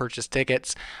 you can't purchase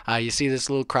tickets. You see this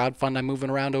little crowdfund I'm moving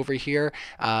around over here.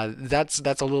 That's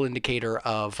a little indicator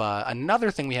of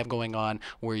another thing we have going on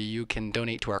where you can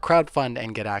donate to our crowdfund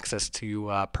and get access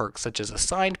to perks such as a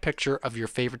signed picture of your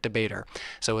favorite debater.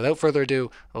 So without further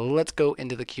ado, let's go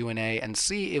into the Q&A and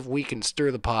see if we can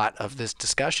stir the pot of this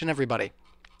discussion, everybody.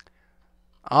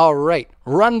 All right,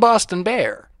 Run Boston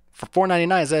Bear for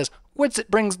 $4.99 says, Witsit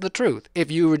brings the truth. If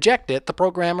you reject it, the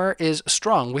programmer is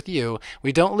strong with you.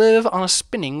 We don't live on a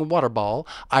spinning water ball.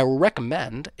 I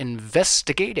recommend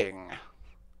investigating.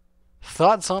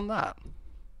 Thoughts on that?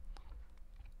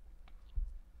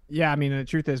 Yeah, I mean, the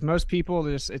truth is most people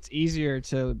it's easier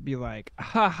to be like,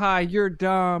 haha, you're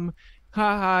dumb.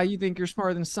 Haha, you think you're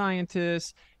smarter than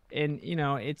scientists. And,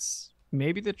 it's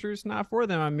maybe the truth's not for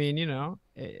them. I mean,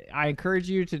 I encourage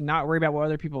you to not worry about what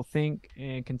other people think,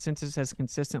 and consensus has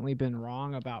consistently been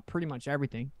wrong about pretty much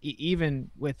everything, even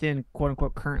within quote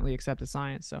unquote currently accepted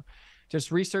science. So just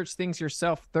research things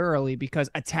yourself thoroughly, because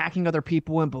attacking other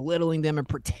people and belittling them and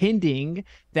pretending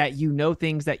that you know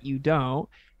things that you don't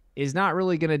is not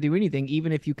really going to do anything.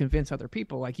 Even if you convince other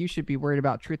people, like, you should be worried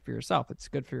about truth for yourself. It's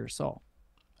good for your soul.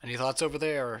 Any thoughts over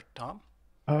there, Tom?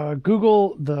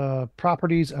 Google the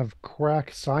properties of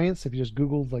quack science. If you just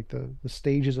Google like the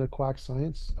stages of quack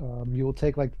science, you will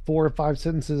take like 4 or 5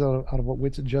 sentences out of what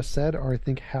Witsit just said, or I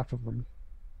think half of them.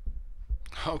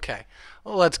 Okay,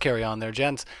 well, let's carry on there,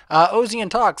 gents. Ozian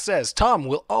Talk says, Tom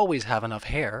will always have enough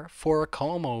hair for a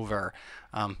comb over.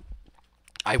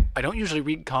 I don't usually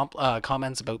read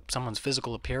comments about someone's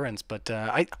physical appearance, but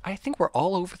I think we're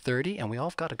all over 30 and we all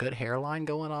have got a good hairline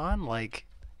going on. Like,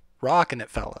 rocking it,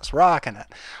 fellas, rocking it.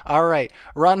 All right,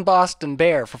 Run Boston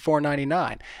Bear for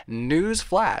 $4.99. News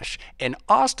flash: in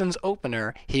Austin's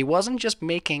opener, he wasn't just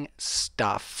making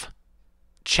stuff.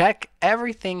 Check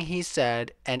everything he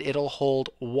said and it'll hold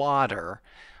water.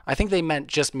 I think they meant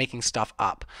just making stuff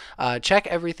up. Check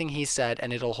everything he said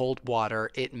and it'll hold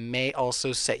water. It may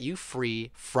also set you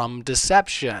free from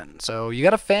deception. So you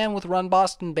got a fan with Run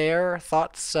Boston Bear?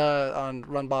 Thoughts on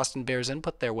Run Boston Bear's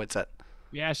input there, Witsit?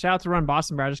 Yeah, shout out to Run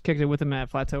Boston Bear. I just kicked it with him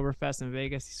at Flattoberfest in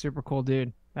Vegas. He's a super cool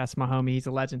dude. That's my homie. He's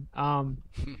a legend.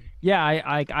 Yeah,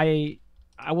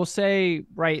 I will say,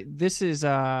 right, this is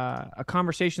a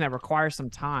conversation that requires some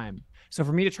time. So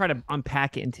for me to try to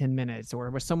unpack it in 10 minutes, or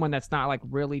with someone that's not like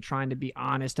really trying to be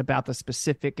honest about the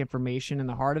specific information in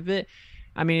the heart of it,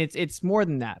 I mean, it's more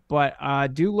than that. But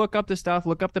do look up the stuff,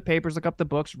 look up the papers, look up the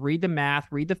books, read the math,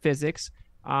 read the physics.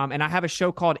 And I have a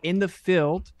show called In the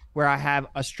Field, where I have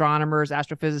astronomers,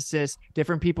 astrophysicists,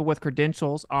 different people with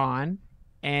credentials on.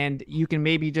 and you can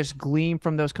maybe just glean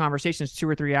from those conversations 2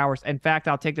 or 3 hours. In fact,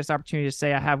 I'll take this opportunity to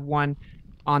say I have one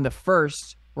on the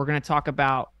 1st. We're going to talk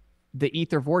about the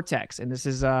ether vortex, and this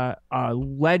is a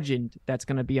legend that's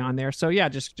going to be on there. So yeah,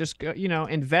 just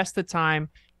invest the time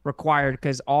required,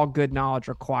 because all good knowledge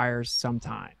requires some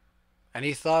time.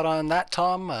 Any thought on that,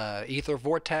 Tom? Ether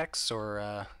vortex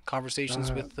or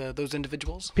conversations with those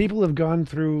individuals? People have gone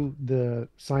through the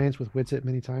science with Witsit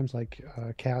many times, like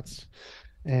Katz,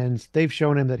 and they've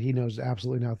shown him that he knows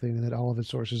absolutely nothing and that all of his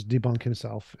sources debunk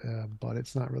himself, but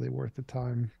it's not really worth the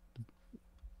time.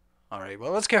 All right,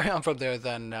 well, let's carry on from there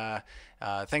then.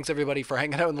 Thanks, everybody, for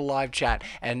hanging out in the live chat.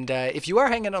 And if you are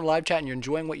hanging out in the live chat and you're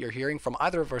enjoying what you're hearing from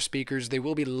either of our speakers, they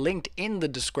will be linked in the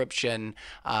description.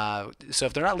 So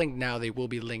if they're not linked now, they will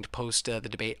be linked post the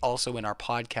debate, also in our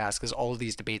podcast, because all of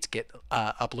these debates get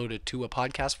uploaded to a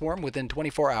podcast form within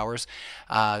 24 hours.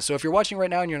 So if you're watching right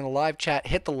now and you're in the live chat,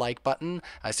 hit the like button.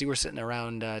 I see we're sitting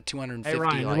around 250 Hey,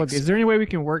 Ryan, likes. look, is there any way we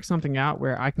can work something out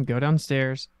where I can go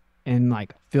downstairs and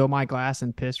like fill my glass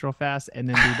and piss real fast and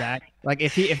then be back? Like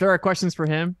if there are questions for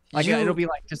him, like it'll be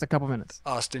like just a couple minutes.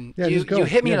 Austin, Yeah, you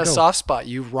hit me in a go. soft spot.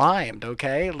 You rhymed,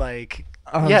 okay? Like,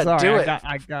 I'm sorry, do it.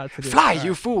 I got to do Fly, it.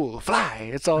 you fool,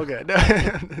 fly. It's all good.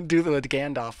 Do the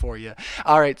Gandalf for you.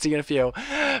 All right, see you in a few.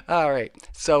 All right,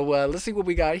 so let's see what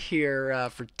we got here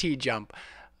for TJump.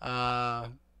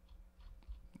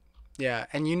 Yeah,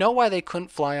 and you know why they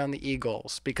couldn't fly on the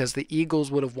Eagles? Because the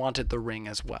Eagles would have wanted the ring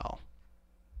as well.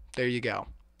 There you go.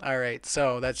 All right,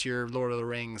 so that's your Lord of the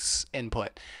Rings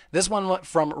input. This one went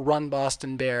from Run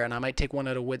Boston Bear, and I might take one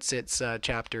out of Witsit's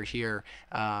chapter here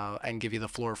and give you the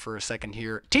floor for a second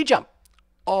here. TJump.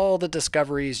 All the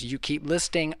discoveries you keep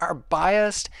listing are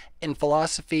biased in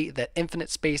philosophy that infinite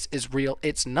space is real.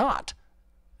 It's not.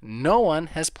 No one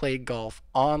has played golf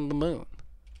on the moon.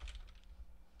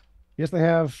 Yes, they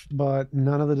have, but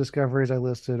none of the discoveries I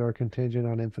listed are contingent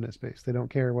on infinite space. They don't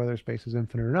care whether space is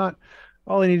infinite or not.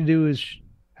 All they need to do is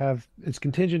it's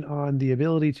contingent on the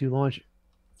ability to launch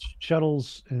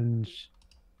shuttles and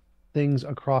things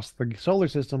across the solar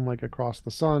system, like across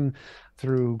the sun,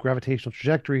 through gravitational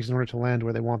trajectories in order to land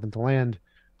where they want them to land.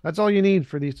 That's all you need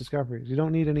for these discoveries. You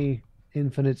don't need any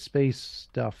infinite space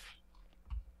stuff.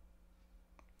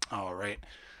 All right.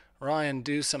 Ryan,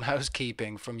 do some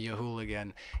housekeeping from you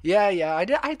hooligan. Yeah, I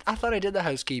did. I thought I did the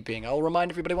housekeeping. I'll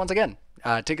remind everybody once again.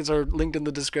 Tickets are linked in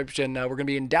the description. We're going to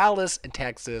be in Dallas and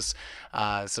Texas.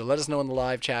 So let us know in the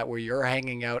live chat where you're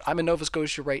hanging out. I'm in Nova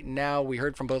Scotia right now. We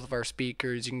heard from both of our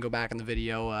speakers. You can go back in the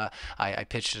video. I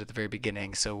pitched it at the very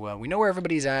beginning. So we know where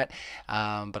everybody's at,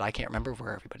 but I can't remember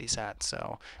where everybody's at.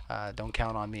 So don't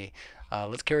count on me.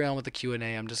 Let's carry on with the Q&A.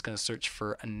 I'm just going to search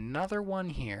for another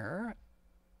one here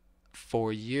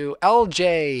for you.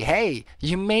 LJ, hey,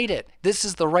 you made it. This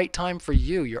is the right time for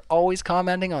you. You're always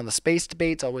commenting on the space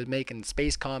debates, always making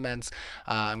space comments.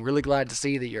 I'm really glad to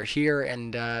see that you're here,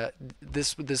 and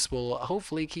this will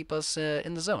hopefully keep us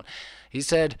in the zone. He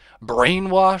said,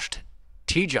 brainwashed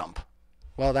TJump.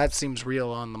 Well, that seems real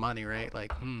on the money, right?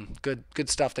 Like, good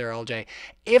stuff there, LJ.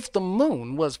 If the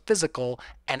moon was physical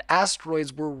and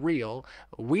asteroids were real,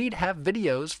 we'd have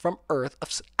videos from Earth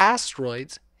of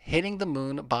asteroids hitting the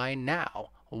moon by now.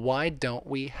 Why don't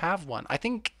we have one? I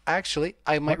think, actually,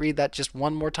 I might read that just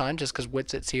one more time just because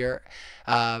Witsit's here.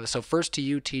 So first to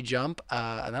you, TJump,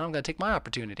 and then I'm going to take my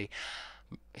opportunity.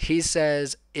 He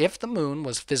says, if the moon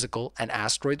was physical and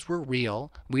asteroids were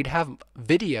real, we'd have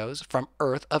videos from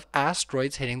Earth of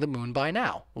asteroids hitting the moon by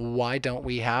now. Why don't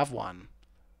we have one?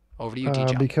 Over to you,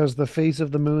 TJump. Because the face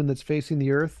of the moon that's facing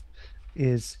the Earth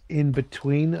is in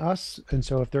between us, and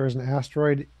so if there is an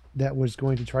asteroid that was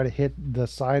going to try to hit the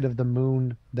side of the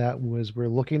moon that we're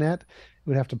looking at, it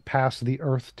would have to pass the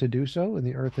Earth to do so, and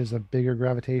the Earth is a bigger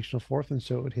gravitational force, and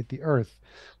so it would hit the Earth,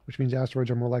 which means asteroids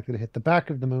are more likely to hit the back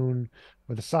of the moon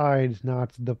or the side,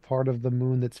 not the part of the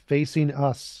moon that's facing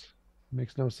us. It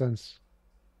makes no sense.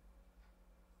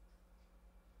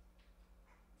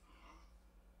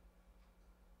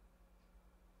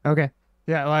 Okay.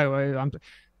 Yeah, I'm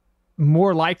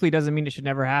more likely doesn't mean it should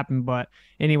never happen, but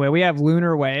anyway, we have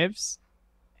lunar waves,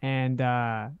 and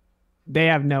they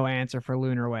have no answer for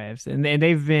lunar waves, and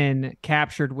they've been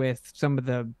captured with some of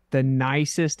the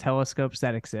nicest telescopes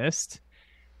that exist.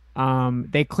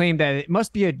 They claim that it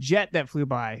must be a jet that flew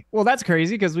by. Well, that's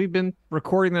crazy because we've been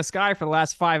recording the sky for the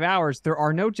last 5 hours. There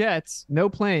are no jets, no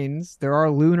planes. There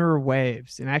are lunar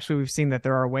waves, and actually, we've seen that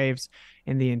there are waves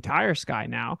in the entire sky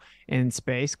now in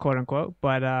space, quote unquote.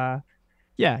 But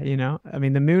yeah, I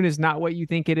mean, the moon is not what you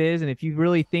think it is. And if you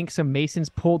really think some Masons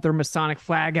pulled their Masonic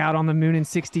flag out on the moon in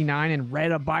 1969 and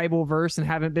read a Bible verse and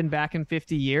haven't been back in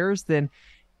 50 years, then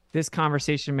this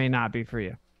conversation may not be for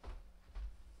you.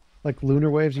 Like lunar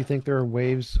waves, you think there are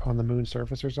waves on the moon's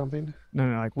surface or something? No,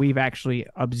 like we've actually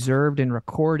observed and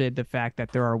recorded the fact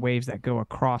that there are waves that go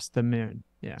across the moon.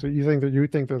 Yeah. So you think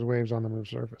there's waves on the moon's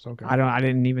surface? Okay. I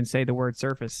didn't even say the word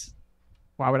surface.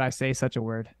 Why would I say such a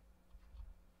word?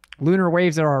 Lunar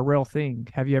waves are a real thing.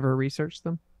 Have you ever researched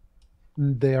them?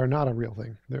 They are not a real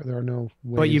thing. There are no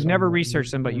waves. But you've on never the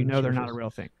researched them, but you moon's know they're not a surface. real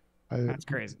thing. I, That's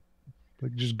crazy.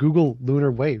 like just Google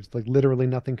lunar waves. Like literally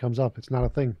nothing comes up. It's not a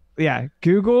thing. Yeah,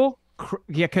 Google.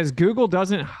 Yeah, because Google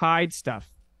doesn't hide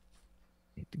stuff.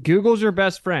 Google's your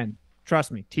best friend.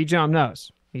 Trust me. TJump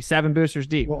knows. He's 7 boosters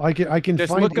deep. Well, I can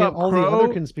Just find look up all the Crow.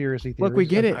 other conspiracy theories. Look, we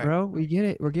get it, Alright. bro. We get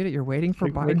it. We get it. You're waiting for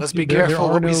Like, Biden. Let's be There careful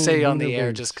are what we no say on lunar the air,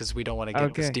 waves. just because we don't want to get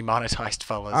Okay. us demonetized,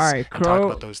 fellas. All right, and talk Crow.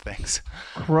 about those things.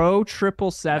 Crow triple Now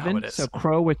seven. it is. So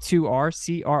Crow with 2 R,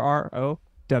 CRROW,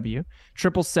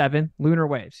 777 lunar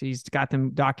waves. He's got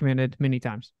them documented many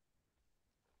times.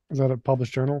 Is that a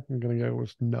published journal? I'm gonna go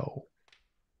with no.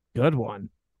 Good one.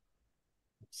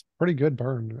 It's pretty good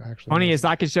burn, actually. Funny is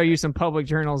I could show you some public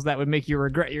journals that would make you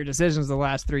regret your decisions the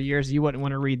last 3 years. You wouldn't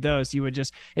want to read those. You would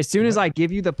just, as soon as I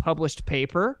give you the published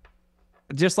paper,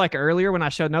 just like earlier when I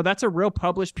showed, no, that's a real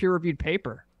published peer-reviewed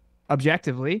paper,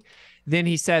 objectively. Then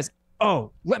he says,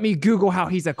 oh, let me Google how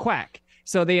he's a quack.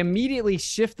 So they immediately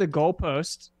shift the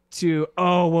goalpost to,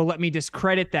 oh, well, let me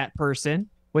discredit that person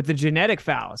with the genetic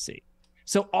fallacy.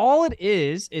 So all it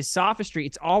is sophistry.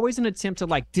 It's always an attempt to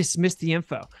like dismiss the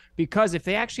info, because if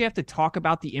they actually have to talk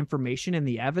about the information and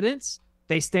the evidence,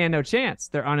 they stand no chance.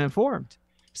 They're uninformed.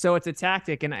 So it's a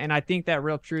tactic. And I think that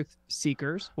real truth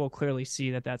seekers will clearly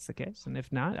see that that's the case. And if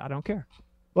not, I don't care.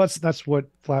 Well, that's what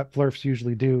flat flurfs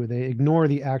usually do. They ignore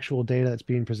the actual data that's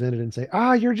being presented and say,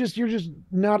 you're just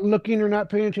not looking or not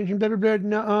paying attention, blah, blah,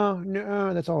 blah.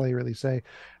 No. That's all they really say.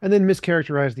 And then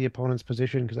mischaracterize the opponent's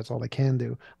position because that's all they can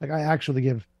do. Like I actually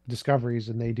give discoveries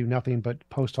and they do nothing but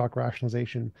post hoc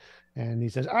rationalization. And he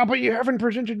says, but you haven't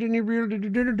presented any real,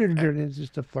 and it's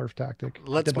just a flurf tactic.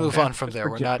 Let's move on from there.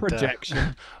 We're not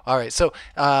projection. All right. So,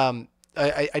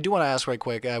 I do want to ask right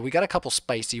quick. We got a couple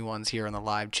spicy ones here in the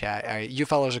live chat. You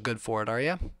fellas are good for it, are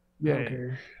you? Yeah.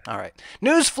 Okay. All right.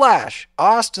 Newsflash: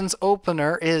 Austin's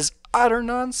opener is utter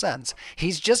nonsense.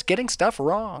 He's just getting stuff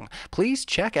wrong. Please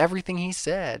check everything he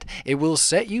said. It will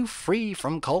set you free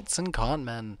from cults and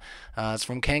conmen. It's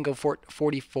from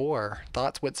Kango44.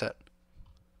 Thoughts, Witsit?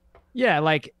 Yeah,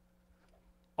 like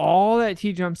all that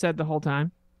TJump said the whole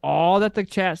time, all that the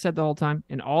chat said the whole time,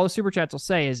 and all the super chats will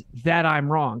say is that I'm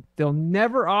wrong. They'll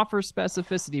never offer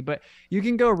specificity, but you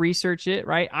can go research it,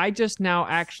 right? I just now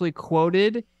actually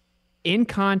quoted in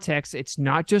context. It's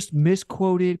not just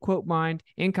misquoted, quote mined,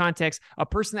 in context, a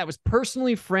person that was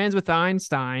personally friends with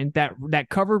Einstein that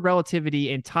covered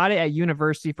relativity and taught it at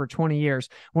university for 20 years.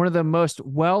 One of the most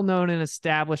well-known and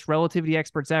established relativity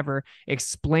experts ever,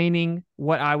 explaining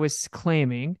what I was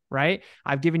claiming, right?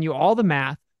 I've given you all the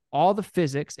math, all the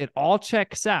physics, it all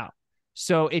checks out.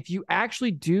 So if you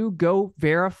actually do go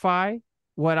verify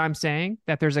what I'm saying,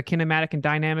 that there's a kinematic and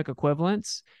dynamic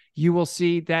equivalence, you will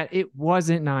see that it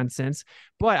wasn't nonsense.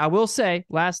 But I will say,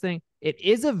 last thing, it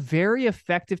is a very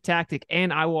effective tactic.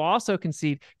 And I will also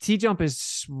concede TJump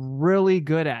is really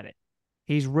good at it.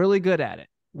 He's really good at it.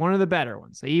 One of the better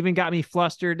ones. They even got me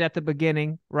flustered at the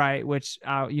beginning, right? Which,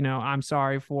 I'm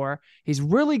sorry for. He's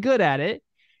really good at it.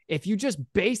 If you just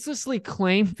baselessly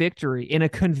claim victory in a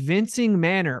convincing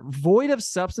manner, void of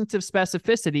substantive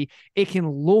specificity, it can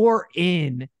lure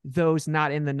in those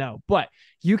not in the know. But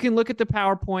you can look at the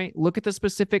PowerPoint, look at the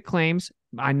specific claims.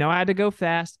 I know I had to go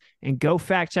fast and go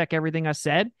fact check everything I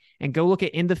said and go look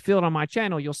at In the Field on my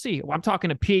channel. You'll see. I'm talking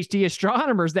to PhD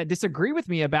astronomers that disagree with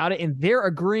me about it, and they're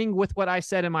agreeing with what I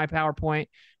said in my PowerPoint,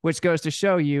 which goes to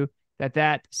show you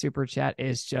that super chat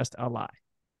is just a lie.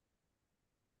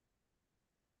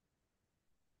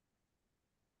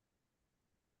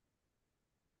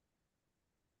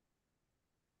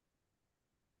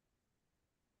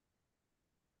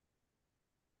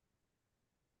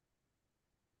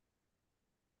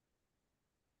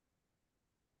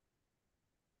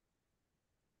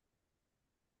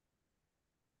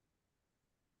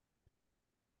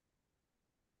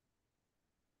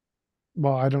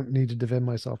 Well, I don't need to defend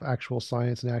myself. Actual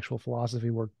science and actual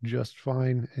philosophy work just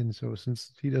fine. And so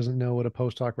since he doesn't know what a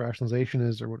post hoc rationalization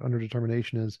is or what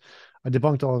underdetermination is, I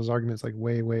debunked all of his arguments like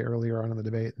way, way earlier on in the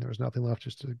debate. And there was nothing left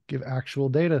just to give actual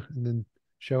data and then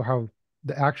show how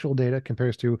the actual data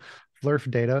compares to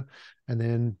flurf data. And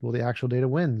then, well, the actual data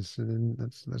wins. And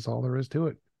then that's all there is to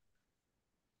it.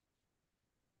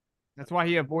 That's why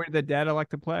he avoided the data like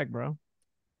the plague, bro.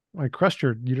 Like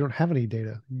Crusher, you don't have any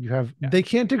data. You have They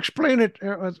can't explain it.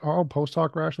 It's all post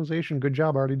hoc rationalization. Good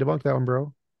job. I already debunked that one,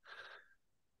 bro.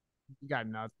 You got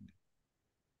nothing.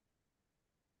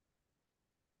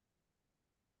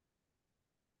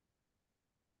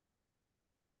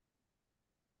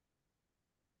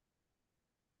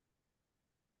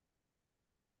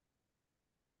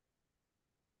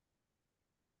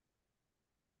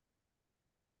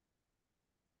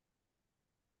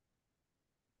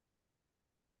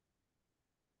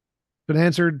 Been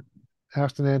answered,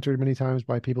 asked and answered many times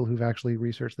by people who've actually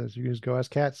researched this. You can just go ask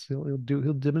Cats. He'll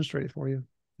demonstrate it for you.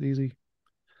 It's easy.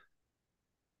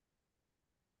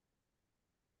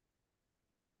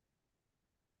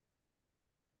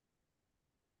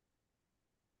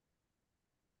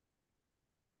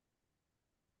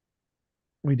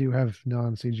 We do have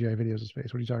non-CGI videos of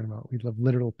space. What are you talking about? We love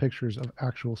literal pictures of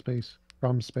actual space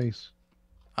from space.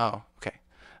 Oh, okay.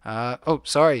 Oh,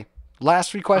 sorry.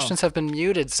 Last three questions have been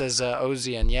muted, says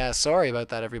Ozian. Yeah, sorry about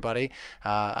that, everybody.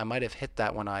 I might have hit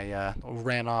that when I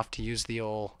ran off to use the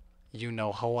old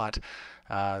you-know-what.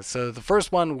 So the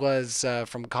first one was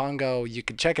from Congo. You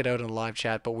could check it out in the live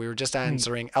chat, but we were just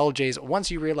answering LJ's. Once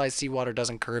you realize seawater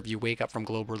doesn't curve, you wake up from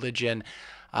globe religion.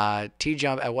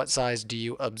 TJump, at what size do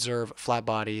you observe flat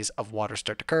bodies of water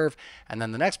start to curve? And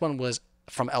then the next one was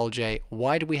from LJ.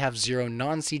 Why do we have 0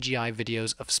 non-CGI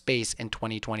videos of space in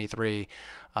 2023?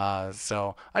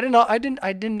 So I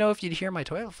didn't know if you'd hear my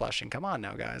toilet flushing. Come on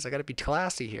now, guys. I got to be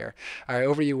classy here. All right,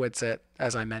 over to you, Witsit,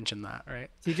 as I mentioned that, right?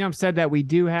 TJump said that we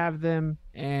do have them,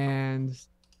 and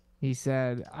he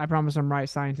said, I promise I'm right.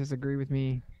 Scientists agree with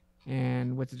me,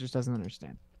 and Witsit just doesn't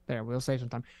understand. There, we'll save some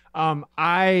time.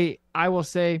 I will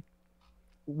say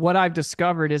what I've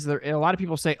discovered is that a lot of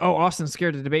people say, oh, Austin's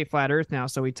scared to debate flat Earth now,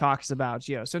 so he talks about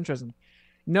geocentrism.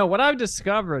 No, what I've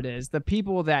discovered is the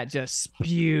people that just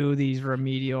spew these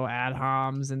remedial ad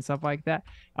homs and stuff like that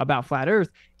about flat Earth,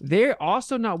 they're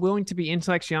also not willing to be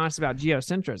intellectually honest about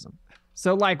geocentrism.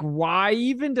 So, like, why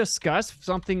even discuss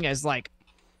something as like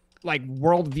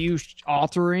worldview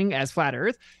altering as flat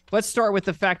Earth? Let's start with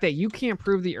the fact that you can't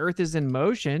prove the Earth is in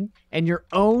motion, and your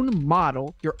own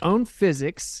model, your own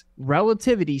physics,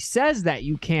 relativity says that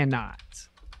you cannot.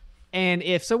 And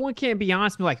if someone can't be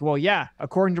honest, be like, well, yeah,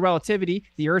 according to relativity,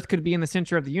 the Earth could be in the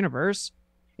center of the universe.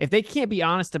 If they can't be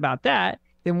honest about that,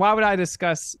 then why would I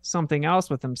discuss something else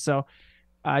with them? So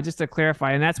just to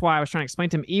clarify, and that's why I was trying to explain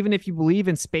to him, even if you believe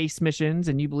in space missions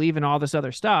and you believe in all this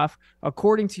other stuff,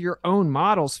 according to your own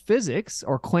model's physics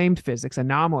or claimed physics,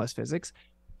 anomalous physics,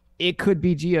 it could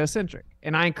be geocentric.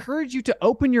 And I encourage you to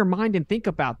open your mind and think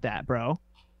about that, bro.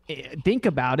 Think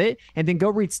about it, and then go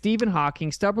read Stephen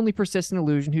Hawking, Stubbornly Persistent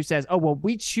Illusion, who says, oh, well,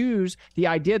 we choose the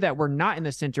idea that we're not in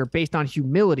the center based on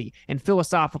humility and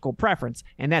philosophical preference,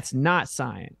 and that's not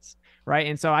science, right?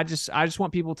 And so I just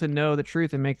want people to know the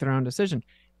truth and make their own decision.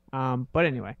 But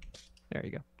anyway, there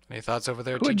you go. Any thoughts over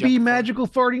there? Could be magical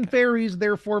farting fairies,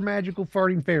 therefore magical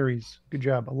farting fairies. Good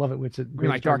job. I love it. What's it?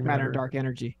 Like dark matter and dark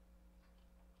energy.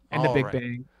 And the Big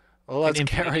Bang. Well, let's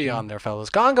carry on there, fellas.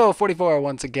 Congo 44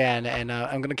 once again, and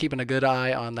I'm going to keep a good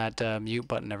eye on that mute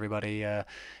button, everybody. I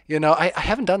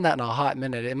haven't done that in a hot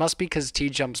minute. It must be because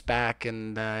T-Jump's back,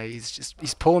 and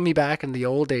he's pulling me back in the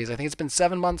old days. I think it's been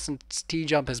 7 months since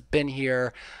T-Jump has been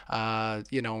here.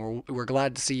 We're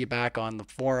glad to see you back on the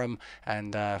forum,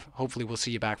 and hopefully we'll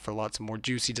see you back for lots of more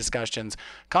juicy discussions.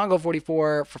 Congo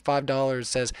 44 for $5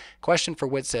 says, question for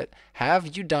Witsit.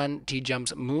 Have you done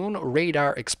T-Jump's moon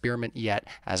radar experiment yet?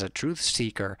 As a truth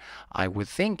seeker, I would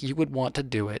think you would want to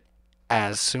do it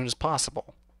as soon as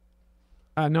possible.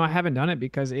 No, I haven't done it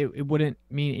because it wouldn't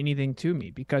mean anything to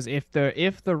me. Because if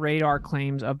the radar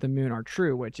claims of the moon are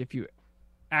true, which if you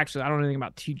actually, I don't know anything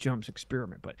about T-Jump's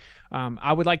experiment, but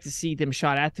I would like to see them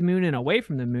shot at the moon and away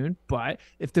from the moon. But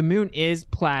if the moon is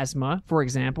plasma, for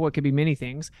example, it could be many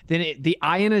things, then the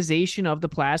ionization of the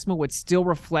plasma would still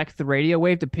reflect the radio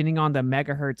wave depending on the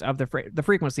megahertz of the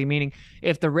frequency. Meaning,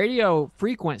 if the radio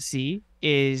frequency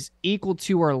is equal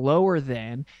to or lower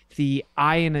than the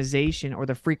ionization or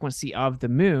the frequency of the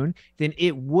moon, then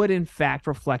it would in fact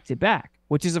reflect it back,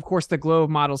 which is, of course, the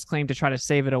globe model's claim to try to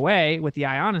save it away with the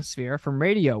ionosphere from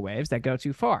radio waves that go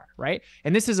too far, right?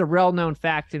 And this is a well-known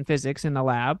fact in physics in the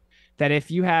lab, that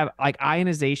if you have like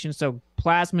ionization, so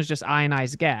plasma is just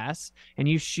ionized gas, and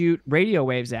you shoot radio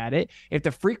waves at it, if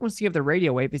the frequency of the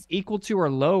radio wave is equal to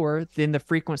or lower than the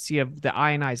frequency of the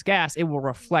ionized gas, it will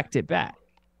reflect it back.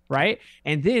 Right.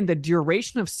 And then the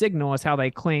duration of signal is how they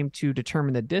claim to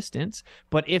determine the distance.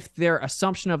 But if their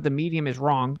assumption of the medium is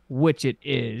wrong, which it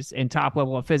is, and top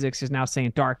level of physics is now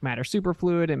saying dark matter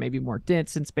superfluid and maybe more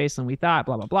dense in space than we thought,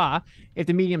 blah, blah, blah. If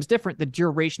the medium is different, the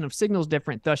duration of signal is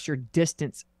different. Thus, your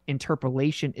distance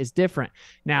interpolation is different.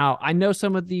 Now, I know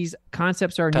some of these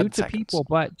concepts are new to people,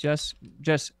 but just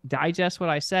digest what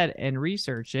I said and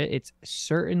research it. It's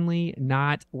certainly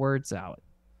not word salad.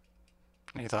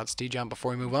 Any thoughts, TJump,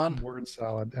 before we move on? Word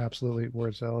salad, absolutely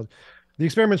word salad. The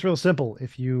experiment's real simple.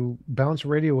 If you bounce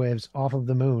radio waves off of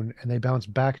the moon and they bounce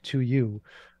back to you,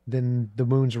 then the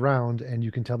moon's round and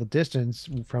you can tell the distance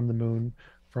from the moon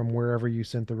from wherever you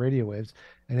sent the radio waves.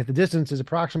 And if the distance is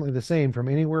approximately the same from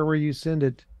anywhere where you send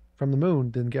it from the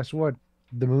moon, then guess what?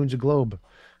 The moon's a globe.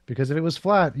 Because if it was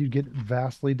flat, you'd get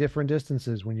vastly different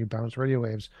distances when you bounce radio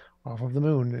waves off of the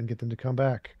moon and get them to come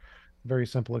back. Very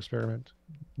simple experiment,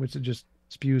 which it just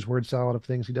spews word salad of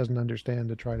things he doesn't understand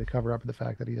to try to cover up the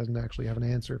fact that he doesn't actually have an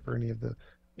answer for any of the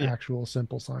actual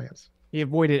simple science. He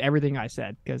avoided everything I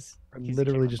said because I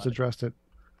literally just addressed it.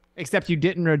 Except you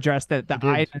didn't address that the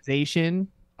ionization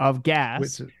of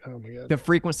gas, the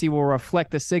frequency will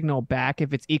reflect the signal back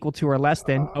if it's equal to or less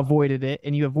than. Avoided it,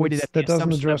 and you avoided that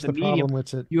doesn't address the problem.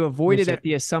 Witsit. You avoided that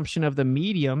the assumption of the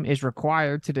medium is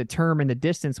required to determine the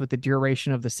distance with the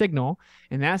duration of the signal,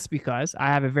 and that's because I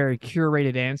have a very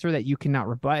curated answer that you cannot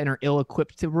rebut and are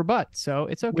ill-equipped to rebut. So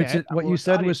it's okay. Witsit, what you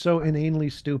said was so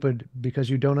inanely stupid because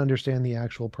you don't understand the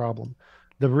actual problem.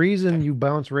 The reason you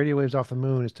bounce radio waves off the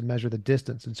moon is to measure the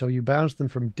distance. And so you bounce them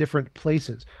from different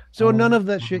places. So none of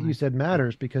that shit you said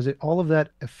matters because all of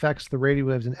that affects the radio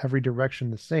waves in every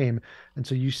direction the same. And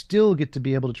so you still get to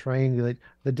be able to triangulate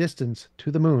the distance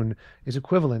to the moon is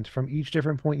equivalent from each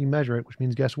different point you measure it, which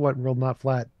means guess what? World not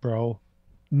flat, bro.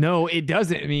 No, it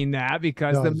doesn't mean that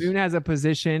because the moon has a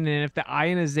position, and if the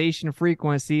ionization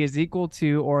frequency is equal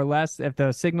to or less, if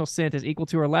the signal sent is equal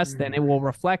to or less, then it will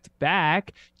reflect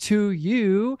back to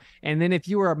you. And then if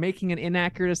you are making an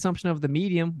inaccurate assumption of the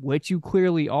medium, which you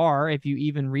clearly are, if you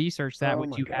even research that,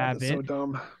 which you haven't. So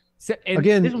dumb. So,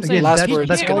 again, last word.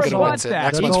 That's all solved.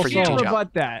 Next one's for you,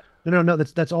 rebut that. No,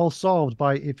 that's all solved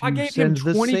by if you send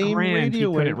the same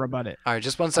radio wave. Rebut it. All right,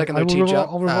 just 1 second.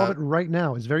 I'll revolve it right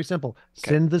now. It's very simple.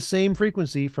 Okay. Send the same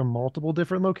frequency from multiple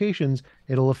different locations.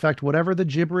 It'll affect whatever the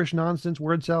gibberish nonsense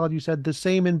word salad you said the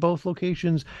same in both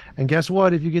locations. And guess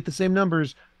what? If you get the same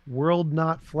numbers, world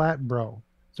not flat, bro.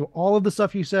 So all of the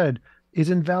stuff you said is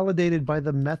invalidated by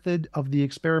the method of the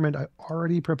experiment I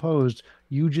already proposed.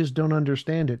 You just don't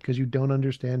understand it because you don't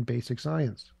understand basic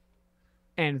science.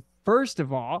 And first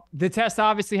of all, the test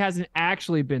obviously hasn't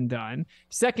actually been done.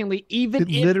 Secondly, even it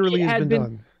literally has been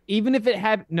done. Even if it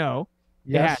had, no,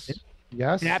 yes, it hasn't.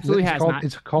 Yes, it absolutely has not.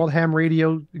 It's called ham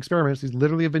radio experiments. These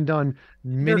literally have been done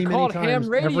many times ham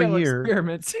radio every year.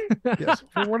 Experiments. Yes.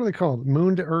 What are they called?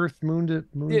 Moon to Earth, moon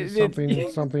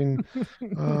to something.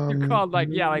 They're called like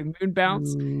moon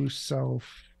bounce.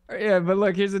 Self. Yeah, but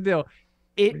look, here's the deal.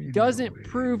 It doesn't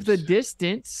prove the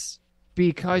distance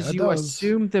because you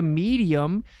assume the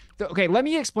medium. Okay, let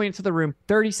me explain it to the room.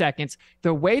 30 seconds.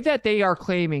 The way that they are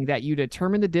claiming that you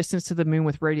determine the distance to the moon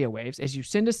with radio waves is you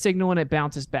send a signal and it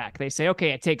bounces back. They say, okay,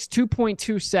 it takes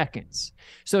 2.2 seconds.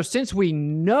 So since we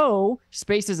know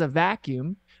space is a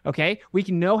vacuum, okay, we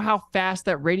can know how fast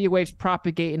that radio waves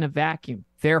propagate in a vacuum.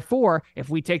 Therefore, if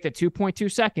we take the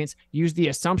 2.2 seconds, use the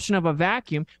assumption of a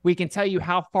vacuum, we can tell you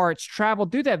how far it's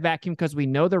traveled through that vacuum because we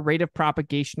know the rate of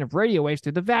propagation of radio waves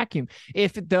through the vacuum.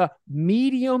 If the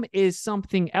medium is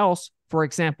something else, for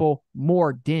example,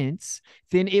 more dense,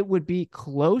 then it would be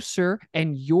closer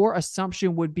and your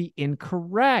assumption would be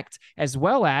incorrect, as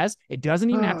well as it doesn't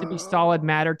even have to be solid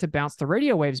matter to bounce the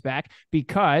radio waves back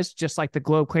because just like the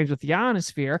globe claims with the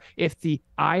ionosphere, if the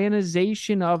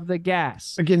ionization of the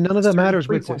gas... Again, none of that matters,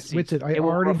 Witsit. I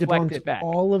already debunked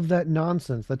all of that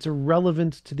nonsense. That's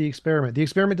irrelevant to the experiment. The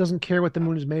experiment doesn't care what the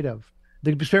moon is made of.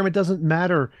 The experiment doesn't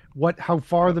matter how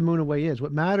far the moon away is.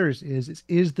 What matters is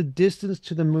the distance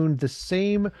to the moon the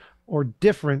same or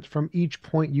different from each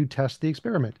point you test the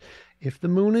experiment. If the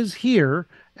moon is here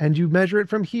and you measure it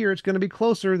from here, it's going to be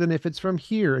closer than if it's from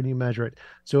here and you measure it.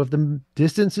 So if the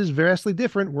distance is vastly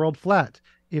different, world flat.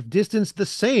 If distance the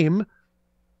same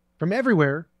from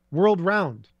everywhere, world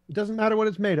round. It doesn't matter what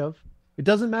it's made of. It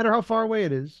doesn't matter how far away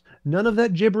it is. None of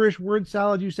that gibberish word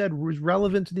salad you said was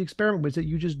relevant to the experiment, was that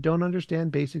you just don't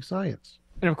understand basic science.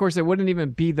 And of course, it wouldn't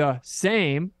even be the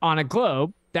same on a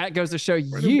globe. That goes to show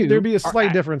there'd be a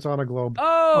slight difference on a globe.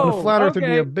 Oh, on a flat Earth, there'd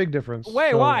be a big difference.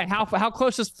 Wait, why? How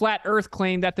close does flat Earth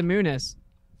claim that the moon is?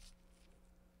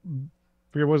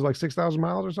 forget what was it, like 6,000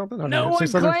 miles or something. I No mean, one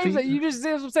 600 claims feet. that. You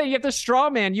just say you have to straw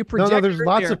man. You No, projected there's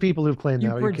lots earlier. of people who've claimed that.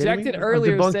 You Are you kidding me? projected I've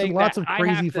earlier debunked saying lots that of I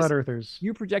crazy have to. flat earthers.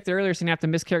 You projected earlier saying I have to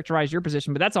mischaracterize your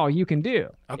position, but that's all you can do.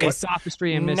 Okay. It's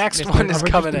sophistry and Next one is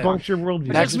I've coming just in. debunked your worldview.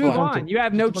 Next Just move one. on. You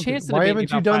have no chance to Why debate me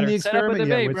haven't you about done flat the Earth. Set up a experiment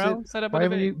yet? debate, bro. Witsit? Set up a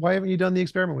debate. Why haven't you done the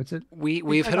experiment? Witsit? We've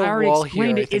Because hit a I already wall here.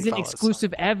 explained I it think, isn't fellas.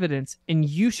 exclusive evidence, and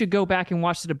you should go back and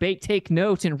watch the debate, take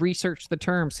notes, and research the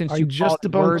term since I you just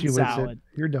called debunked word you, Witsit. salad.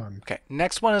 You're done. Okay,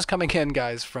 next one is coming in,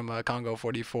 guys, from Congo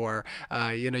 44.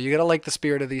 You know, you gotta like the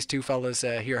spirit of these two fellas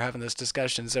here having this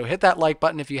discussion. So hit that like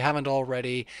button if you haven't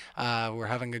already. We're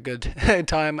having a good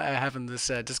time having this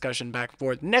discussion back and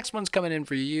forth. Next one's coming in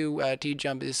for you,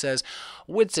 TJump. It says,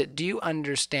 Witsit, do you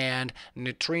understand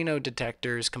neutrino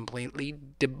detectors completely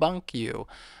debunk you?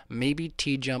 Maybe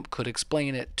TJump could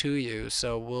explain it to you.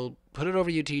 So we'll put it over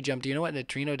to you, TJump. Do you know what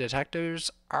neutrino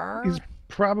detectors are? He's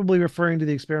probably referring to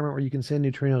the experiment where you can send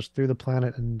neutrinos through the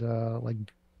planet and like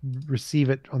receive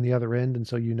it on the other end, and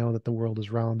so you know that the world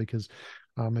is round because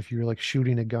if you're like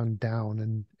shooting a gun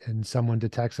down and someone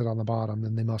detects it on the bottom,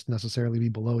 then they must necessarily be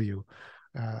below you,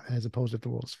 as opposed to if the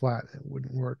world is flat, it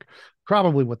wouldn't work.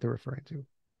 Probably what they're referring to.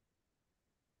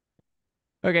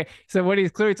 Okay, so what he's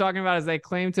clearly talking about is they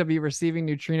claim to be receiving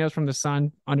neutrinos from the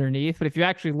sun underneath, but if you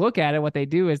actually look at it, what they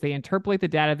do is they interpolate the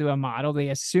data through a model, they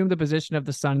assume the position of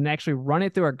the sun, and actually run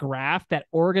it through a graph that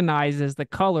organizes the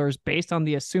colors based on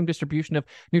the assumed distribution of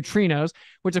neutrinos,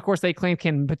 which of course they claim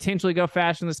can potentially go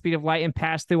faster than the speed of light and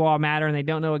pass through all matter, and they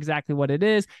don't know exactly what it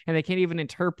is, and they can't even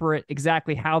interpret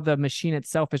exactly how the machine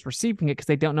itself is receiving it because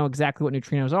they don't know exactly what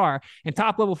neutrinos are. And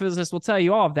top-level physicists will tell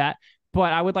you all of that,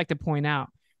 but I would like to point out,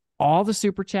 all the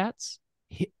super chats,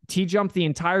 TJump the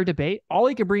entire debate, all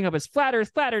he could bring up is flat earth,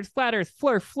 flat earth, flat earth,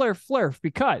 flurf, flurf, flurf,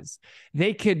 because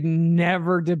they could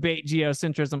never debate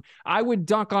geocentrism. I would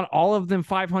dunk on all of them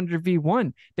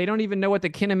 500v1. They don't even know what the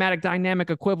kinematic dynamic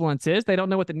equivalence is. They don't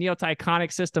know what the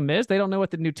neotaconic system is. They don't know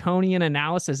what the Newtonian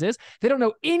analysis is. They don't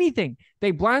know anything. They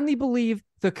blindly believe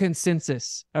the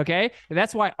consensus, okay? And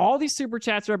that's why all these super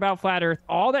chats are about flat earth.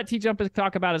 All that TJump is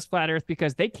talk about is flat earth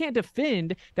because they can't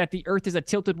defend that the earth is a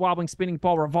tilted, wobbling, spinning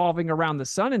ball revolving around the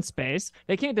sun in space.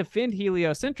 They can't defend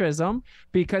heliocentrism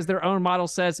because their own model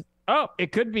says, oh,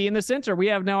 it could be in the center. We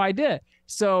have no idea.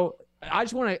 So I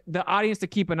just want the audience to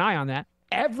keep an eye on that.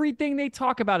 Everything they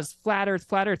talk about is flat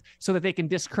earth, so that they can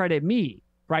discredit me.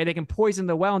 Right? They can poison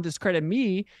the well and discredit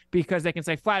me because they can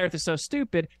say flat earth is so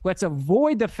stupid. Let's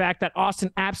avoid the fact that Austin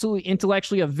absolutely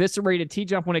intellectually eviscerated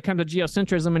TJump when it comes to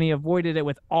geocentrism, and he avoided it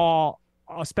with all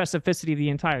specificity the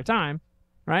entire time.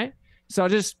 Right? So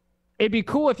it'd be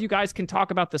cool if you guys can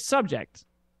talk about the subject,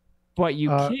 but you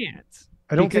can't.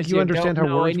 I don't think you understand how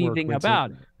words work. Anything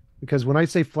about it. Because when I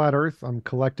say flat earth, I'm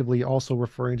collectively also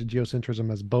referring to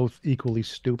geocentrism as both equally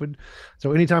stupid.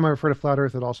 So anytime I refer to flat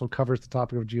earth, it also covers the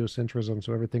topic of geocentrism.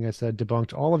 So everything I said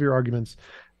debunked all of your arguments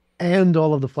and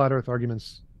all of the flat earth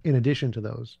arguments in addition to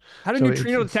those. How do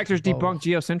neutrino detectors debunk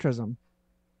geocentrism?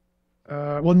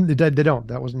 Well, they don't.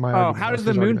 That wasn't my argument. How does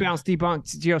the moon bounce debunk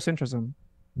geocentrism?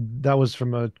 That was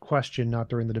from a question, not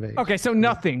during the debate. Okay, so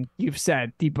nothing you've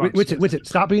said debunks. Witsit,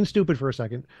 stop being stupid for a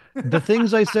second. The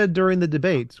things I said during the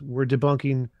debate were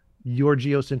debunking your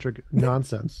geocentric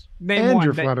nonsense and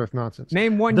your flat earth nonsense.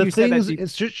 Name one the you things, said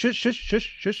that.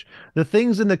 Shush. The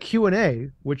things in the Q&A,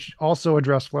 which also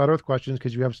address flat earth questions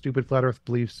because you have stupid flat earth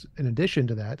beliefs in addition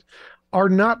to that, are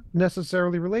not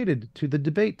necessarily related to the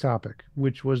debate topic,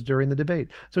 which was during the debate.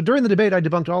 So during the debate, I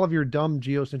debunked all of your dumb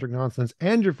geocentric nonsense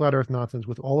and your flat earth nonsense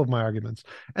with all of my arguments.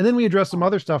 And then we addressed some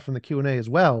other stuff from the Q&A as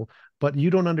well, but you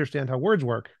don't understand how words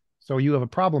work. So you have a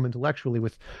problem intellectually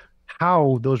with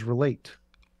how those relate.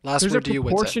 Last word to you,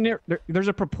 Witsit. There's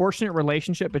a proportionate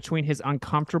relationship between his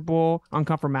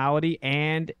uncomfortability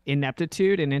and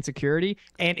ineptitude and insecurity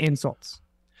and insults.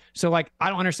 So like, I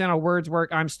don't understand how words work.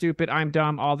 I'm stupid. I'm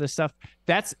dumb. All this stuff.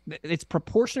 It's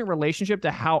proportionate relationship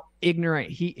to how ignorant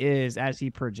he is as he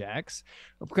projects.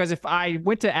 Because if I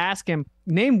went to ask him,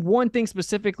 name one thing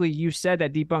specifically you said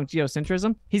that debunked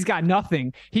geocentrism, he's got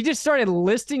nothing. He just started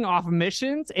listing off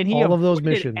missions, and all of those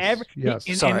missions.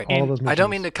 Sorry, all of those missions. I don't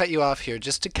mean to cut you off here.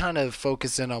 Just to kind of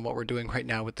focus in on what we're doing right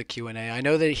now with the Q&A. I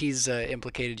know that he's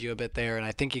implicated you a bit there, and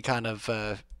I think he kind of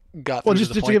got through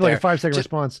just to the to point give like there. a 5-second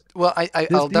response. Well,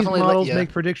 I'll definitely these models let you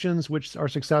make predictions which are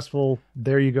successful.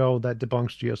 There you go. That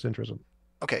debunks geocentrism.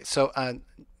 Okay, so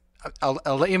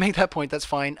I'll let you make that point. That's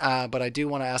fine. But I do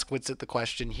want to ask Witsit the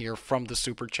question here from the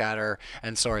super chatter.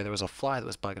 And sorry, there was a fly that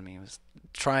was bugging me. He was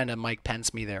trying to Mike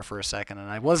Pence me there for a second, and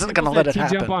I wasn't going to let it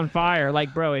happen. TJump on fire.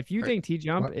 Like, bro, if you think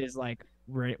TJump is like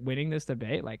winning this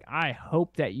debate, like, I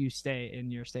hope that you stay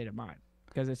in your state of mind.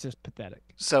 because it's just pathetic.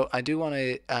 So I do want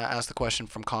to ask the question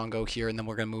from Congo here, and then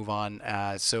we're going to move on.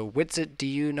 So Witsit, do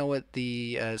you know what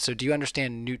so do you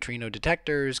understand neutrino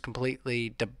detectors?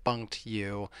 Completely debunked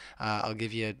you. I'll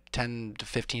give you 10 to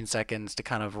 15 seconds to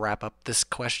kind of wrap up this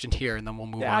question here, and then we'll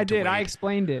move on. I to did. Wade. I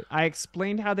explained it. I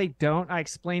explained how they don't. I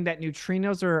explained that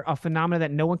neutrinos are a phenomenon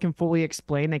that no one can fully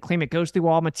explain. They claim it goes through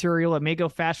all material. It may go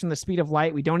faster than the speed of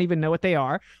light. We don't even know what they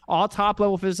are. All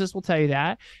top-level physicists will tell you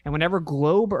that. And whenever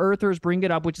globe earthers bring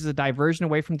it up, which is a diversion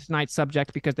away from tonight's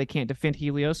subject because they can't defend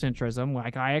heliocentrism,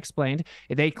 like I explained,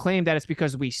 they claim that it's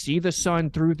because we see the sun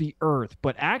through the earth.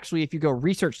 But actually, if you go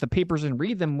research the papers and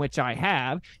read them, which I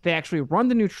have, they actually run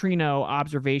the neutrino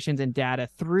observations and data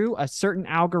through a certain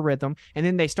algorithm, and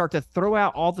then they start to throw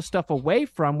out all the stuff away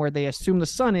from where they assume the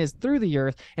sun is through the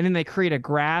earth, and then they create a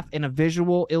graph and a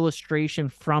visual illustration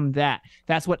from that.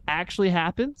 That's what actually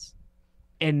happens,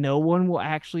 and no one will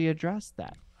actually address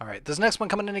that. All right, this next one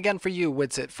coming in again for you,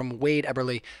 Witsit, from Wade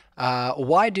Eberly.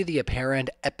 Why do the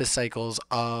apparent epicycles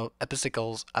of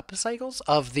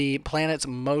the planet's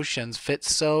motions fit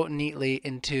so neatly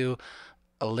into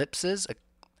ellipses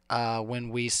when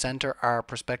we center our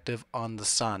perspective on the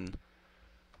sun?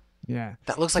 Yeah.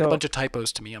 That looks like a bunch of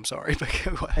typos to me. I'm sorry. But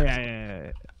go ahead.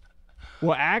 Yeah.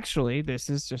 Well, actually,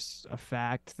 this is just a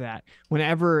fact that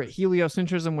whenever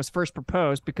heliocentrism was first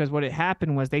proposed, because what had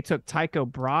happened was they took Tycho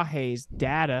Brahe's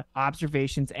data,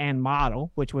 observations, and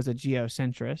model, which was a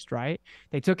geocentrist, right?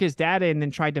 They took his data and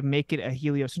then tried to make it a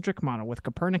heliocentric model with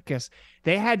Copernicus.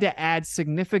 They had to add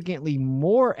significantly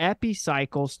more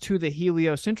epicycles to the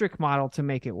heliocentric model to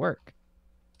make it work.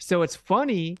 So it's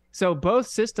funny. So both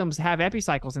systems have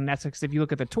epicycles, and that's because if you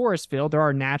look at the torus field, there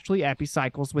are naturally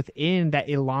epicycles within that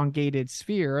elongated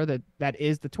sphere that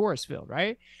is the torus field,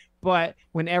 right? But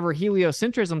whenever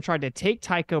heliocentrism tried to take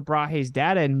Tycho Brahe's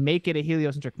data and make it a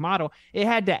heliocentric model, it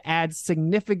had to add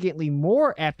significantly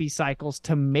more epicycles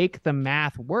to make the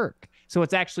math work. So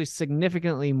it's actually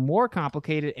significantly more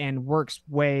complicated and works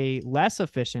way less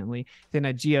efficiently than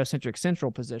a geocentric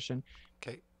central position.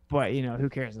 Okay. But, who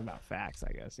cares about facts,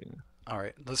 I guess, All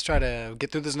right, let's try to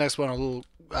get through this next one a little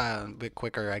bit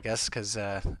quicker, I guess, because,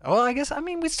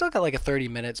 we still got like 30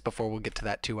 minutes before we'll get to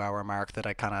that 2-hour mark that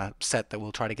I kind of set that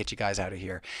we'll try to get you guys out of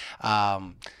here.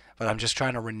 But I'm just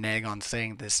trying to renege on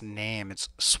saying this name. It's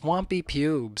Swampy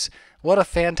Pubes. What a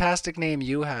fantastic name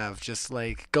you have. Just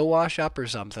like go wash up or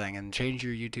something and change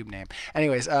your YouTube name.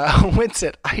 Anyways,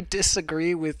 Witsit, I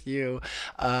disagree with you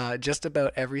just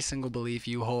about every single belief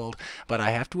you hold, but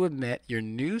I have to admit your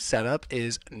new setup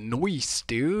is nice,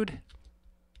 dude.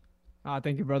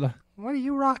 Thank you, brother. What are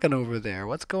you rocking over there?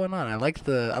 What's going on? I like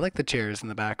the chairs in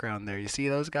the background there. You see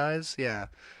those guys? Yeah.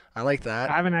 I like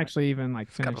that. I haven't actually even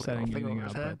finished setting anything anything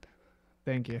up. But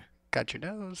thank you. Got your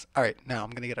nose. All right, now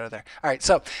I'm gonna get out of there. All right,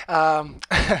 so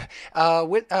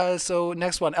so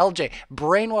next one, LJ,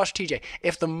 brainwash TJ.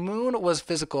 If the moon was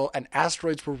physical and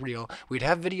asteroids were real, we'd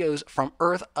have videos from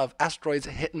Earth of asteroids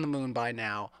hitting the moon by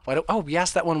now. We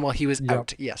asked that one while he was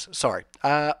out. Yes, sorry.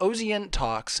 Ozian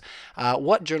talks.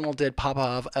 What journal did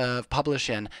Popov publish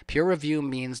in? Peer review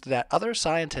means that other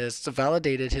scientists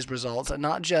validated his results,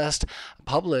 not just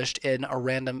published in a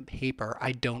random paper.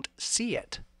 I don't see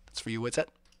it. That's for you, Witsit.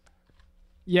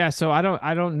 Yeah, so I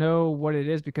don't know what it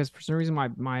is because for some reason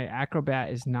my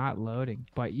Acrobat is not loading.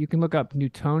 But you can look up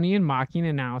Newtonian Machine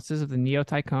analysis of the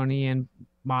Neo-Tychonian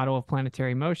model of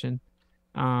planetary motion.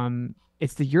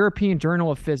 It's the European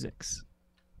Journal of Physics.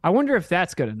 I wonder if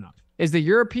that's good enough. Is the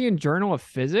European Journal of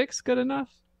Physics good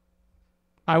enough?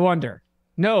 I wonder.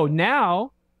 No,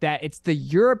 now that it's the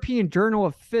European Journal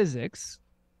of Physics,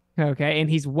 okay, and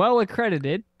he's well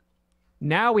accredited.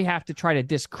 Now we have to try to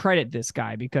discredit this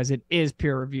guy because it is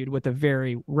peer-reviewed with a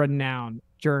very renowned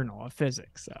journal of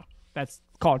physics. So that's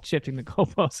called shifting the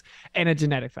goalposts and a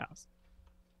genetic fallacy.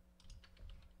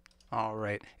 All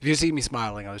right. If you see me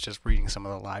smiling, I was just reading some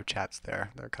of the live chats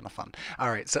there. They're kind of fun. All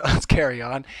right, so let's carry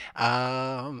on.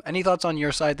 Any thoughts on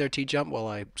your side there, TJump, while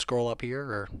I scroll up here,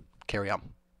 or carry on?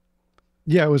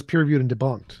 Yeah, it was peer-reviewed and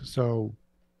debunked. So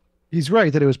he's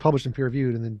right that it was published and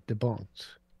peer-reviewed and then debunked.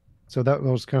 So that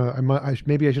was kind of,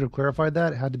 maybe I should have clarified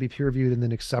that. It had to be peer-reviewed and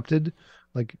then accepted,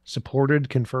 like supported,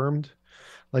 confirmed.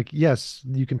 Like, yes,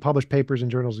 you can publish papers in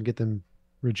journals and get them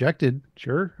rejected.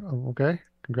 Sure. Okay.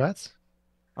 Congrats.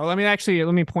 Oh, let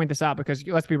me point this out because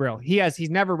let's be real. He's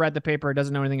never read the paper,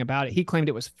 doesn't know anything about it. He claimed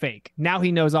it was fake. Now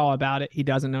he knows all about it. He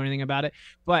doesn't know anything about it,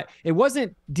 but it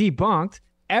wasn't debunked.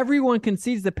 Everyone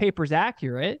concedes the paper's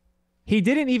accurate. He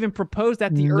didn't even propose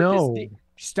that the Earth is...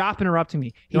 Stop interrupting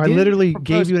me. I literally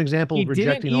gave you an example of rejecting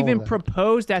all of that. He didn't even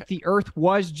propose that the Earth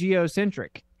was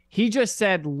geocentric. He just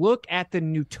said, look at the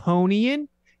Newtonian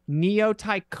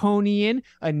Neo-Tychonian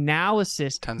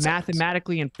analysis 10 seconds.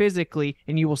 mathematically and physically,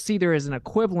 and you will see there is an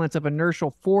equivalence of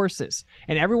inertial forces.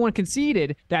 And everyone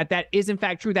conceded that that is in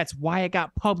fact true. That's why it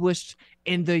got published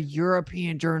in the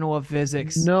European Journal of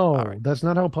Physics. No, that's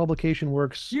not how publication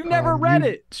works. You never read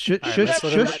it. Let's let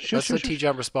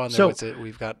TJump respond there. So,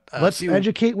 We've got let's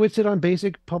educate Witsit on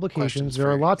basic publications. There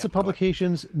are lots of Go ahead.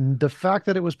 publications. The fact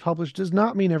that it was published does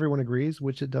not mean everyone agrees.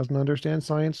 Witsit doesn't understand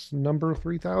science number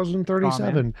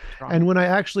 3037. And when I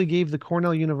actually gave the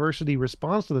Cornell University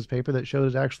response to this paper that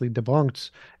shows actually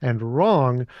debunked and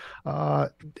wrong, I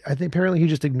think apparently he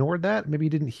just ignored that. Maybe he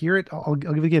didn't hear it. I'll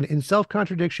give it again. In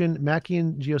Self-Contradiction, Machian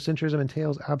Geocentrism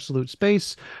Entails Absolute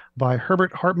Space by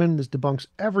Herbert Hartman. This debunks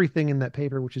everything in that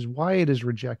paper, which is why it is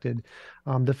rejected.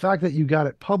 The fact that you got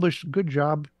it published, good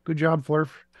job, Flurf.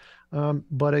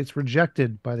 But it's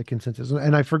rejected by the consensus.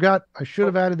 And I forgot, I should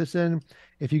have added this in.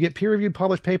 If you get peer-reviewed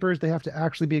published papers, they have to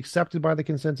actually be accepted by the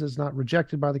consensus, not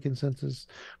rejected by the consensus.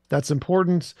 That's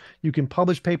important. You can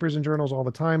publish papers in journals all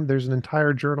the time. There's an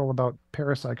entire journal about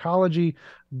parapsychology.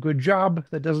 Good job.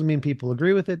 That doesn't mean people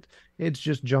agree with it. It's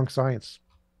just junk science.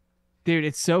 Dude,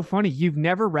 it's so funny. You've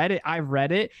never read it. I've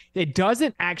read it. It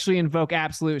doesn't actually invoke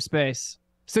absolute space.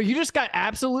 So you just got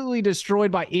absolutely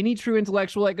destroyed by any true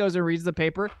intellectual that goes and reads the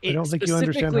paper. I don't think you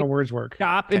understand how words work.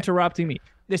 Stop interrupting me.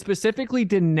 It specifically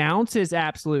denounces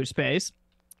absolute space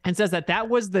and says that that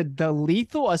was the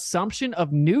lethal assumption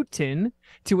of Newton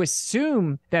to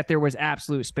assume that there was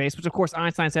absolute space, which of course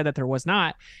Einstein said that there was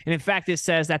not. And in fact, it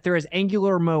says that there is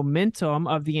angular momentum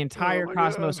of the entire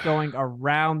cosmos going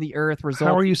around the Earth.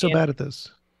 How are you so bad at this?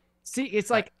 See, it's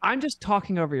like I'm just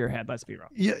talking over your head. Let's be real.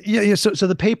 Yeah. So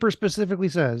the paper specifically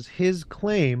says his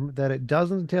claim that it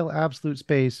doesn't entail absolute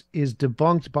space is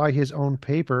debunked by his own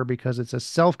paper because it's a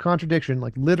self-contradiction,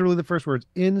 like literally the first words,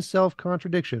 in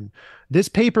self-contradiction. This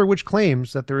paper, which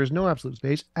claims that there is no absolute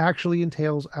space, actually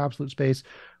entails absolute space.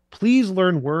 Please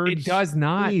learn words. It does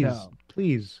not, though.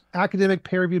 Please. Academic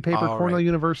peer-reviewed paper, Cornell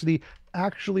University,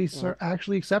 actually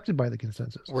accepted by the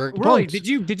consensus. Really? Did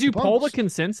you poll the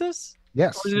consensus?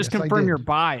 Yes. Or just confirm your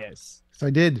bias? Yes,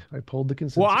 I did. I pulled the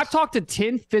consensus. Well, I've talked to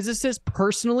 10 physicists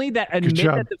personally that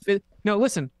admit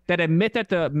that admit that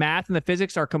the math and the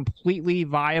physics are completely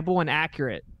viable and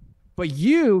accurate. But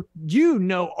you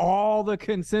know all the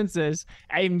consensus,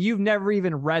 and you've never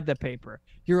even read the paper.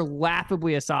 You're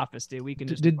laughably a sophist, dude. We can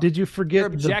just did you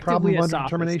forget the problem of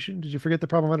underdetermination? Did you forget the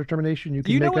problem of underdetermination? You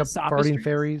can make up farting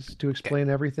fairies to explain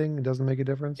everything. It doesn't make a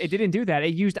difference. It didn't do that.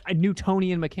 It used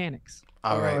Newtonian mechanics.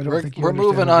 All right, we're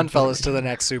moving on, fellas, to the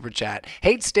next super chat.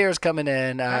 Hate stares coming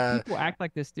in. People act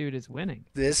like this dude is winning.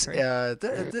 This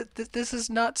is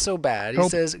not so bad. He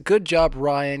says, "Good job,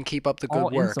 Ryan. Keep up the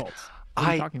good work." Insults.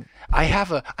 I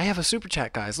have a super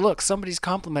chat, guys. Look, somebody's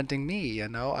complimenting me. You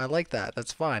know, I like that.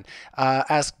 That's fine.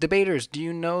 Ask debaters, do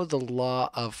you know the law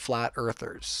of flat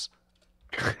earthers?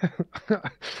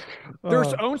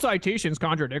 Their own citations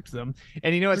contradict them,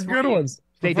 and you know it's good ones.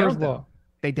 They don't. Though.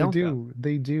 They don't.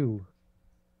 They do.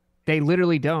 They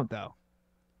literally don't, though.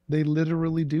 They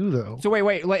literally do, though. So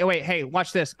wait. Hey,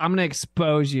 watch this. I'm gonna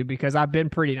expose you because I've been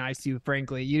pretty nice to you.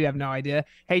 Frankly, you have no idea.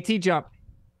 Hey, TJump.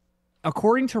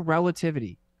 According to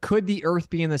relativity, could the Earth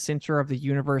be in the center of the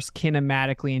universe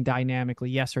kinematically and dynamically?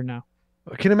 Yes or no?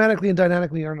 Kinematically and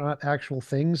dynamically are not actual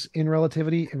things in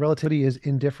relativity. Relativity is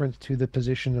indifferent to the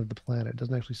position of the planet. It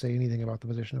doesn't actually say anything about the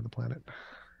position of the planet.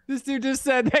 This dude just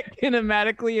said that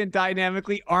kinematically and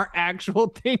dynamically aren't actual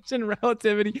things in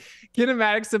relativity.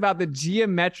 Kinematics is about the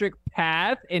geometric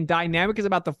path, and dynamic is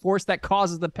about the force that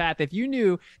causes the path. If you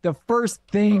knew the first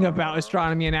thing about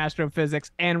astronomy and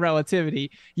astrophysics and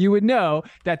relativity, you would know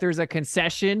that there's a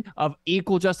concession of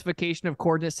equal justification of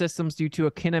coordinate systems due to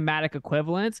a kinematic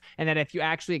equivalence, and that if you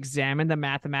actually examine the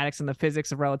mathematics and the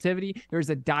physics of relativity, there's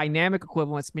a dynamic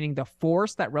equivalence, meaning the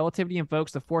force that relativity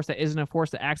invokes, the force that isn't a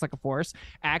force that acts like a force,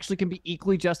 actually can be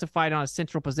equally justified on a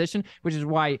central position, which is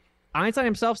why Einstein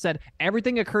himself said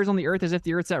everything occurs on the Earth as if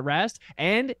the Earth's at rest,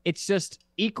 and it's just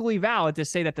equally valid to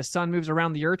say that the sun moves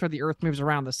around the Earth or the Earth moves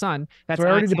around the sun. That's so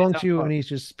I already debunked you, and he's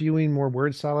just spewing more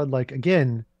word salad. Like,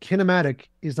 again, kinematic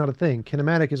is not a thing.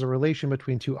 Kinematic is a relation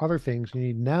between two other things. You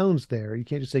need nouns there. You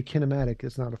can't just say kinematic.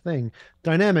 It's not a thing.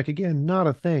 Dynamic, again, not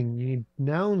a thing. You need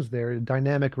nouns there. A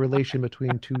dynamic relation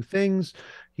between two things.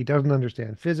 He doesn't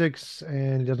understand physics,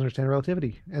 and he doesn't understand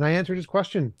relativity. And I answered his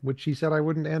question, which he said I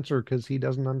wouldn't answer because he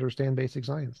doesn't understand basic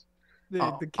science. The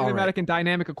kinematic and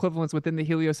dynamic equivalence within the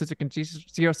heliocentric and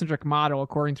geocentric model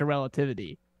according to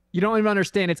relativity. You don't even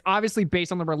understand. It's obviously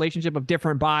based on the relationship of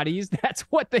different bodies. That's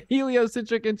what the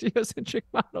heliocentric and geocentric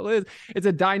model is. It's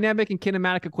a dynamic and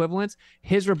kinematic equivalence.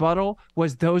 His rebuttal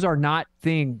was those are not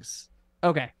things.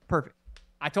 Okay, perfect.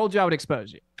 I told you I would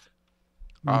expose you.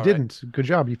 You All didn't. Good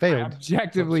job. You I failed.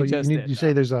 objectively So just you did. you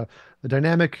say there's a the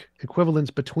dynamic equivalence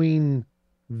between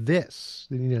this.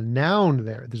 You need a noun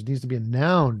there. There needs to be a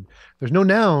noun. There's no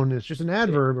noun. It's just an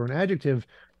adverb or an adjective.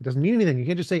 It doesn't mean anything. You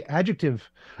can't just say adjective.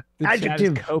 The chat is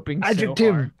Adjective. coping so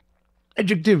Adjective. hard.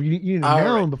 Adjective. You need a All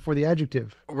noun right. before the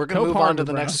adjective. We're going to Cope move on to harder,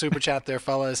 the bro. next super chat there,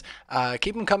 fellas.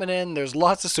 Keep them coming in. There's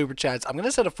lots of super chats. I'm going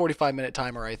to set a 45-minute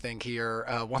timer, I think, here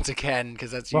once again,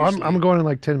 because that's Well, usually... I'm going in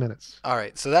like 10 minutes. All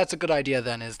right, so that's a good idea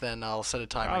then, I'll set a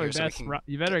timer Probably here so we best, can...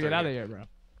 you better get out of here, bro.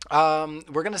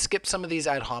 We're going to skip some of these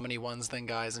ad hominem ones then,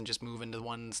 guys, and just move into the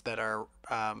ones that are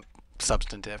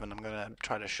substantive, and I'm going to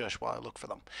try to shush while I look for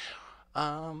them.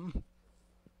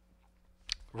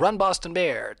 Run Boston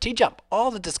Bear. TJump. All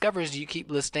the discoveries you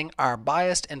keep listing are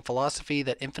biased in philosophy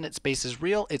that infinite space is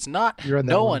real. It's not. You read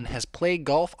that No one. one has played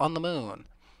golf on the moon.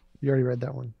 You already read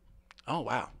that one. Oh,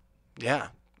 wow. Yeah.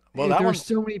 Well, Dude, that there's one's...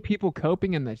 so many people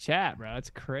coping in the chat, bro. It's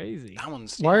crazy. That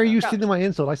one's... Why are yeah. you stealing my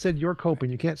insult? I said you're coping.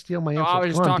 You can't steal my No, insult. I was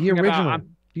just Come on, be talking about- original.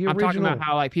 Be I'm talking original. about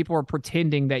how like people are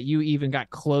pretending that you even got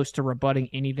close to rebutting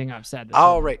anything I've said. This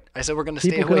All whole- right. I said we're going to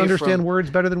stay People can away understand from... words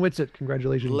better than Witsit.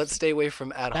 Congratulations. Let's stay away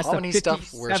from ad That's the hominem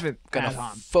stuff. We're 57th going ad to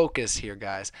hom. focus here,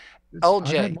 guys. I've LJ.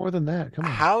 had more than that. Come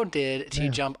on. How did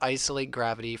TJump isolate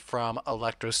gravity from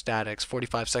electrostatics?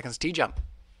 45 seconds. TJump.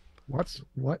 What's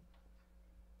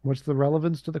the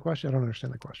relevance to the question? I don't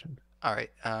understand the question. All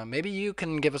right. Maybe you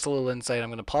can give us a little insight. I'm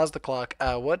going to pause the clock.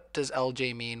 What does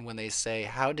LJ mean when they say,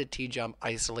 how did TJump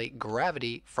isolate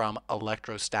gravity from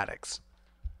electrostatics?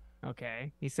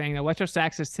 Okay. He's saying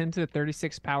electrostatics is 10 to the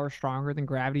 36 power stronger than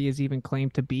gravity is even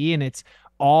claimed to be, and it's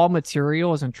all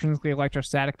material is intrinsically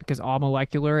electrostatic because all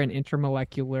molecular and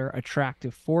intermolecular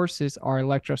attractive forces are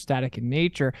electrostatic in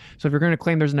nature. So if you're going to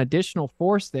claim there's an additional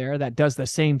force there that does the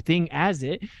same thing as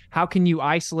it, how can you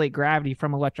isolate gravity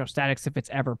from electrostatics if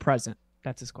it's ever present?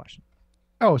 That's his question.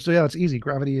 Oh, so yeah, it's easy.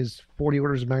 Gravity is 40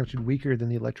 orders of magnitude weaker than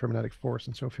the electromagnetic force.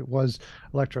 And so if it was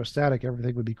electrostatic,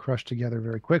 everything would be crushed together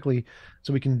very quickly.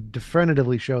 So we can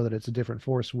definitively show that it's a different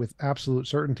force with absolute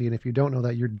certainty. And if you don't know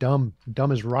that, you're dumb.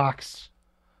 Dumb as rocks.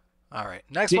 All right.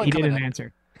 Next He one coming didn't in.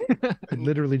 answer. I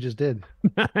literally just did.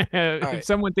 If right.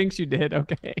 someone thinks you did,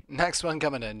 okay. Next one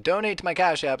coming in. Donate to my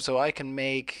Cash App so I can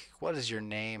make... What is your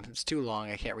name? It's too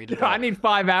long. I can't read it. I need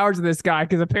 5 hours of this guy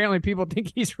because apparently people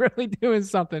think he's really doing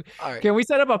something. All right. Can we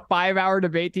set up a 5-hour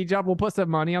debate, TJump? We'll put some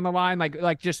money on the line,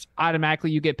 like just automatically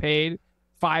you get paid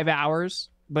 5 hours,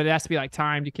 but it has to be like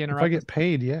timed. You can't If interrupt. I get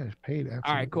paid, yeah, paid. Absolutely.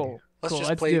 All right, cool. Let's Cool, just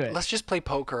let's play. do it. Let's just play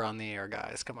poker on the air,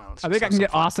 guys. Come on. I think I can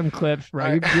get awesome clips, bro.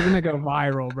 All right. You're gonna go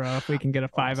viral, bro, if we can get a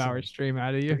 5-hour Awesome. stream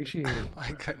out of you. Appreciate it.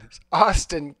 My goodness.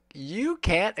 Austin, you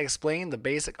can't explain the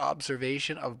basic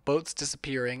observation of boats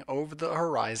disappearing over the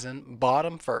horizon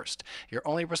bottom first. Your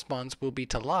only response will be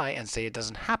to lie and say it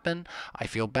doesn't happen. I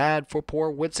feel bad for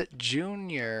poor Witsit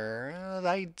Jr.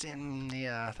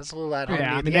 Yeah, that's a little ad hominem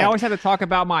Yeah, I at mean, the they end. always have to talk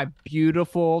about my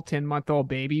beautiful 10-month-old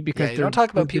baby because you they're don't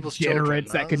talk about the people's children.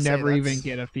 degenerates that I could was gonna say never even that's-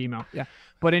 get a female. Yeah,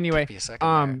 but anyway, Give me a second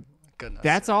there. Goodness.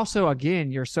 that's also,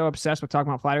 again, you're so obsessed with talking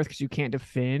about flat Earth because you can't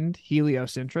defend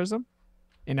heliocentrism.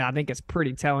 And I think it's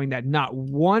pretty telling that not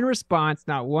one response,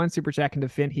 not one super chat can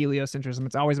defend heliocentrism.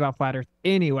 It's always about flat Earth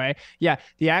anyway. Yeah,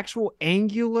 the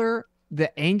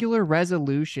angular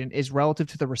resolution is relative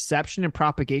to the reception and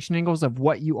propagation angles of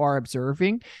what you are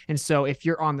observing. And so if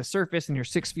you're on the surface and you're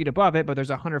 6 feet above it, but there's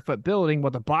a 100-foot building,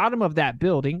 well, the bottom of that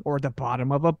building or the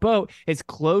bottom of a boat is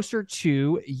closer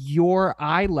to your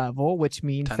eye level, which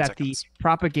means 10 that seconds. the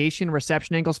propagation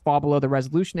reception angles fall below the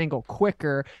resolution angle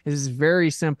quicker. This is very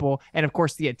simple. And of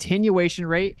course, the attenuation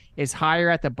rate is higher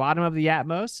at the bottom of the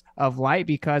atmos of light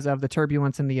because of the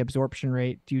turbulence and the absorption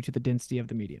rate due to the density of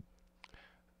the medium.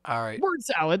 All right. Word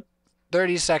salad.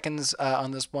 30 seconds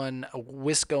on this one.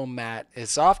 Wisco Matt.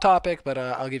 It's off topic, but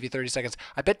I'll give you 30 seconds.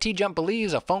 I bet TJump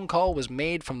believes a phone call was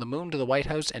made from the moon to the White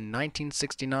House in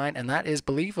 1969, and that is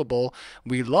believable.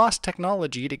 We lost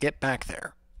technology to get back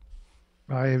there.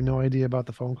 I have no idea about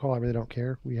the phone call. I really don't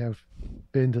care. We have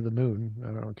been to the moon.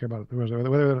 I don't care about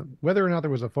it. Whether or not there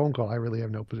was a phone call. I really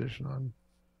have no position on.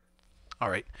 All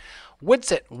right.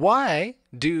 Witsit, why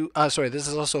do... sorry, this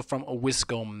is also from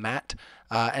Wisco Matt.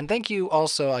 And thank you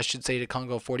also, I should say, to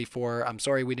Congo44. I'm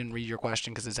sorry we didn't read your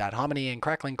question because it's ad hominem. And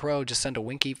Crackling Crow just sent a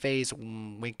winky face,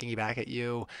 winking back at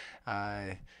you.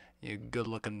 You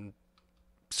good-looking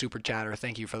super chatter.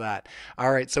 Thank you for that.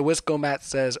 All right, so Wisco Matt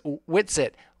says,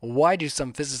 Witsit, why do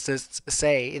some physicists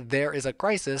say there is a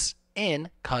crisis in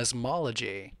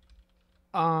cosmology?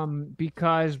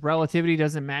 Because relativity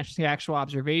doesn't match the actual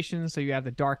observations. So you have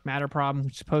the dark matter problem,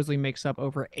 which supposedly makes up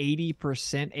over 80%,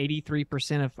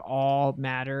 83% of all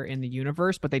matter in the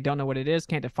universe, but they don't know what it is,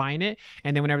 can't define it.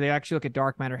 And then whenever they actually look at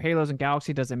dark matter halos and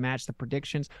galaxy, doesn't match the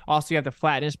predictions. Also, you have the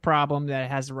flatness problem that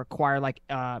has to require like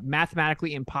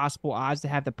mathematically impossible odds to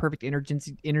have the perfect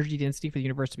energy density for the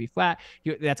universe to be flat.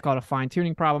 That's called a fine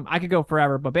tuning problem. I could go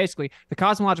forever, but basically the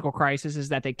cosmological crisis is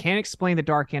that they can't explain the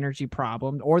dark energy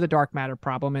problem or the dark matter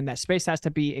problem, and that space has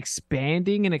to be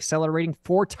expanding and accelerating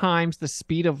 4 times the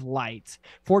speed of light,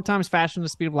 4 times faster than the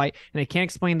speed of light, and they can't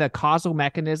explain the causal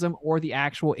mechanism or the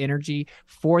actual energy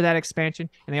for that expansion.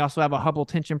 And they also have a Hubble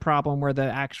tension problem where the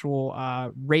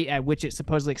actual rate at which it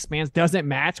supposedly expands doesn't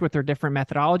match with their different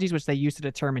methodologies, which they use to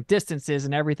determine distances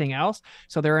and everything else.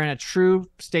 So they're in a true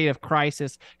state of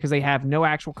crisis because they have no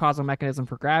actual causal mechanism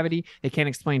for gravity. They can't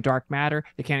explain dark matter.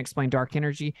 They can't explain dark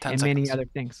energy and many other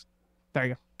things. There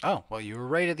you go. Oh, well, you were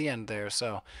right at the end there.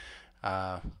 So,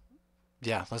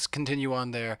 yeah, let's continue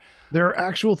on there. There are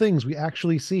actual things we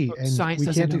actually see, and Science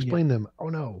we can't explain them. Oh,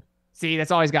 no. See, that's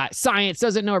all he's got. Science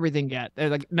doesn't know everything yet. They're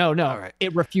like, no, right.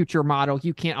 It refutes your model.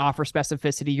 You can't offer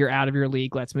specificity. You're out of your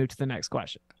league. Let's move to the next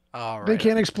question. All right. They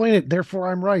can't explain it,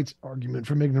 therefore I'm right. Argument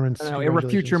from ignorance. No, it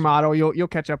refutes your model. You'll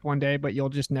catch up one day, but you'll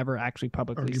just never actually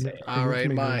publicly say it. All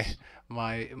right, my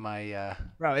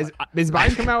bro, is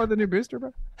Biden come out with a new booster,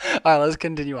 bro? All right, let's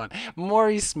continue on.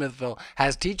 Maurice Smithville,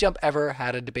 has TJump ever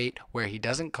had a debate where he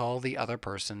doesn't call the other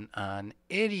person an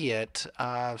idiot?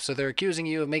 So they're accusing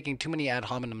you of making too many ad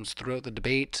hominems throughout the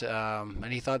debate.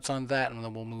 Any thoughts on that? And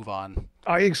then we'll move on.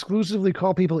 I exclusively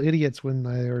call people idiots when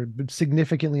they are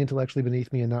significantly intellectually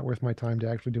beneath me and not worth my time to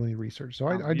actually do any research. So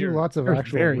I do lots of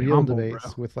actual real humble,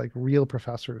 debates with like real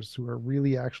professors who are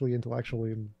really actually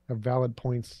intellectually and have valid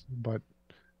points. But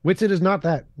Witsit is not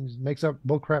that. He makes up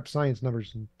bullcrap science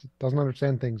numbers and doesn't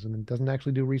understand things and doesn't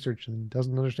actually do research and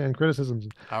doesn't understand criticisms.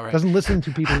 All right. Doesn't listen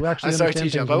to people who actually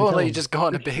understand things. TJump. I won't let you just go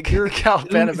on a big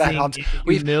Caliban about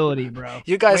humility, bro.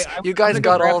 You guys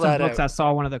got all that books. out. I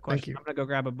saw one of the questions. I'm gonna go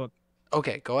grab a book.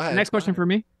 Okay, go ahead. The next question for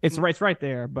me. It's right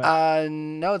there, but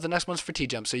no, the next one's for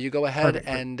TJump. So you go ahead. Perfect.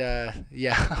 And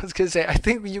yeah, I was gonna say I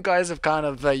think you guys have kind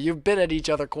of you've bit at each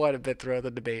other quite a bit throughout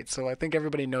the debate. So I think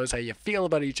everybody knows how you feel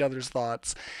about each other's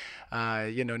thoughts.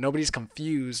 Nobody's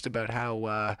confused about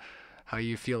how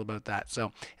you feel about that.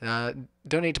 So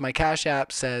donate to my Cash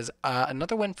App says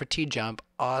another win for TJump.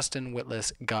 Austin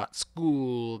Witless got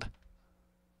schooled.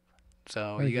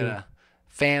 So you got a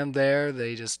fan there.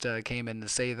 They just came in to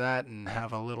say that and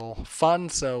have a little fun.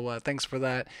 So thanks for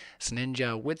that.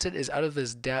 Ninja Witsit is out of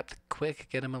his depth. Quick,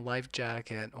 get him a life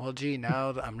jacket. Well, gee,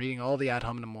 now I'm reading all the ad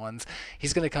hominem ones.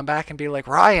 He's gonna come back and be like,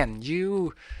 Ryan,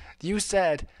 you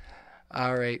said.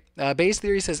 All right. Base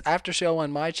Theory says after show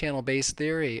on my channel, Base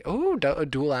Theory. Oh,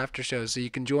 dual after shows. So you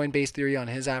can join Base Theory on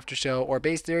his after show or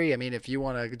Base Theory. I mean, if you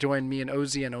want to join me and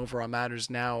Ozian over on Matters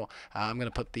Now, I'm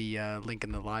going to put the link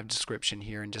in the live description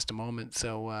here in just a moment.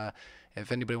 So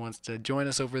if anybody wants to join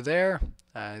us over there,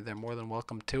 they're more than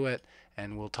welcome to it.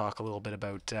 And we'll talk a little bit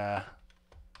about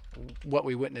what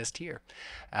we witnessed here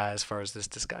as far as this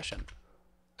discussion.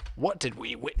 What did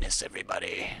we witness,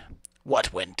 everybody?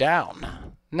 What went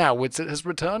down? Now Witsit has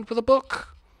returned with a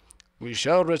book. We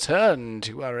shall return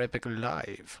to our epic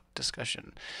live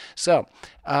discussion. So,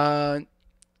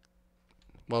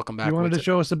 welcome back. You wanted to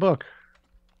show us a book.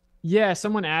 Yeah,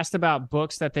 someone asked about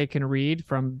books that they can read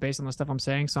from based on the stuff I'm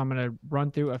saying. So I'm going to run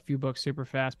through a few books super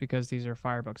fast because these are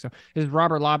fire books. So this is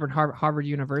Robert Lauber, Harvard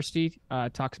University.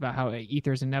 Talks about how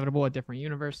ether is inevitable, a different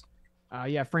universe.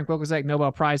 Frank Wilczek,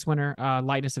 Nobel Prize winner,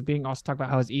 Lightness of Being, also talk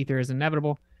about how his ether is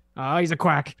inevitable. He's a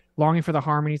quack. Longing for the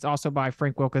Harmonies, also by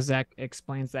Frank Wilczek,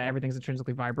 explains that everything's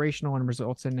intrinsically vibrational and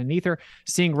results in an ether.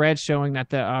 Seeing Red, showing that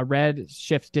the red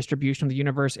shift distribution of the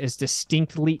universe is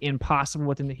distinctly impossible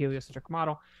within the heliocentric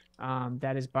model.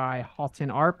 That is by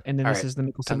Halton Arp. And then this is the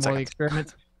Michelson-Morley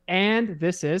experiment. And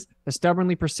this is The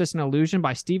Stubbornly Persistent Illusion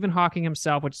by Stephen Hawking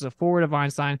himself, which is a foreword of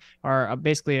Einstein, or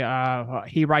basically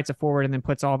he writes a foreword and then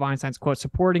puts all of Einstein's quotes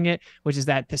supporting it, which is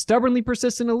that the stubbornly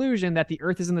persistent illusion that the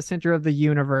Earth is in the center of the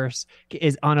universe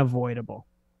is unavoidable.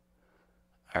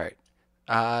 All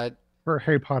right. For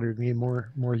Harry Potter, we need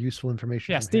more useful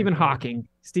information. Yeah, Stephen Hawking.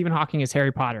 Stephen Hawking is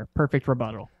Harry Potter. Perfect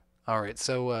rebuttal. All right,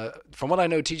 so from what I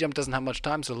know, TJump doesn't have much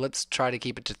time, so let's try to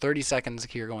keep it to 30 seconds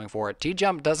here going forward.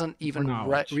 TJump doesn't even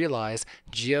realize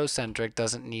geocentric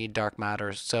doesn't need dark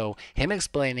matter, so him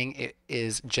explaining it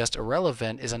is just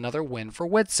irrelevant is another win for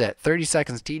Witsit. 30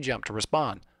 seconds, TJump, to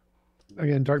respond.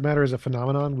 again, dark matter is a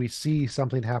phenomenon. We see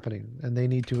something happening, and they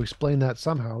need to explain that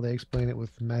somehow. They explain it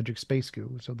with magic space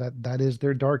goo. So that is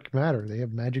their dark matter. They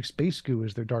have magic space goo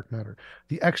as their dark matter.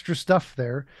 The extra stuff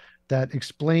there that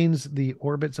explains the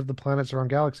orbits of the planets around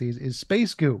galaxies is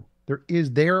space goo.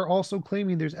 They're also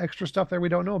claiming there's extra stuff there we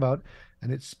don't know about,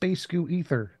 and it's space goo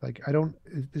ether. Like,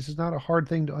 this is not a hard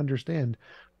thing to understand.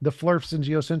 The flurfs and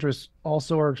geocentrists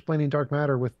also are explaining dark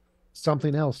matter with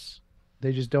something else.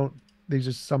 They just don't they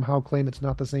just somehow claim it's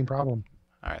not the same problem.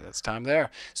 All right, that's time there.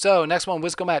 So next one,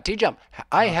 Wiscomat TJump.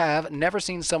 I have never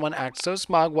seen someone act so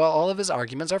smug while all of his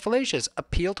arguments are fallacious.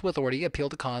 Appeal to authority, appeal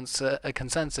to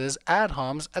consensus, ad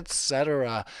homs,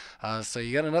 etc. So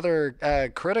you got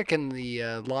another critic in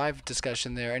the live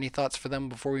discussion there. Any thoughts for them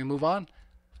before we move on?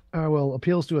 Well,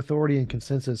 appeals to authority and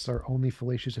consensus are only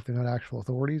fallacious if they're not actual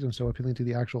authorities, and so appealing to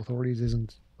the actual authorities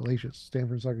isn't fallacious.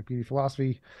 Stanford Encyclopedia of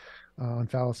Philosophy on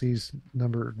fallacies,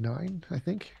 number 9, I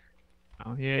think.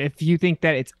 Oh, yeah. If you think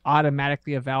that it's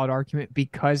automatically a valid argument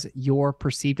because your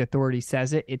perceived authority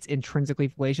says it, it's intrinsically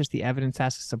fallacious. The evidence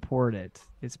has to support it.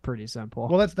 It's pretty simple.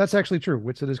 Well, that's actually true.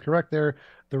 Witsit is correct there.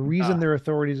 The reason they're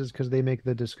authorities is because they make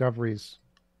the discoveries,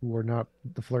 who are not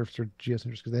the flurfs or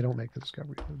geocentrists, because they don't make the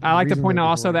discoveries. I like to point out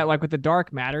also that, like, with the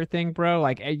dark matter thing, bro,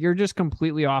 like, you're just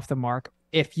completely off the mark.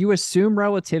 If you assume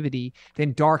relativity,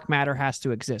 then dark matter has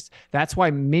to exist. That's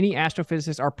why many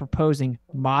astrophysicists are proposing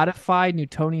modified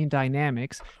Newtonian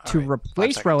dynamics to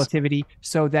replace relativity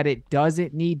so that it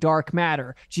doesn't need dark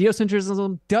matter.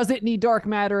 Geocentrism doesn't need dark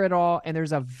matter at all, and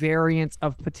there's a variance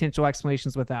of potential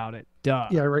explanations without it. Duh.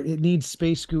 Yeah, right. It needs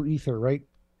space goo ether, right?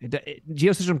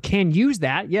 Geocentrism can use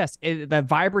that, yes. The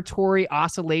vibratory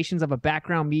oscillations of a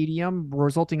background medium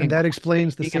resulting in that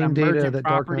explains the same data that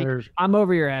dark matter. I'm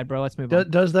over your ad, bro. Let's move on.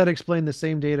 Does that explain the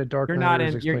same data dark matter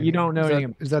is explaining? You don't know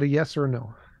anything. Is that a yes or a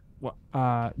no? Well,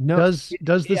 no.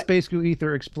 Does the space goo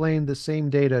ether explain the same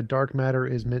data dark matter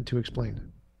is meant to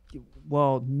explain?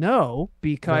 Well, no,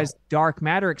 because dark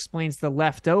matter explains the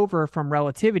leftover from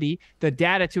relativity. The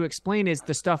data to explain is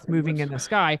the stuff moving in the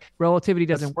sky. Relativity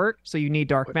doesn't work, so you need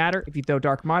dark matter. If you throw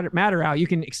dark matter out, you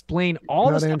can explain all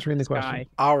the stuff answering in the sky. question.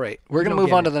 All right, we're going to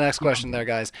move on to the next question there,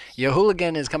 guys.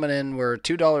 Yahooligan is coming in. We're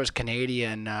 $2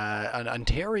 Canadian, an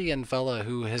Ontarian fella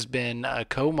who has been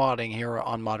co-modding here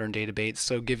on Modern Day Debates.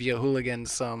 So give Yahooligan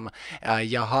some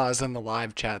yahas in the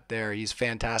live chat there. He's a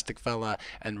fantastic fella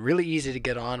and really easy to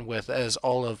get on with, as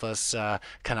all of us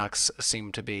Canucks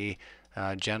seem to be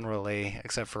generally,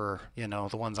 except for, you know,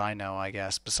 the ones I know, I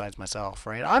guess, besides myself,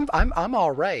 right? I'm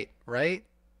all right, right?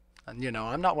 And, you know,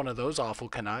 I'm not one of those awful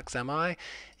Canucks, am I?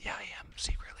 Yeah, I am,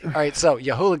 secretly. All right, so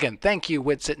Yahooligan, thank you,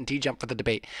 Witsit and TJump, for the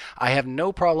debate. I have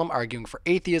no problem arguing for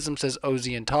atheism, says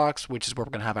Ozzy and Talks, which is where we're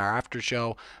going to have our after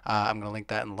show. I'm going to link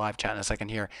that in the live chat in a second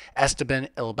here. Esteban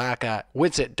Ilbaca,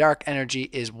 Witsit, dark energy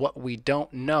is what we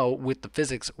don't know. With the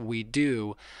physics, we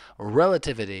do.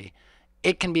 Relativity.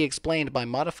 It can be explained by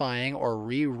modifying or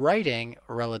rewriting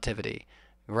relativity.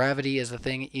 Gravity is a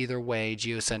thing either way.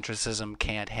 Geocentricism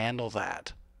can't handle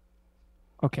that.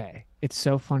 Okay. It's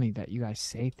so funny that you guys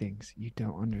say things you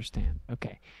don't understand.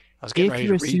 Okay. I was getting ready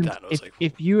to read that. I was like,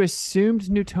 if you assumed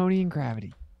Newtonian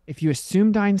gravity, if you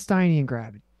assumed Einsteinian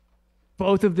gravity,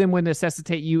 both of them would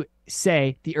necessitate you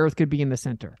say the Earth could be in the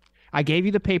center. I gave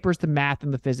you the papers, the math,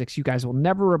 and the physics. You guys will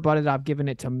never rebut it. I've given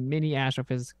it to many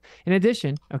astrophysics. In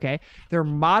addition, okay, they're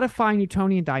modifying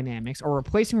Newtonian dynamics or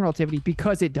replacing relativity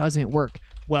because it doesn't work.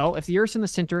 Well, if the Earth's in the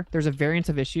center, there's a variance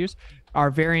of issues, or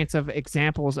variance of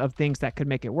examples of things that could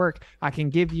make it work. I can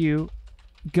give you,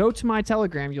 go to my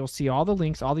Telegram. You'll see all the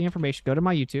links, all the information. Go to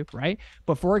my YouTube, right?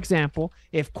 But for example,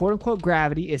 if quote unquote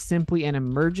gravity is simply an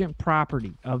emergent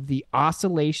property of the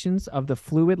oscillations of the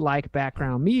fluid-like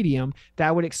background medium,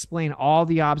 that would explain all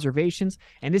the observations.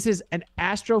 And this is an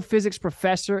astrophysics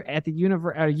professor at the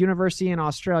university in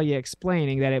Australia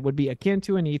explaining that it would be akin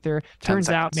to an ether. Turns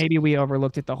out maybe we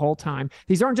overlooked it the whole time.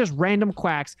 These aren't just random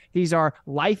quacks. These are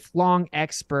lifelong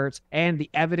experts, and the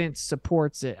evidence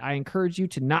supports it. I encourage you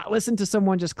to not listen to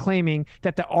someone just claiming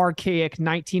that the archaic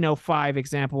 1905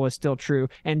 example is still true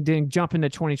and then jump into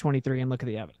 2023 and look at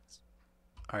the evidence.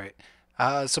 All right.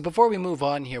 So before we move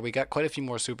on here, we got quite a few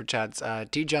more super chats.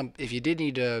 TJump, if you did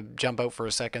need to jump out for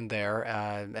a second there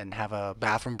and have a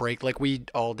bathroom break like we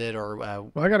all did, or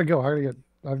well, I gotta go.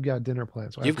 I've got dinner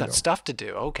plans. So you've got stuff to do.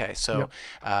 Okay, so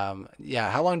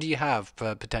yeah, how long do you have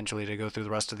potentially to go through the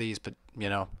rest of these? But you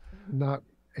know, not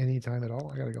any time at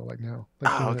all. I gotta go like now.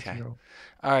 Okay.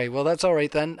 All right. Well, that's all right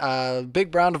then.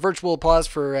 Big round of virtual applause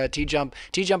for TJump.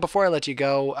 TJump, before I let you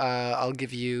go, I'll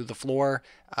give you the floor.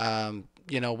 1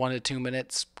 to 2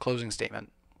 minutes closing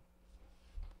statement.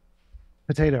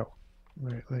 Potato.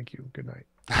 All right. Thank you. Good night.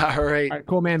 All right. All right,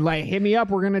 cool, man. Like, hit me up.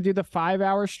 We're gonna do the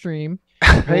 5-hour stream.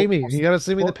 Pay me. You got to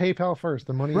send me the Well, PayPal first.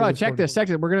 The money. bro, is check this. important. Check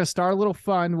this. We're gonna start a little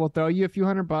fun. We'll throw you a few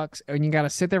 $100, and you gotta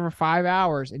sit there for 5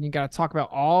 hours, and you gotta talk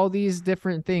about all these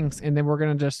different things, and then we're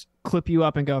gonna just clip you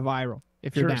up and go viral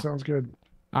if you're Sure. down. Sounds good.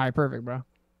 All right, perfect, bro.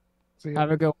 See ya.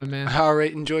 Have a good one, man. All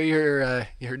right. Enjoy your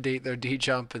date there,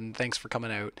 DJump, and thanks for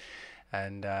coming out.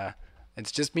 And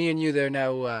it's just me and you there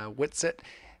now, Witsit.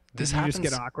 This Did you happens.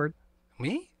 just get awkward?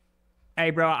 Me? Hey,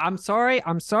 bro, I'm sorry.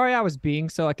 I'm sorry I was being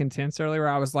so like intense earlier.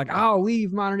 I was like, oh,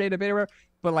 leave modern day debate or whatever.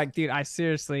 But like, dude, I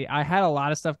had a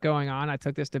lot of stuff going on. I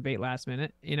took this debate last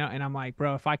minute, and I'm like,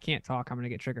 bro, if I can't talk, I'm gonna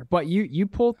get triggered. But you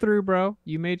pulled through, bro.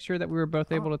 You made sure that we were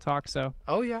both able to talk. So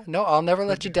Oh yeah. No, I'll never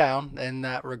let you down in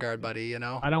that regard, buddy.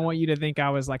 I don't want you to think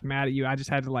I was like mad at you. I just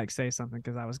had to like say something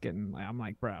because I'm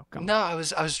like, bro, come No, I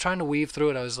was trying to weave through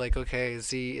it. I was like, okay,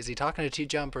 is he talking to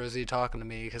TJump or is he talking to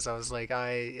me? Because I was like,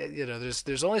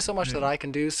 there's only so much that I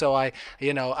can do. So I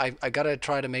gotta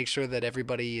try to make sure that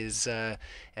everybody is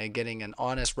getting an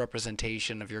honest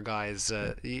representation of your guys,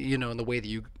 in the way that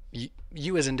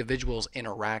you as individuals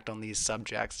interact on these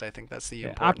subjects. I think that's the I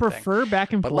important thing. prefer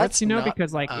back and But forth, let's not,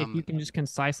 because like if you can just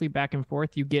concisely back and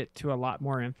forth, you get to a lot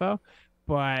more info.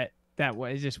 But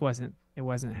it just wasn't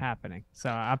happening. So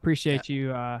I appreciate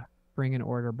you bringing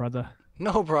order, brother.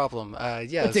 No problem.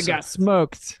 Yeah. It got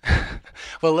smoked.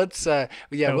 Well, let's we'll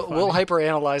funny. hyper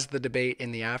analyze the debate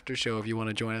in the after show if you want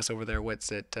to join us over there.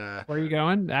 Witsit. Where are you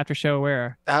going? After show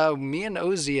where? Me and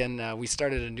Ozian, we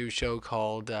started a new show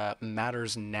called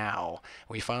Matters Now.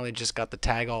 We finally just got the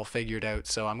tag all figured out,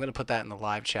 so I'm gonna put that in the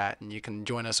live chat, and you can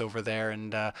join us over there.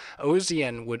 And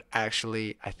Ozian would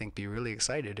actually, I think, be really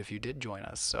excited if you did join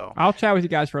us. So I'll chat with you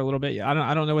guys for a little bit.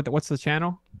 I don't know what's the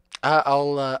channel.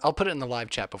 I'll put it in the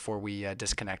live chat before we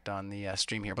disconnect on the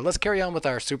stream here. But let's carry on with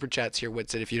our super chats here,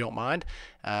 Witsit, if you don't mind.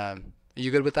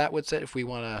 You good with that, Witsit? If we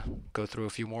want to go through a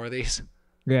few more of these.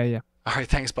 Yeah. All right,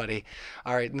 thanks, buddy.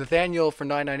 All right, Nathaniel for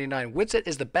 $9.99. Witsit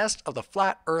is the best of the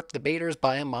flat Earth debaters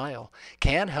by a mile.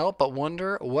 Can't help but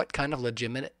wonder what kind of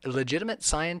legitimate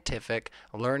scientific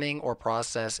learning or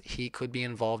process he could be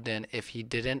involved in if he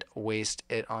didn't waste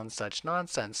it on such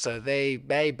nonsense. So they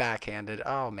backhanded.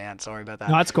 Oh man, sorry about that.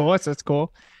 No, that's cool. That's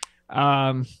cool.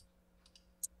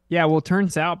 Yeah. Well, it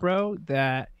turns out, bro,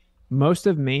 that most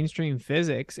of mainstream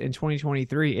physics in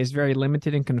 2023 is very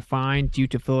limited and confined due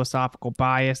to philosophical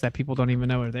bias that people don't even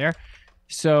know are there.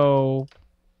 So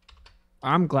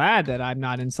I'm glad that I'm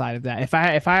not inside of that. If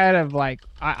I had of like,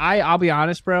 I'll be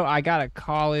honest, bro, I got a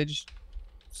college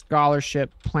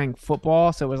scholarship playing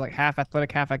football. So it was like half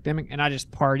athletic, half academic. And I just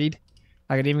partied.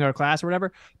 I could even go to class or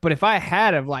whatever. But if I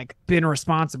had have like been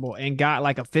responsible and got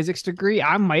like a physics degree,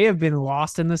 I may have been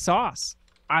lost in the sauce.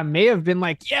 I may have been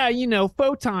like, yeah,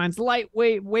 photons,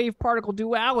 lightweight wave particle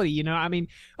duality, I mean,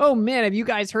 oh man, have you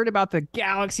guys heard about the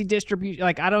galaxy distribution?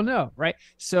 Like, I don't know, right?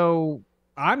 So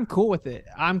I'm cool with it.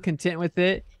 I'm content with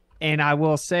it. And I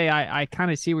will say, I kind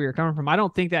of see where you're coming from. I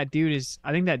don't think that dude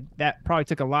I think that probably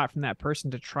took a lot from that person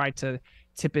to try to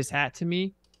tip his hat to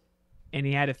me. And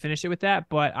he had to finish it with that.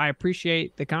 But I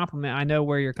appreciate the compliment. I know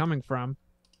where you're coming from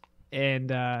and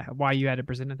why you had to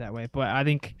present it that way. But I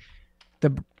think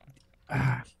the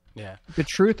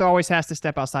truth always has to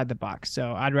step outside the box.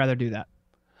 So I'd rather do that.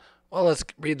 Well, let's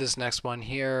read this next one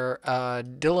here.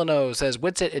 Dillano says,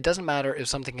 Witsit, it doesn't matter if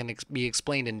something can be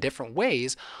explained in different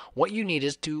ways. What you need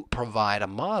is to provide a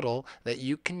model that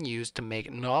you can use to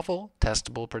make novel,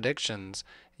 testable predictions.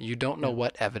 You don't know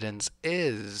what evidence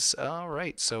is. All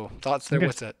right. So thoughts there,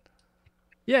 Witsit?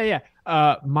 Yeah.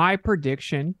 My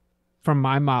prediction from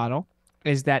my model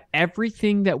is that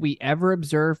everything that we ever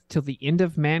observe till the end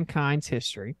of mankind's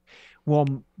history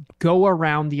will go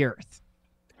around the earth.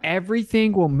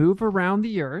 Everything will move around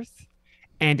the earth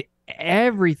and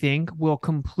everything will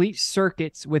complete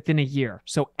circuits within a year.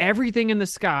 So everything in the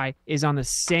sky is on the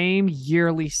same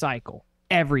yearly cycle.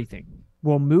 Everything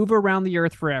will move around the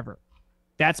earth forever.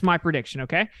 That's my prediction,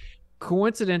 okay?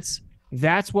 Coincidence,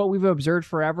 that's what we've observed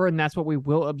forever and that's what we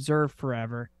will observe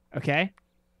forever, okay?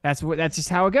 That's just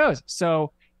how it goes.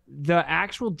 So the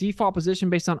actual default position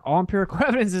based on all empirical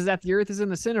evidence is that the earth is in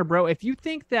the center, bro. If you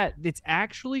think that it's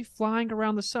actually flying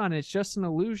around the sun, it's just an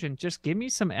illusion, just give me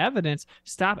some evidence.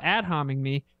 Stop ad homing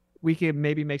me. We could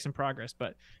maybe make some progress,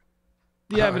 but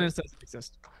the evidence doesn't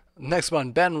exist. Next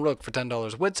one, Ben Rook for $10.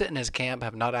 Witsit and his camp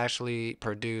have not actually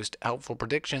produced helpful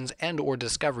predictions and or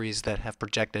discoveries that have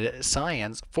projected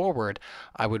science forward.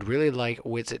 I would really like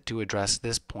Witsit to address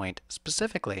this point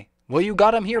specifically. Well, you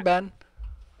got him here, Ben.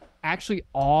 Actually,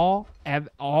 all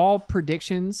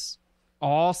predictions,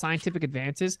 all scientific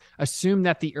advances assume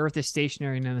that the earth is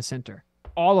stationary and in the center.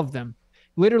 All of them.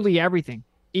 literally everything.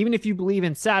 Even if you believe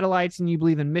in satellites and you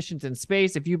believe in missions in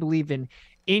space, if you believe in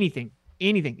anything,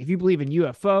 if you believe in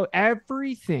UFO,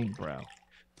 everything, bro,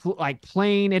 like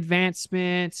plane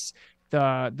advancements,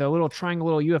 the little triangle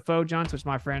little UFO junts, which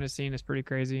my friend has seen, is pretty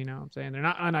crazy. You know what I'm saying? They're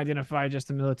not unidentified, just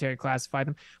the military classified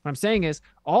them. What I'm saying is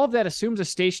all of that assumes a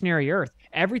stationary Earth.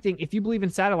 Everything, if you believe in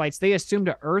satellites, they assumed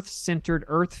a Earth-centered,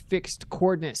 Earth-fixed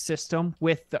coordinate system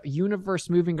with the universe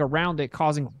moving around it,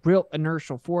 causing real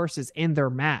inertial forces in their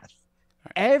math.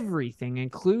 Everything,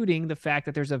 including the fact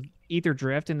that there's a ether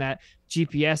drift and that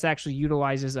GPS actually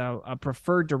utilizes a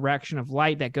preferred direction of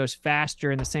light that goes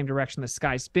faster in the same direction the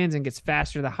sky spins and gets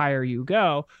faster the higher you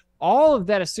go. All of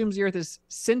that assumes the Earth is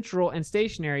central and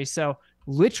stationary. So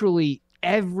literally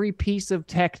every piece of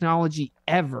technology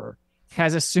ever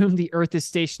has assumed the Earth is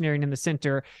stationary and in the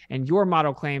center. And your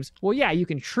model claims, well, yeah, you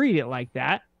can treat it like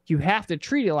that. You have to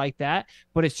treat it like that,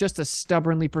 but it's just a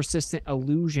stubbornly persistent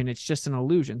illusion. It's just an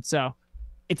illusion. So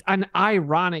it's an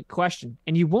ironic question,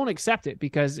 and you won't accept it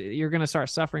because you're going to start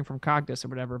suffering from cognitus or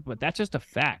whatever, but that's just a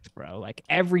fact, bro. Like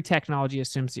every technology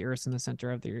assumes the Earth's in the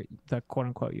center of the quote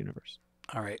unquote universe.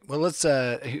 All right. Well, let's.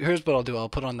 Here's what I'll do. I'll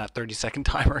put on that 30-second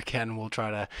timer again. We'll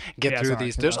try to get through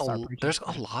these. There's a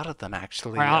lot of them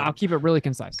actually. All right, I'll keep it really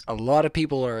concise. A lot of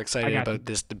people are excited about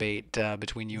this debate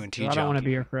between you and TJump. I don't want to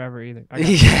be here forever either.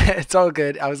 Yeah, it's all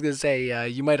good. I was gonna say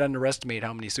you might underestimate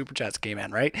how many super chats came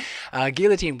in, right?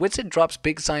 Guillotine Witsit drops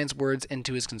big science words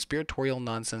into his conspiratorial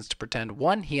nonsense to pretend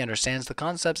 1, he understands the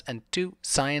concepts, and 2,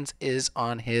 science is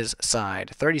on his side.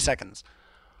 30 seconds.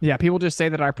 Yeah, people just say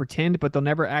that I pretend, but they'll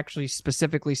never actually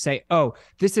specifically say, oh,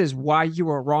 this is why you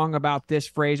were wrong about this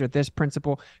phrase or this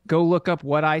principle. Go look up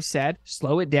what I said,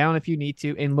 slow it down if you need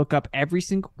to, and look up every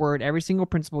single word, every single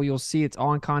principle. You'll see it's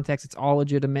all in context. It's all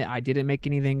legitimate. I didn't make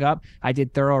anything up. I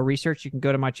did thorough research. You can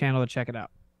go to my channel to check it out.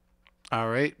 All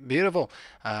right, beautiful.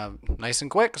 Nice and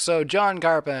quick. So, John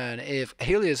Carpin, if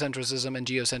heliocentrism and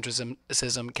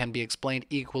geocentrism can be explained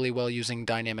equally well using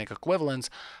dynamic equivalence,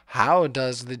 how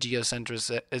does the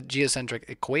geocentric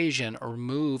equation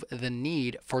remove the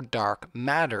need for dark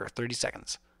matter? 30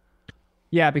 seconds.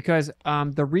 Yeah, because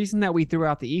the reason that we threw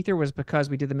out the ether was because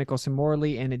we did the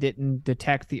Michelson-Morley and it didn't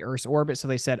detect the Earth's orbit. So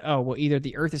they said, oh, well, either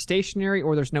the Earth is stationary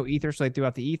or there's no ether. So they threw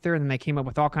out the ether, and then they came up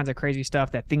with all kinds of crazy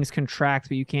stuff that things contract,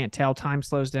 but you can't tell. Time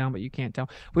slows down, but you can't tell.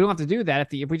 We don't have to do that.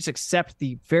 If we just accept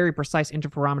the very precise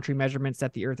interferometry measurements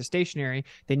that the Earth is stationary,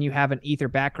 then you have an ether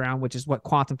background, which is what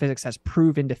quantum physics has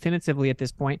proven definitively at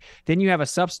this point. Then you have a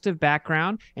substantive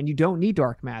background, and you don't need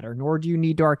dark matter, nor do you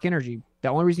need dark energy. The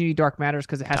only reason you need dark matter is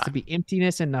because it has to be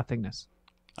emptiness and nothingness.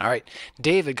 All right.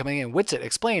 David coming in. Witsit,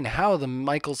 explain how the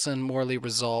Michelson-Morley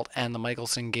result and the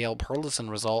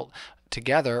Michelson-Gale-Perlison result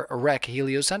together wreck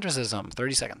heliocentrism.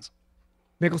 30 seconds.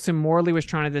 Michelson-Morley was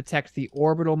trying to detect the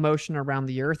orbital motion around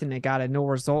the Earth, and it got a no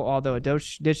result, although it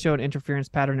did show an interference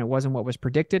pattern. It wasn't what was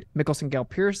predicted.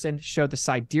 Michelson-Gale-Pearson showed the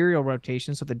sidereal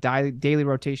rotation, so the daily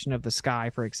rotation of the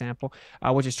sky, for example,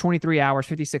 which is 23 hours,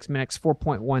 56 minutes,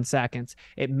 4.1 seconds.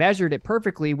 It measured it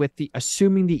perfectly with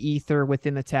assuming the ether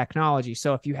within the technology.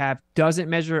 So if you have doesn't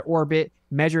measure orbit,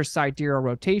 measure sidereal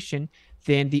rotation,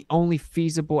 then the only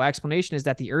feasible explanation is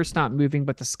that the Earth's not moving,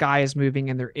 but the sky is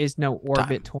moving, and there is no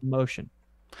orbital motion.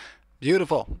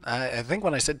 Beautiful. I think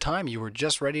when I said time, you were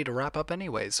just ready to wrap up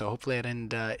anyway, so hopefully I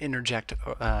didn't interject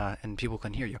and people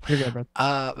can hear you. You're good, bro.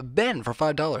 Ben, for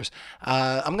 $5.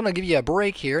 I'm going to give you a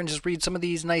break here and just read some of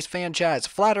these nice fan chats.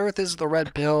 Flat Earth is the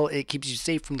red pill. It keeps you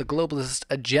safe from the globalist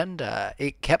agenda.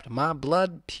 It kept my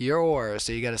blood pure.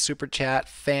 So you got a super chat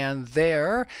fan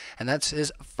there, and that's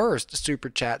his first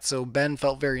super chat. So Ben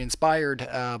felt very inspired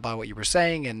by what you were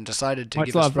saying and decided to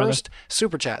give his first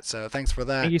super chat. So thanks for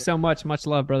that. Thank you so much. Much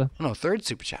love, brother. Oh, no, third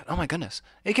super chat. Oh my goodness.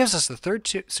 It gives us the third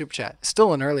super chat.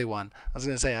 Still an early one. I was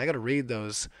going to say, I got to read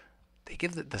those. They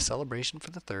give the celebration for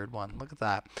the third one. Look at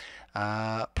that.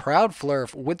 Proud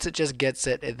Flurf. Witsit just gets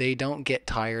it. They don't get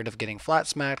tired of getting flat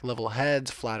smacked. Level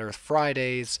heads. Flat Earth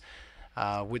Fridays.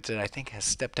 Witsit, I think, has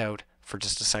stepped out for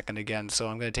just a second again. So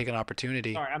I'm going to take an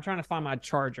opportunity. Sorry, I'm trying to find my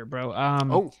charger,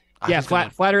 bro. Yeah,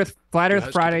 Flat Earth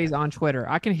Fridays on Twitter.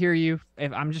 I can hear you.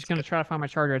 If I'm just gonna try to find my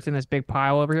charger, it's in this big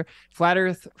pile over here. Flat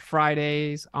Earth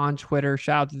Fridays on Twitter.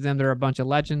 Shout out to them. They're a bunch of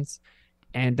legends,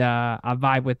 and I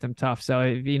vibe with them tough. So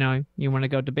if you want to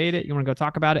go debate it, you want to go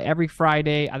talk about it every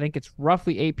Friday. I think it's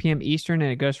roughly 8 p.m. Eastern,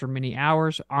 and it goes for many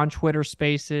hours on Twitter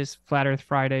Spaces. Flat Earth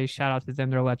Fridays. Shout out to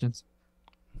them. They're legends.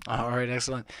 All right,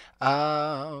 excellent.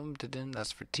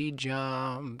 That's for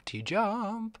TJump.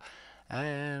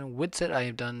 And Witsit, I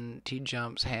have done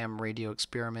TJump's ham radio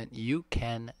experiment. You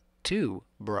can too,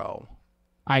 bro.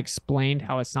 I explained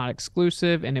how it's not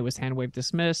exclusive and it was hand wave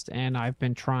dismissed, and I've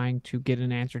been trying to get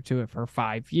an answer to it for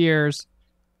 5 years,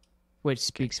 which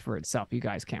speaks for itself. You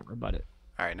guys can't rebut it.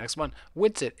 All right, next one.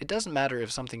 Witsit. It doesn't matter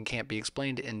if something can't be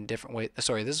explained in different ways.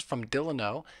 Sorry, this is from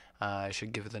Dillano. I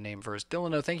should give the name first.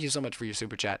 Dillano, thank you so much for your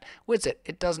super chat. Witsit.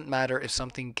 It doesn't matter if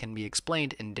something can be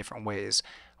explained in different ways.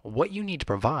 What you need to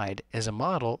provide is a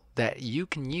model that you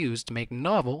can use to make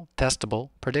novel, testable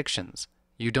predictions.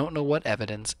 You don't know what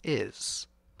evidence is.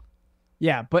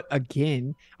 Yeah, but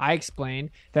again, I explained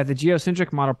that the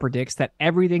geocentric model predicts that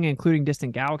everything, including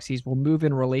distant galaxies, will move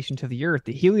in relation to the Earth.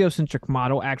 The heliocentric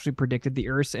model actually predicted the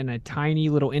Earth's in a tiny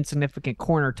little insignificant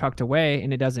corner tucked away,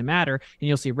 and it doesn't matter. And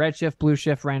you'll see redshift, blue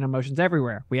shift, random motions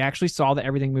everywhere. We actually saw that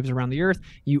everything moves around the Earth.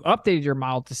 You updated your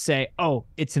model to say, oh,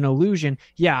 it's an illusion.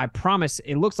 Yeah, I promise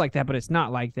it looks like that, but it's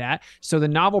not like that. So the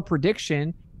novel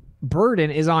prediction burden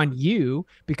is on you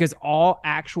because all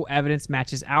actual evidence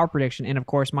matches our prediction. And of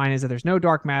course, mine is that there's no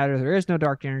dark matter, there is no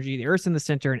dark energy, the Earth's in the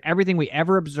center, and everything we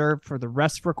ever observed for the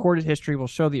rest of recorded history will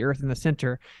show the Earth in the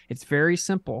center. It's very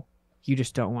simple. You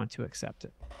just don't want to accept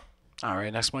it. All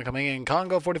right, next one coming in.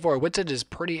 Congo 44. Witsit is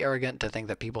pretty arrogant to think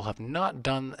that people have not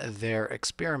done their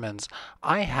experiments.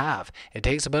 I have. It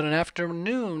takes about an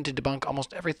afternoon to debunk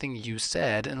almost everything you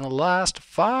said in the last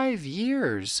 5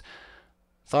 years.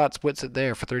 Thoughts, Witsit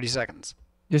there for 30 seconds.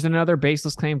 There's another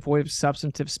baseless claim void of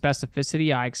substantive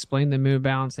specificity. I explained the moon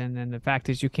balance, and then the fact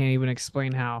is you can't even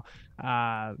explain how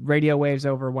radio waves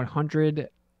over 100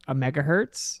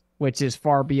 megahertz, which is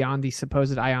far beyond the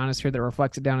supposed ionosphere that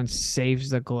reflects it down and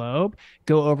saves the globe,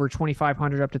 go over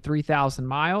 2,500 up to 3,000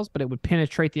 miles, but it would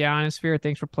penetrate the ionosphere.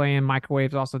 Thanks for playing.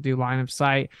 Microwaves also do line of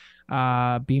sight,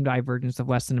 beam divergence of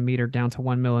less than a meter down to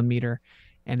 1 millimeter.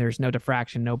 And there's no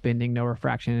diffraction, no bending, no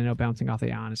refraction, and no bouncing off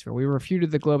the ionosphere. We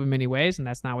refuted the globe in many ways, and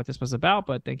that's not what this was about,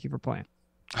 but thank you for playing.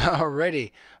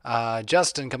 Alrighty.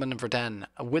 Justin coming in for 10.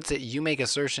 Witsit, you make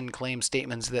assertion, claim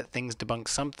statements that things debunk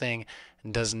something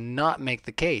does not make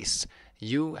the case.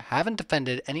 You haven't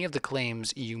defended any of the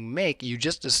claims you make, you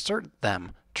just assert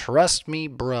them. Trust me,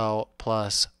 bro,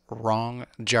 plus wrong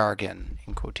jargon,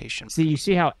 in quotation. See, you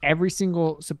see how every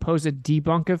single supposed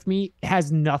debunk of me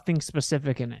has nothing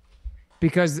specific in it.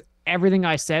 Because everything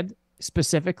I said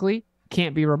specifically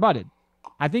can't be rebutted.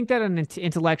 I think that an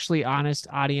intellectually honest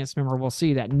audience member will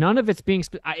see that none of it's being...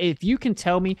 If you can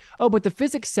tell me, oh, but the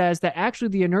physics says that actually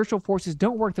the inertial forces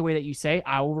don't work the way that you say,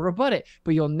 I will rebut it.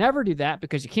 But you'll never do that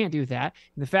because you can't do that.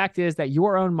 And the fact is that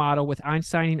your own model with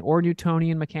Einsteinian or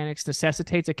Newtonian mechanics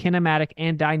necessitates a kinematic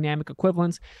and dynamic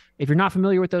equivalence. If you're not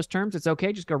familiar with those terms, it's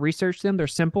okay. Just go research them. They're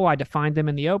simple. I defined them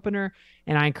in the opener,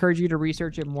 and I encourage you to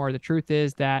research it more. The truth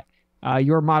is that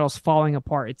your model's falling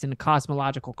apart. It's in a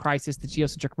cosmological crisis. The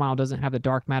geocentric model doesn't have the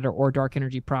dark matter or dark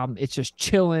energy problem. It's just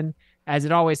chilling as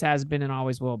it always has been and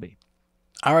always will be.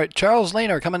 All right, Charles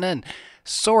Laner coming in.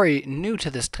 Sorry, new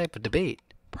to this type of debate.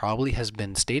 Probably has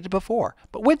been stated before.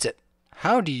 But Witsit,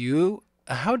 how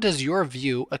does your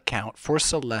view account for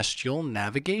celestial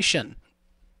navigation?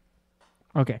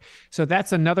 Okay, so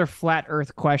that's another flat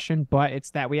Earth question, but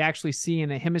it's that we actually see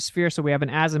in a hemisphere, so we have an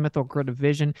azimuthal grid of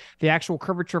vision, the actual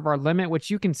curvature of our limit, which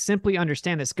you can simply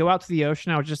understand this. Go out to the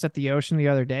ocean. I was just at the ocean the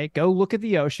other day. Go look at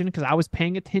the ocean because I was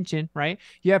paying attention, right?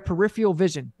 You have peripheral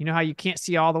vision. You know how you can't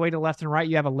see all the way to left and right?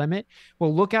 You have a limit.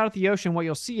 Well, look out at the ocean. What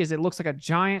you'll see is it looks like a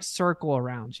giant circle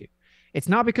around you. It's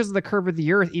not because of the curve of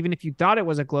the Earth, even if you thought it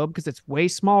was a globe, because it's way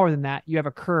smaller than that. You have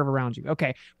a curve around you.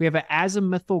 Okay, we have an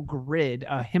azimuthal grid,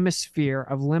 a hemisphere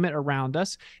of limit around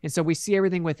us. And so we see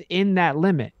everything within that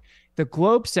limit. The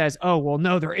globe says, oh, well,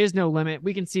 no, there is no limit.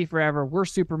 We can see forever. We're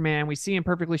Superman. We see in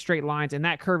perfectly straight lines. And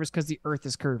that curve is because the Earth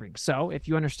is curving. So if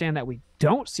you understand that we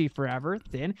don't see forever,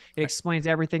 then it explains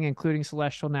everything, including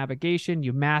celestial navigation.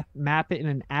 You map it in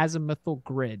an azimuthal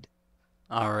grid.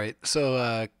 All right, so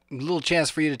a little chance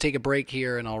for you to take a break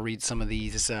here, and I'll read some of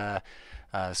these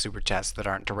super chats that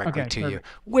aren't directly to you.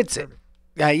 Witsit.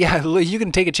 Yeah, you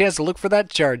can take a chance to look for that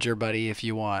charger, buddy, if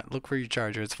you want. Look for your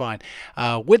charger. It's fine.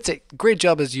 Witsit, great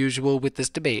job as usual with this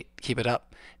debate. Keep it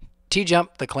up.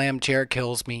 TJump, the clam chair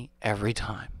kills me every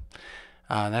time.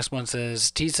 Next one says,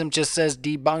 TJump just says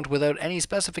debunked without any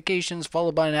specifications,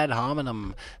 followed by an ad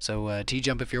hominem. So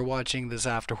TJump, if you're watching this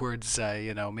afterwards,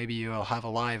 maybe you'll have a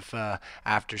live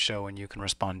after show and you can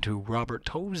respond to Robert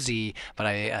Tozy. But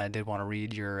I did want to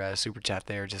read your super chat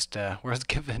there, just worth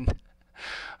giving.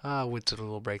 What's a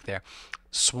little break there?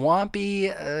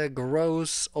 Swampy,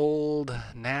 gross, old,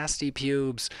 nasty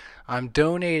pubes. I'm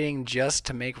donating just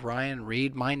to make Ryan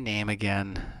read my name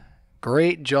again.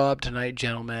 Great job tonight,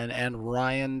 gentlemen, and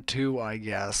Ryan too, I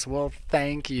guess. Well,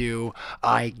 thank you,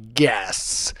 I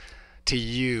guess, to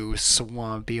you,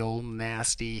 swampy old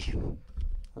nasty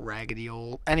raggedy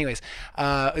old. Anyways,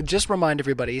 just remind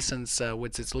everybody, since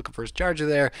Witsit's looking for his charger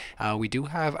there, we do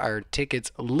have our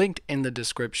tickets linked in the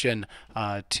description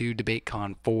to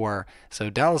DebateCon 4. So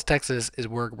Dallas, Texas is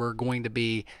where we're going to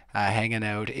be hanging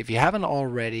out. If you haven't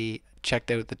already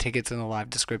checked out the tickets in the live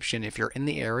description, if you're in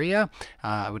the area,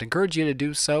 I would encourage you to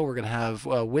do so. We're going to have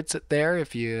Witsit there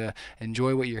if you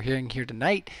enjoy what you're hearing here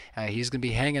tonight. He's going to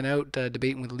be hanging out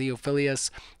debating with Leo Filius.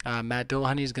 Matt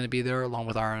Dillahunty is going to be there along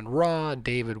with Aaron Raw,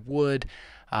 David Wood,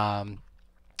 along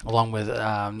with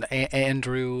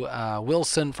Andrew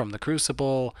Wilson from The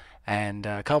Crucible, and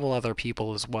a couple other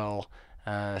people as well.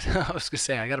 I was going to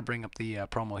say, I got to bring up the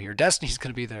promo here. Destiny's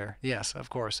going to be there. Yes, of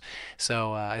course.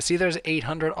 So I see there's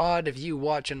 800 odd of you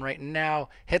watching right now.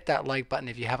 Hit that like button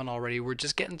if you haven't already. We're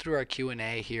just getting through our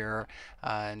Q&A here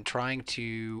and trying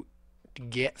to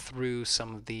get through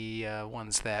some of the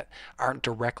ones that aren't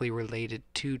directly related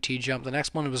to TJump. The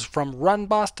next one was from Run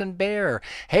Boston Bear.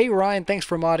 Hey Ryan, thanks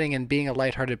for modding and being a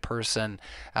lighthearted person.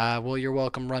 Well, you're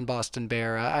welcome, Run Boston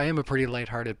Bear. I am a pretty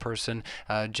lighthearted person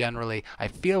generally. I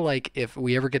feel like if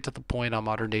we ever get to the point on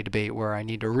Modern Day Debate where I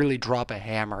need to really drop a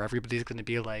hammer, everybody's going to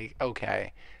be like,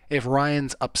 okay, if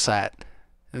Ryan's upset,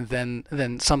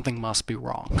 then something must be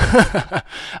wrong.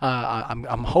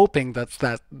 I'm hoping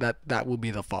that will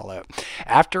be the fallout.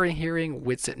 After hearing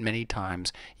Witsit many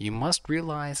times, you must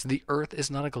realize the Earth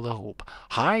is not a globe.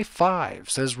 High five,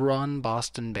 says Run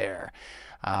Boston Bear.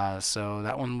 So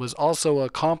that one was also a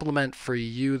compliment for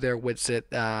you there,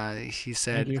 Witsit. He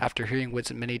said, after hearing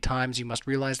Witsit many times, you must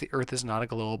realize the Earth is not a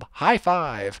globe. High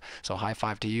five. So high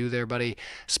five to you there, buddy.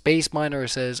 Space Miner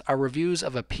says, are reviews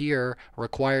of a peer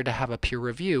required to have a peer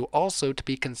review also to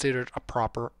be considered a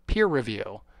proper peer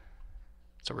review?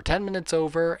 So we're 10 minutes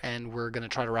over, and we're going to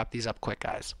try to wrap these up quick,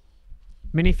 guys.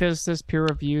 Many physicists peer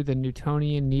review the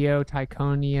Newtonian,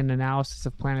 Neo-Tychonian analysis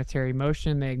of planetary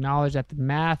motion. They acknowledge that the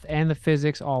math and the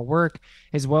physics all work,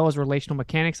 as well as relational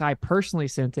mechanics. I personally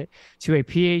sent it to a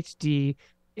PhD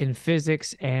in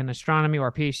physics and astronomy, or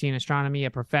a PhD in astronomy,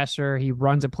 a professor. He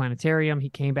runs a planetarium. He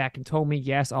came back and told me,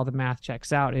 yes, all the math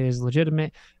checks out. It is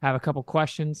legitimate. I have a couple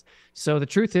questions. So the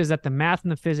truth is that the math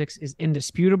and the physics is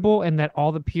indisputable and that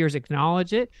all the peers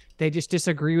acknowledge it. They just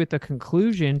disagree with the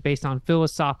conclusion based on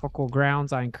philosophical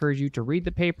grounds. I encourage you to read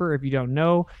the paper. If you don't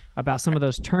know about some of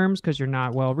those terms because you're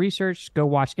not well researched, go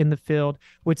watch In the Field.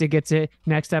 Witsit gets it.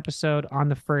 Next episode on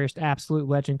the first absolute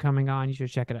legend coming on. You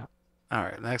should check it out. All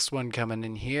right, next one coming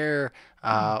in here.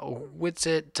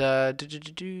 Witsit,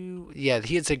 yeah,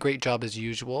 he had said great job as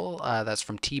usual. That's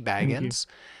from T Baggins.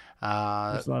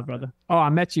 Much love, brother. Oh, I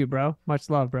met you, bro. Much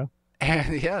love, bro.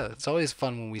 And yeah, it's always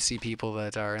fun when we see people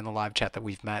that are in the live chat that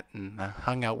we've met and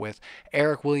hung out with.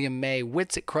 Eric William May,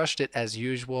 Witsit crushed it as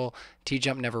usual.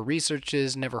 TJump never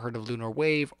researches, never heard of lunar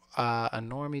wave. A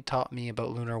normie taught me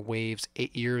about lunar waves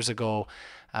 8 years ago.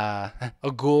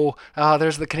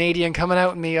 There's the Canadian coming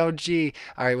out in me. Oh, gee.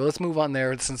 All right, well, let's move on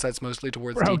there since that's mostly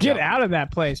towards Bro, TJump. get out of that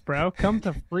place, bro. Come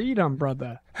to freedom,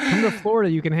 brother. Come to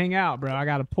Florida. You can hang out, bro. I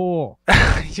got a pool.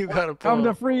 You got a pool. Come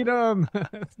to freedom.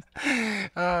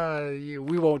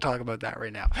 We won't talk about that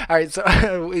right now. All right, so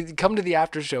come to the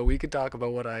after show. We could talk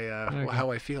about what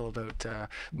how I feel about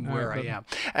where I am.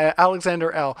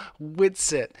 Alexander L.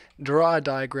 Witsit, draw a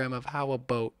diagram of how a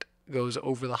boat goes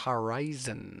over the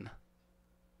horizon.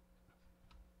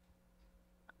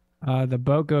 The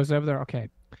boat goes over there. Okay.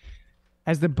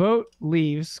 As the boat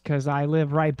leaves, because I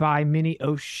live right by many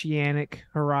oceanic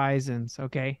horizons,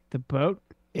 okay, the boat,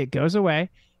 it goes away,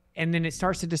 and then it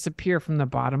starts to disappear from the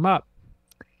bottom up.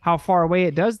 How far away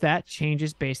it does that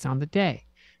changes based on the day.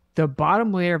 The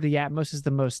bottom layer of the atmos is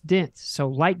the most dense, so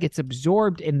light gets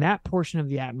absorbed in that portion of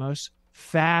the atmos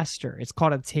faster. It's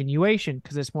called attenuation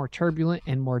because it's more turbulent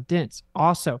and more dense.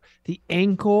 Also, the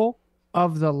angle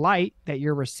of the light that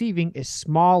you're receiving is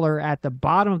smaller at the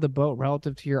bottom of the boat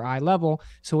relative to your eye level,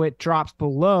 so it drops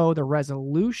below the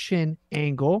resolution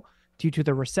angle due to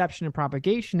the reception and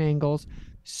propagation angles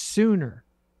sooner.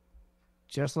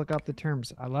 Just look up the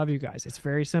terms. I love you guys. It's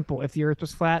very simple. If the Earth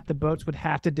was flat, the boats would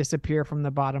have to disappear from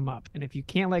the bottom up, and if you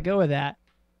can't let go of that,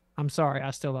 I'm sorry,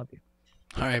 I still love you.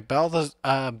 All right,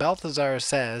 Balthazar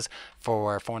says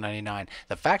for $4.99,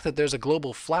 the fact that there's a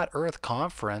global flat Earth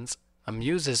conference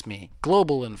amuses me.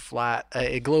 Global and flat,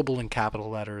 global in capital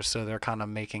letters, so they're kind of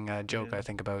making a joke, I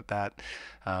think, about that.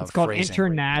 It's called phrasing.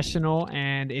 international,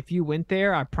 and if you went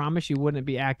there, I promise you wouldn't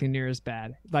be acting near as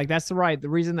bad. Like, that's the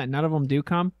reason that none of them do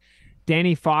come.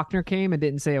 Danny Faulkner came and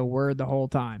didn't say a word the whole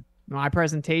time. my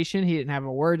presentation. He didn't have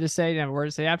a word to say, didn't have a word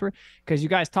to say after, because you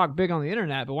guys talk big on the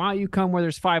internet, but why don't you come where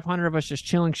there's 500 of us just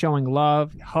chilling, showing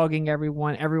love, hugging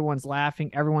everyone, everyone's laughing,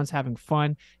 everyone's having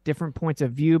fun, different points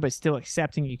of view, but still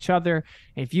accepting each other.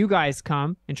 And if you guys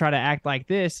come and try to act like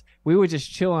this, we would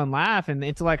just chill and laugh and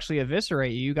intellectually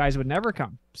eviscerate you. You guys would never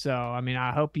come. So, I mean,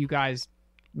 I hope you guys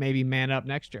maybe man up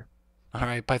next year. All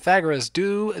right, Pythagoras,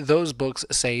 do those books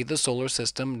say the solar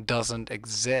system doesn't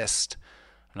exist?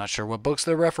 I'm not sure what books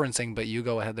they're referencing, but you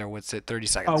go ahead there, Witsit. 30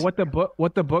 seconds. Oh,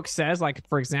 what the book says, like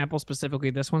for example, specifically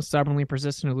this one, "Stubbornly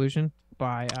Persistent Illusion"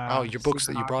 by your books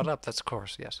that you brought up. That's of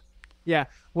course, yes. Yeah,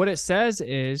 what it says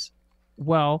is,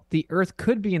 well, the Earth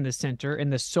could be in the center in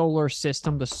the solar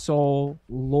system, the soul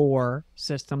lore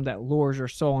system that lures your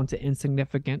soul into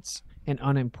insignificance and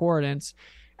unimportance,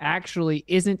 actually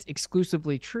isn't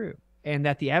exclusively true. And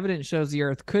that the evidence shows the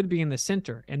Earth could be in the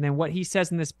center. And then what he says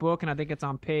in this book, and I think it's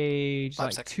on page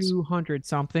like 200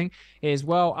 something, is,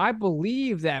 well, I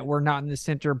believe that we're not in the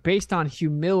center based on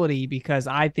humility, because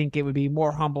I think it would be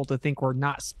more humble to think we're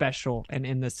not special and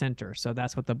in the center. So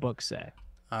that's what the books say.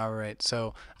 All right,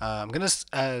 so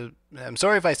I'm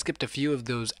sorry if I skipped a few of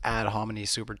those ad hominem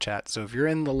super chats. So if you're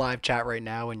in the live chat right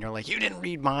now and you're like, you didn't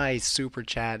read my super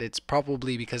chat, it's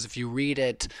probably because if you read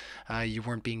it, you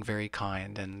weren't being very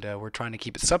kind. And we're trying to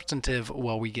keep it substantive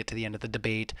while we get to the end of the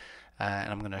debate.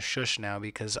 And I'm going to shush now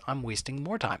because I'm wasting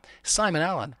more time. Simon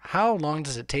Allen, how long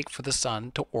does it take for the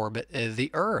sun to orbit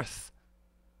the Earth?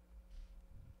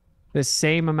 The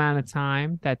same amount of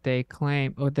time that they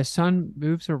claim. Oh, the sun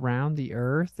moves around the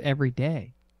Earth every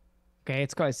day. Okay,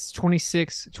 it's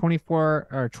 26, 24,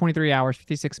 or 23 hours,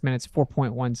 56 minutes,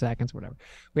 4.1 seconds, whatever.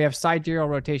 We have sidereal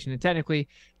rotation, and technically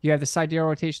you have the sidereal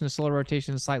rotation, the solar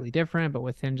rotation is slightly different, but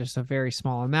within just a very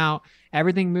small amount.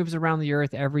 Everything moves around the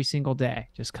Earth every single day,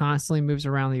 just constantly moves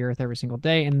around the Earth every single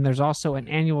day. And there's also an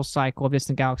annual cycle of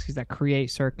distant galaxies that create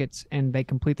circuits, and they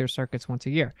complete their circuits once a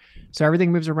year. So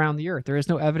everything moves around the Earth. There is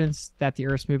no evidence that the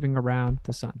Earth's moving around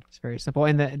the sun. It's very simple.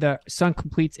 And the sun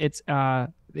completes its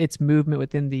movement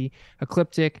within the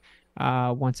ecliptic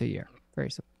once a year.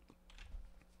 Very simple.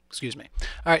 Excuse me.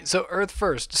 All right, so Earth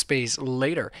first, space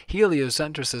later.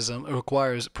 Heliocentrism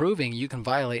requires proving you can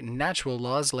violate natural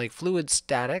laws like fluid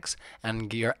statics and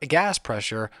gas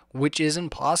pressure, which is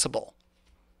impossible.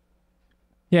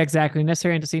 Yeah, exactly.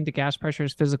 Necessary antecedent to gas pressure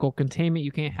is physical containment.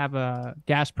 You can't have a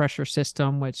gas pressure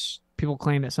system, which people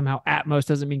claim that somehow atmos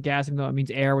doesn't mean gas, even though it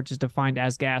means air, which is defined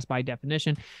as gas by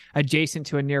definition, adjacent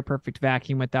to a near perfect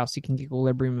vacuum without seeking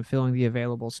equilibrium and filling the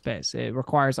available space. It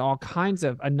requires all kinds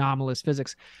of anomalous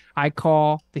physics. I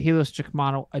call the heliocentric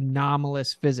model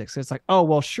anomalous physics. It's like, oh,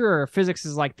 well, sure, physics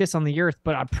is like this on the Earth,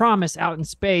 but I promise out in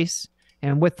space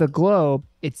and with the globe,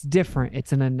 it's different.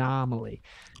 It's an anomaly.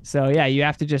 So yeah, you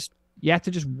have to just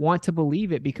want to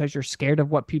believe it because you're scared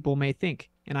of what people may think.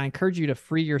 And I encourage you to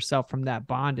free yourself from that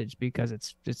bondage because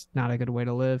it's not a good way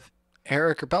to live.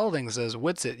 Eric Erpelding says,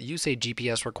 Witsit, you say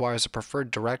GPS requires a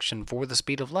preferred direction for the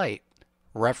speed of light.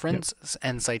 Reference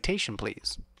and citation,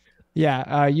 please.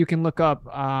 Yeah, you can look up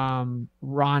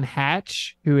Ron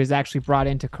Hatch, who is actually brought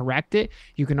in to correct it.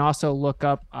 You can also look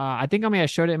up, I think I may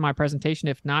have showed it in my presentation.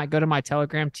 If not, go to my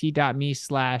Telegram,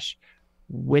 t.me/Witsit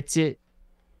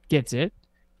gets it.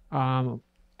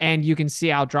 And you can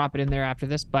see I'll drop it in there after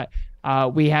this, but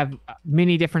we have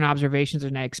many different observations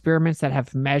and experiments that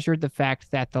have measured the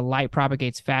fact that the light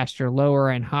propagates faster,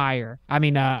 lower, and higher. I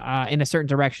mean, in a certain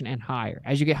direction and higher.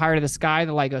 As you get higher to the sky,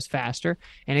 the light goes faster,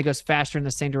 and it goes faster in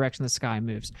the same direction the sky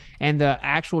moves. And the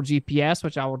actual GPS,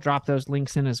 which I will drop those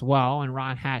links in as well, and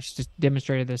Ron Hatch just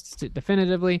demonstrated this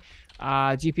definitively,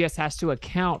 GPS has to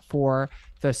account for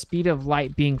the speed of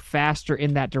light being faster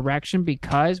in that direction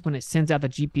because when it sends out the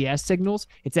GPS signals,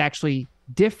 it's actually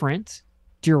different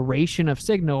duration of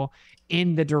signal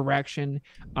in the direction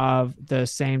of the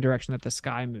same direction that the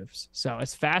sky moves. So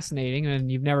it's fascinating,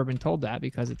 and you've never been told that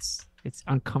because it's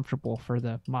uncomfortable for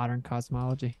the modern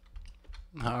cosmology.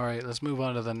 All right, let's move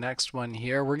on to the next one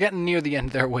here. We're getting near the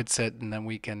end there, Witsit, and then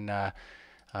we can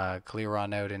clear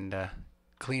on out and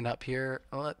clean up here.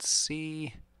 Let's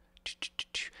see.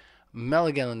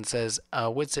 Melagellin says,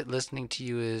 Witsit, listening to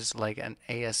you is like an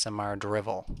ASMR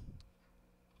drivel.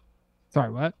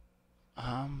 Sorry, what?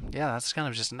 Yeah, that's kind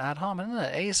of just an ad hominem, isn't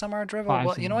it? ASMR drivel.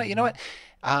 Well, you know what?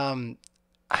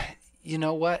 You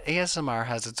know what? ASMR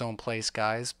has its own place,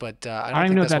 guys, but I I don't don't even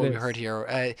think know what that's that what we is. heard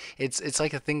here. It's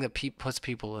like a thing that puts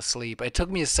people asleep. It took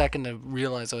me a second to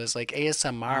realize I was like Uh,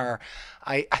 ASMR.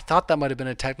 I thought that might have been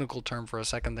a technical term for a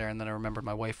second there, and then I remembered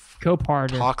my wife Cope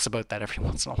harder. talks about that every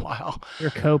once in a while. You're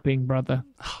coping, brother.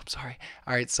 Oh, I'm sorry.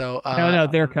 All right, so No,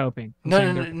 they're coping. I'm no,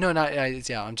 saying no, they're. no, no, not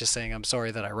yeah. I'm just saying I'm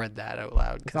sorry that I read that out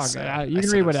loud It's all because good. I You can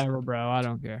said read I was whatever, bro. I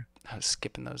don't care. I was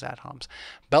skipping those ad homs.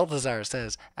 Balthazar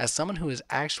says, as someone who has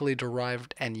actually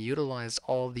derived and utilized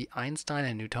all the Einstein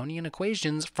and Newtonian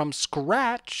equations from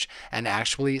scratch and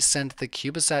actually sent the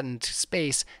CubeSat into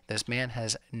space, this man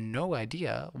has no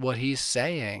idea what he's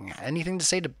saying. Anything to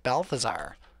say to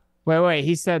Balthazar? Wait.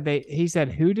 He said they. He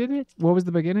said who did it? What was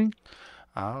the beginning?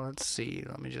 Let's see.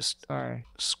 Let me just Sorry,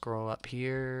 scroll up like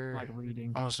here.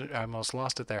 reading. I almost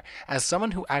lost it there. As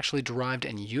someone who actually derived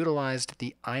and utilized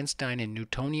the Einstein and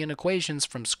Newtonian equations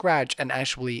from scratch and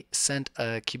actually sent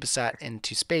a CubeSat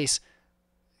into space.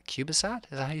 CubeSat?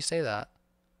 Is that how you say that?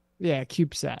 Yeah,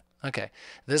 CubeSat. Okay.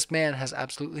 This man has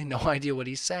absolutely no idea what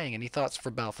he's saying. Any thoughts for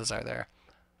Balthazar there?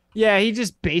 Yeah, he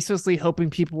just baselessly hoping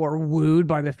people are wooed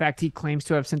by the fact he claims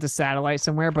to have sent a satellite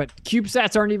somewhere, but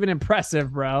CubeSats aren't even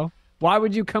impressive, bro. Why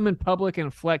would you come in public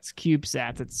and flex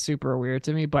CubeSats? It's super weird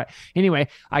to me. But anyway,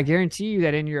 I guarantee you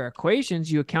that in your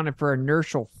equations, you accounted for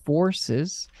inertial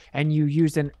forces and you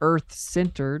used an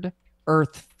Earth-centered,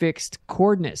 Earth-fixed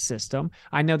coordinate system.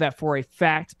 I know that for a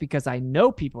fact because I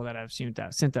know people that have sent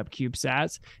up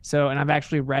CubeSats. So, and I've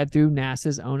actually read through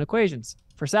NASA's own equations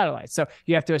for satellites. So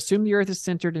you have to assume the Earth is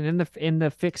centered and in the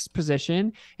fixed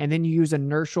position, and then you use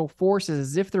inertial forces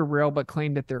as if they're real, but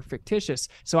claim that they're fictitious.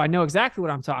 So I know exactly what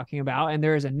I'm talking about, and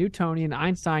there is a Newtonian,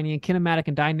 Einsteinian, kinematic,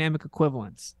 and dynamic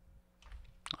equivalence.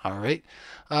 All right.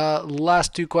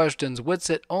 Last two questions.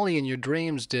 Witsit, only in your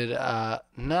dreams did. No.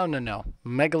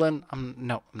 Megalyn,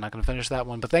 no, I'm not going to finish that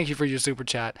one, but thank you for your super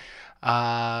chat.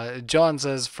 John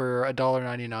says for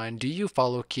 $1.99, do you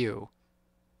follow Q?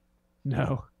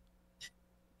 No.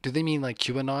 Do they mean like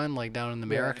QAnon, like down in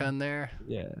America Yeah. in there?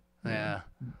 Yeah. Yeah.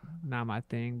 Not my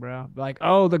thing, bro. Like,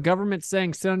 oh, the government's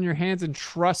saying sit on your hands and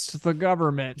trust the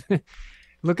government.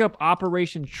 Look up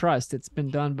Operation Trust. It's been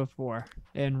done before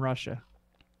in Russia.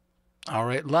 All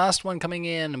right, last one coming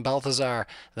in, Balthazar.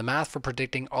 The math for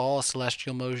predicting all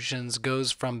celestial motions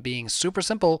goes from being super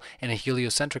simple in a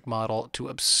heliocentric model to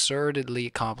absurdly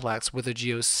complex with a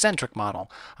geocentric model.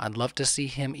 I'd love to see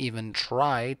him even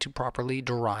try to properly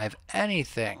derive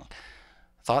anything.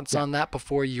 Thoughts Yeah. on that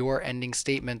before your ending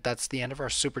statement? That's the end of our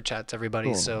super chats, everybody,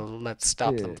 Cool. so let's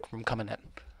stop them from coming in.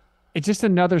 It's just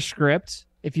another script.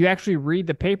 If you actually read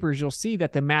the papers, you'll see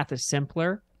that the math is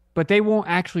simpler, but they won't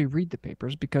actually read the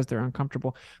papers because they're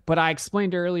uncomfortable. But I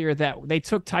explained earlier that they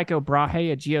took Tycho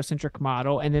Brahe, a geocentric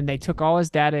model, and then they took all his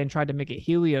data and tried to make it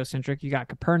heliocentric. You got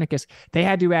Copernicus. They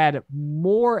had to add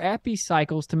more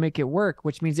epicycles to make it work,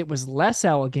 which means it was less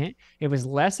elegant, it was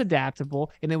less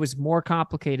adaptable, and it was more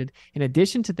complicated. In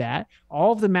addition to that,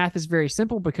 all of the math is very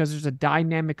simple because there's a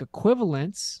dynamic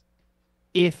equivalence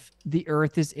if the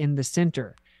Earth is in the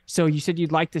center. So you said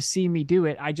you'd like to see me do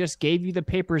it. I just gave you the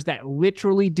papers that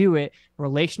literally do it.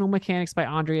 Relational Mechanics by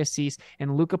Andreas Cease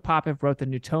and Luca Popov wrote the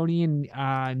Newtonian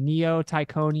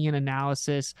neo-Tychonian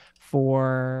analysis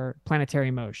for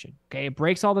planetary motion. Okay, it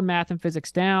breaks all the math and physics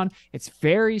down. It's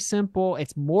very simple.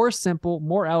 It's more simple,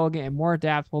 more elegant, and more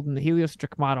adaptable than the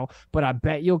heliocentric model. But I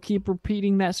bet you'll keep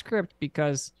repeating that script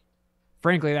because,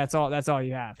 frankly, that's all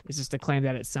you have. It's just to claim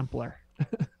that it's simpler.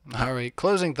 All right,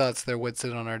 closing thoughts there,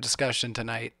 Witsit, on our discussion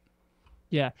tonight.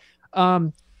 Yeah.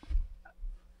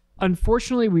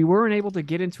 Unfortunately, we weren't able to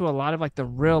get into a lot of like the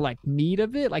real like meat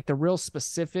of it, like the real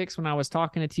specifics. When I was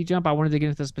talking to TJump, I wanted to get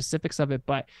into the specifics of it,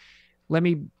 but let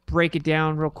me break it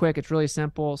down real quick. It's really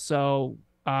simple. So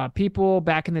people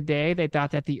back in the day, they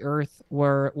thought that the Earth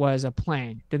was a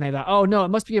plane. Then they thought, oh no, it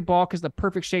must be a ball because the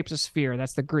perfect shape's a sphere.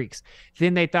 That's the Greeks.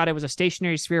 Then they thought it was a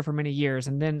stationary sphere for many years,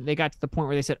 and then they got to the point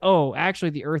where they said, oh,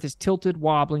 actually the Earth is tilted,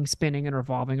 wobbling, spinning, and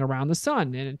revolving around the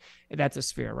sun, and that's a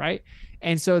sphere, right?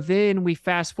 And so then we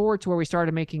fast forward to where we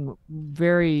started making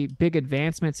very big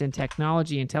advancements in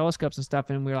technology and telescopes and stuff,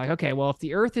 and we were like, okay, well, if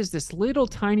the Earth is this little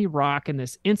tiny rock in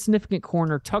this insignificant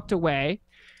corner tucked away,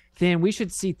 then we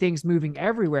should see things moving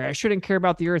everywhere. I shouldn't care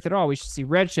about the Earth at all. We should see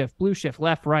redshift, blue shift,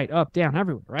 left, right, up, down,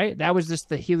 everywhere, right? That was just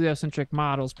the heliocentric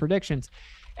model's predictions.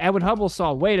 Edwin Hubble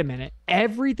saw, wait a minute,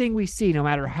 everything we see, no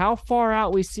matter how far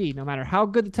out we see, no matter how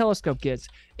good the telescope gets,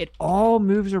 it all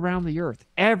moves around the Earth,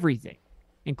 everything,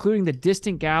 including the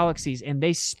distant galaxies, and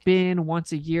they spin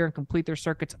once a year and complete their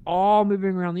circuits, all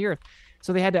moving around the Earth.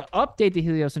 So they had to update the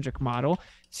heliocentric model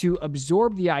to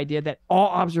absorb the idea that all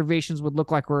observations would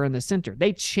look like we're in the center.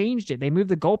 They changed it. They moved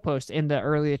the goalpost in the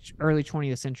early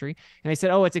 20th century, and they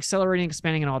said, oh, it's accelerating,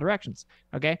 expanding in all directions.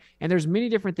 Okay. And there's many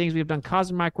different things. We've done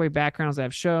cosmic microwave backgrounds that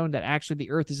have shown that actually the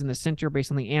Earth is in the center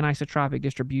based on the anisotropic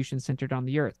distribution centered on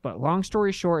the Earth. But long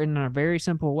story short, in a very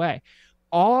simple way,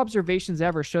 all observations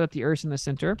ever show that the Earth's in the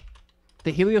center.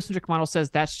 The heliocentric model says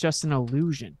that's just an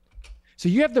illusion. So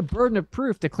you have the burden of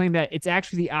proof to claim that it's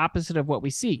actually the opposite of what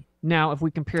we see. Now, if we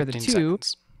compare the two,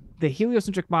 seconds. The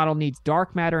heliocentric model needs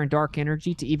dark matter and dark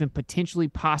energy to even potentially,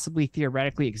 possibly,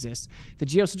 theoretically exist. The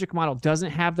geocentric model doesn't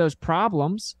have those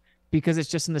problems because it's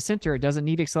just in the center. It doesn't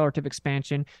need accelerative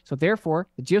expansion. So therefore,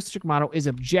 the geocentric model is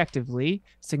objectively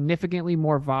significantly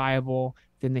more viable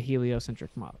than the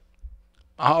heliocentric model.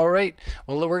 All right.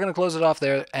 Well, we're going to close it off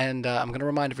there, and I'm going to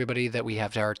remind everybody that we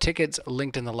have our tickets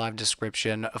linked in the live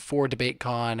description for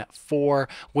DebateCon 4.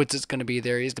 Witsit's going to be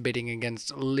there. He's debating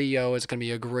against Leo. It's going to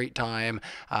be a great time,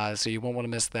 so you won't want to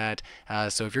miss that.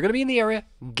 So if you're going to be in the area,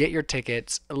 get your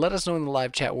tickets. Let us know in the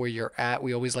live chat where you're at.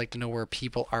 We always like to know where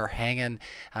people are hanging.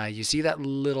 You see that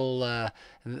little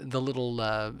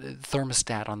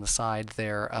thermostat on the side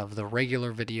there of the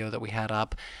regular video that we had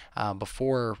up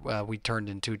before we turned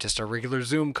into just a regular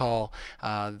Zoom call.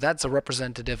 That's a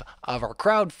representative of our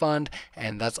crowdfund,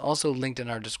 and that's also linked in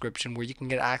our description, where you can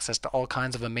get access to all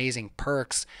kinds of amazing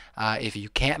perks if you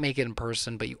can't make it in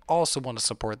person but you also want to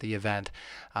support the event.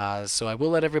 So I will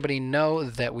let everybody know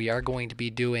that we are going to be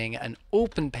doing an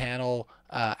open panel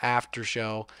after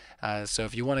show. So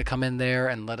if you want to come in there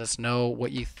and let us know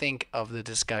what you think of the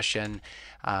discussion,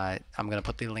 I'm going to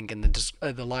put the link in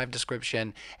the live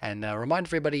description, and remind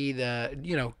everybody that,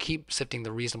 keep sifting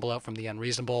the reasonable out from the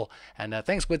unreasonable. And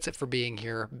thanks, Witsit, for being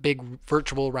here. Big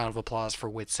virtual round of applause for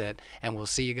Witsit, and we'll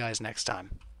see you guys next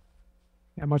time.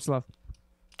 Yeah, much love.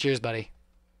 Cheers, buddy.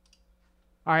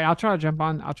 All right, I'll try to jump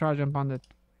on the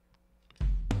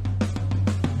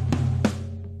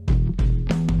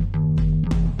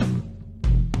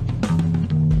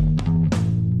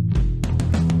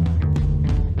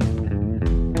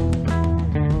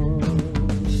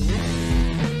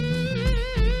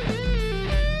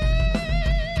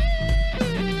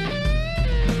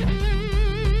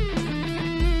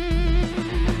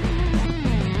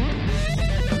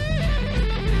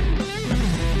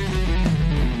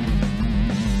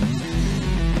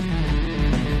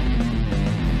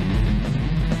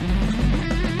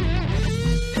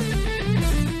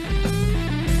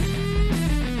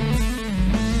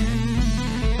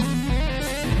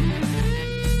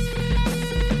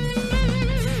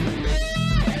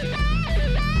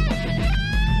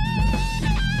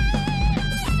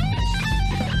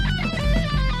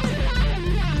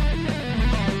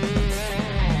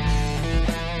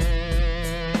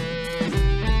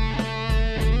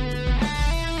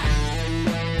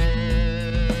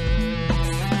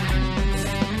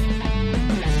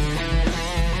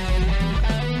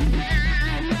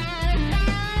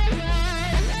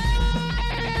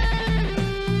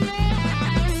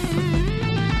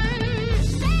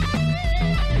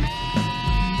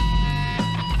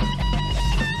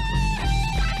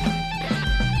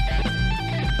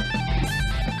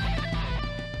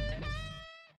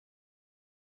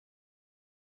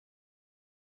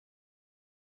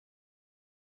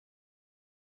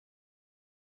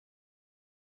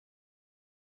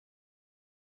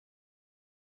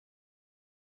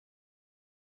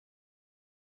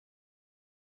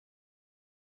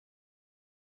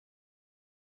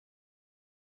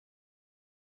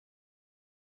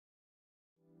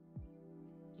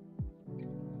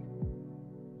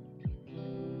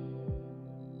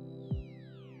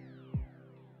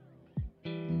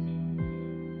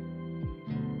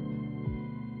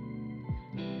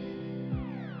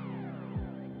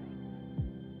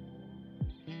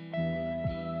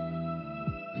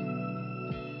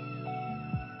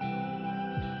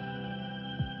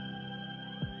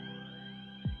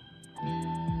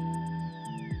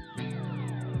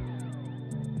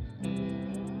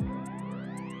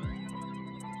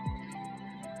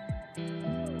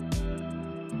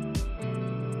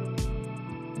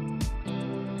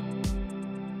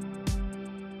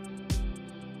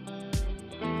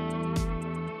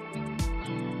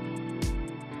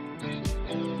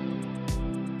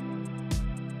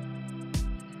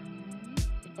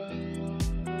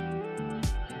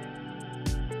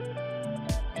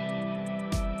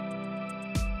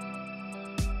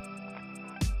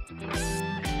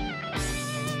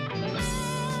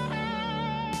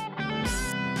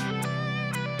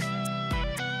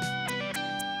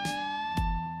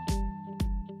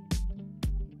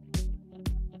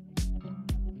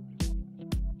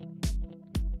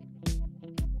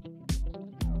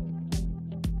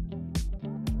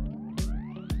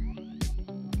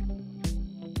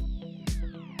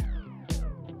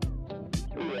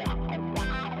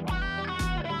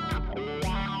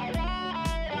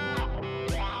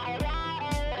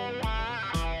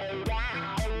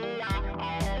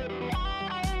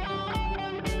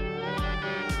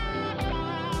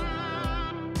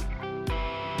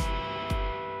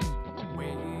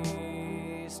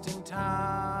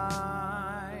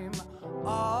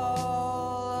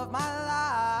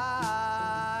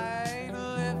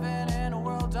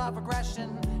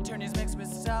self-aggression. Tyranny's mixed with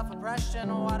self-oppression.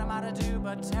 What am I to do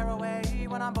but tear away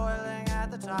when I'm boiling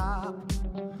at the top?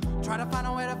 Try to find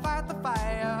a way to fight the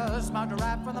fire. Smart to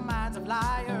rap from the minds of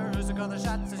liars. Call the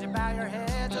shots as you bow your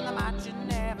heads, and the march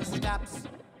never stops.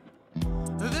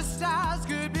 The stars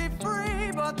could be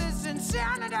free, but this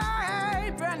insanity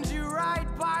bends you right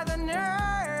by the knee.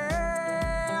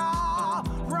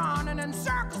 Running in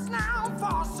circles now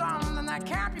for something that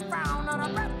can't be found. And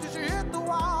I bet as you hit the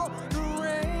wall, the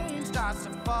rain starts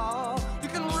to fall. You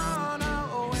can run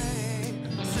away,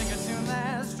 sing a tune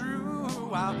that's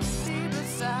true. I'll be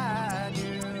beside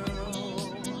you.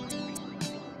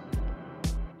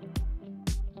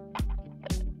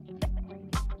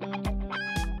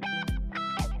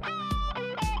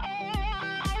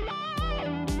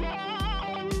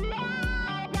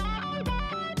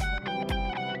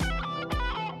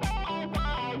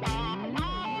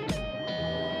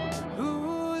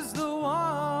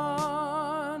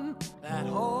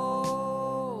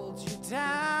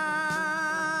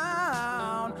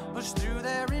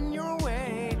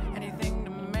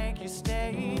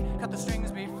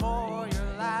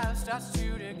 Starts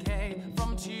to decay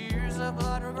from tears of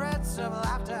blood, regrets of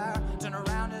laughter. Turn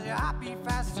around as your heart beat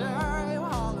faster. You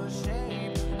hollow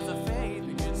shape as the faith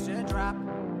begins to drop.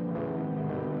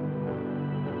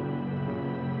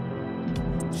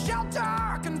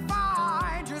 Shelter can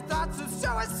find your thoughts of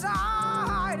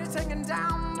suicide. It's hanging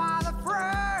down by the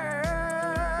fray.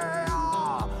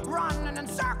 Running in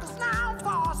circles now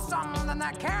for something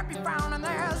that can't be found, and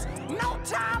there's no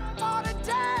time for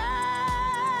today.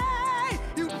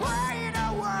 Prayed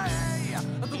away,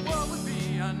 the world would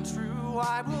be untrue.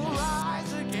 I will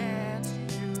rise against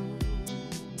you.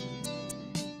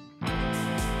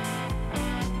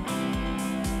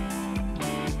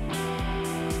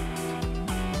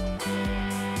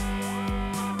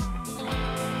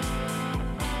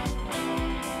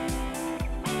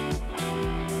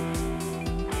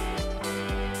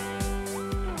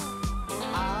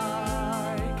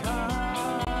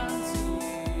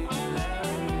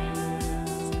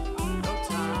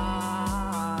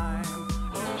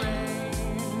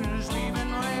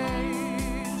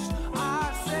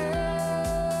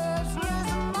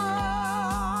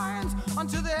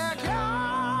 Until they're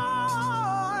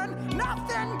gone,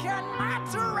 nothing can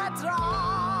matter at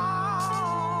all.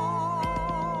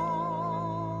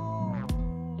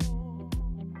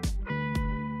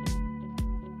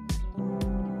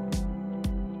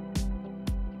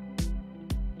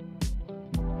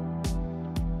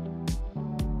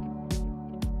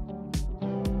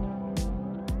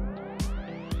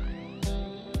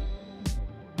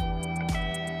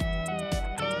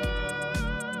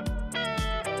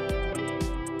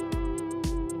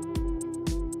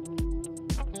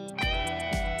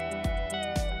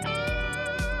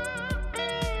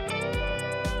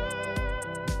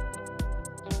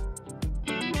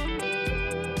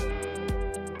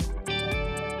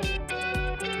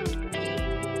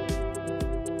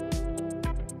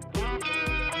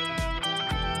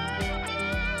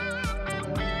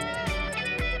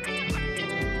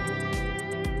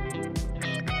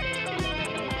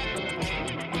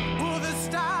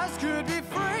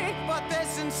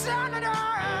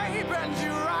 Insanity bends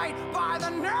you right by the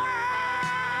knee.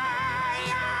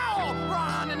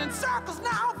 Running in circles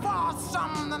now for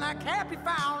something that can't be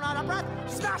found. Out of breath,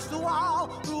 smash the wall.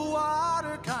 The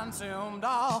water consumed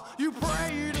all. You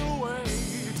prayed away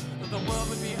that the world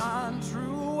would be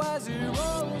untrue as it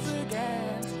rose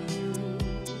against you.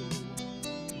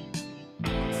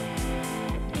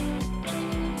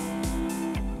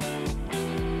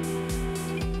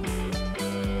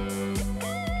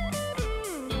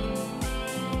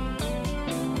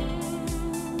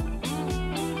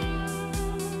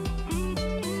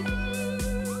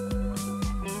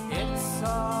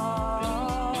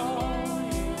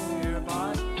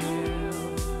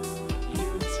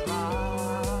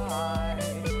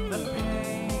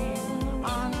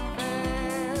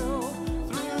 Unfair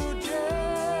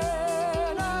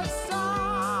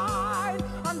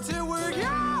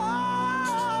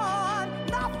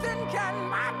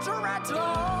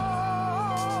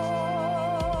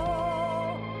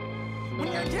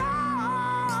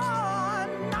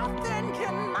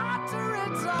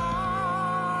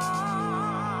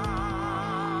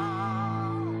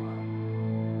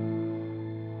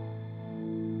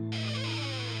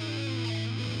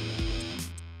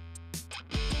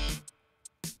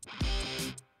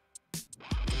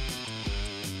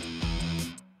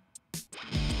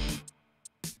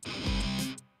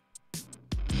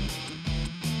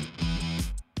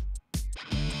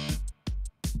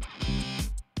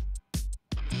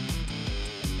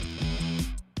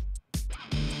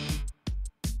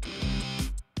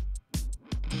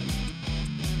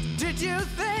Did you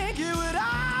think it would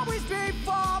always be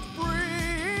for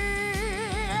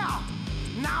free?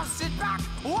 Now sit back,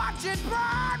 watch it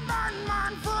burn, burn, burn.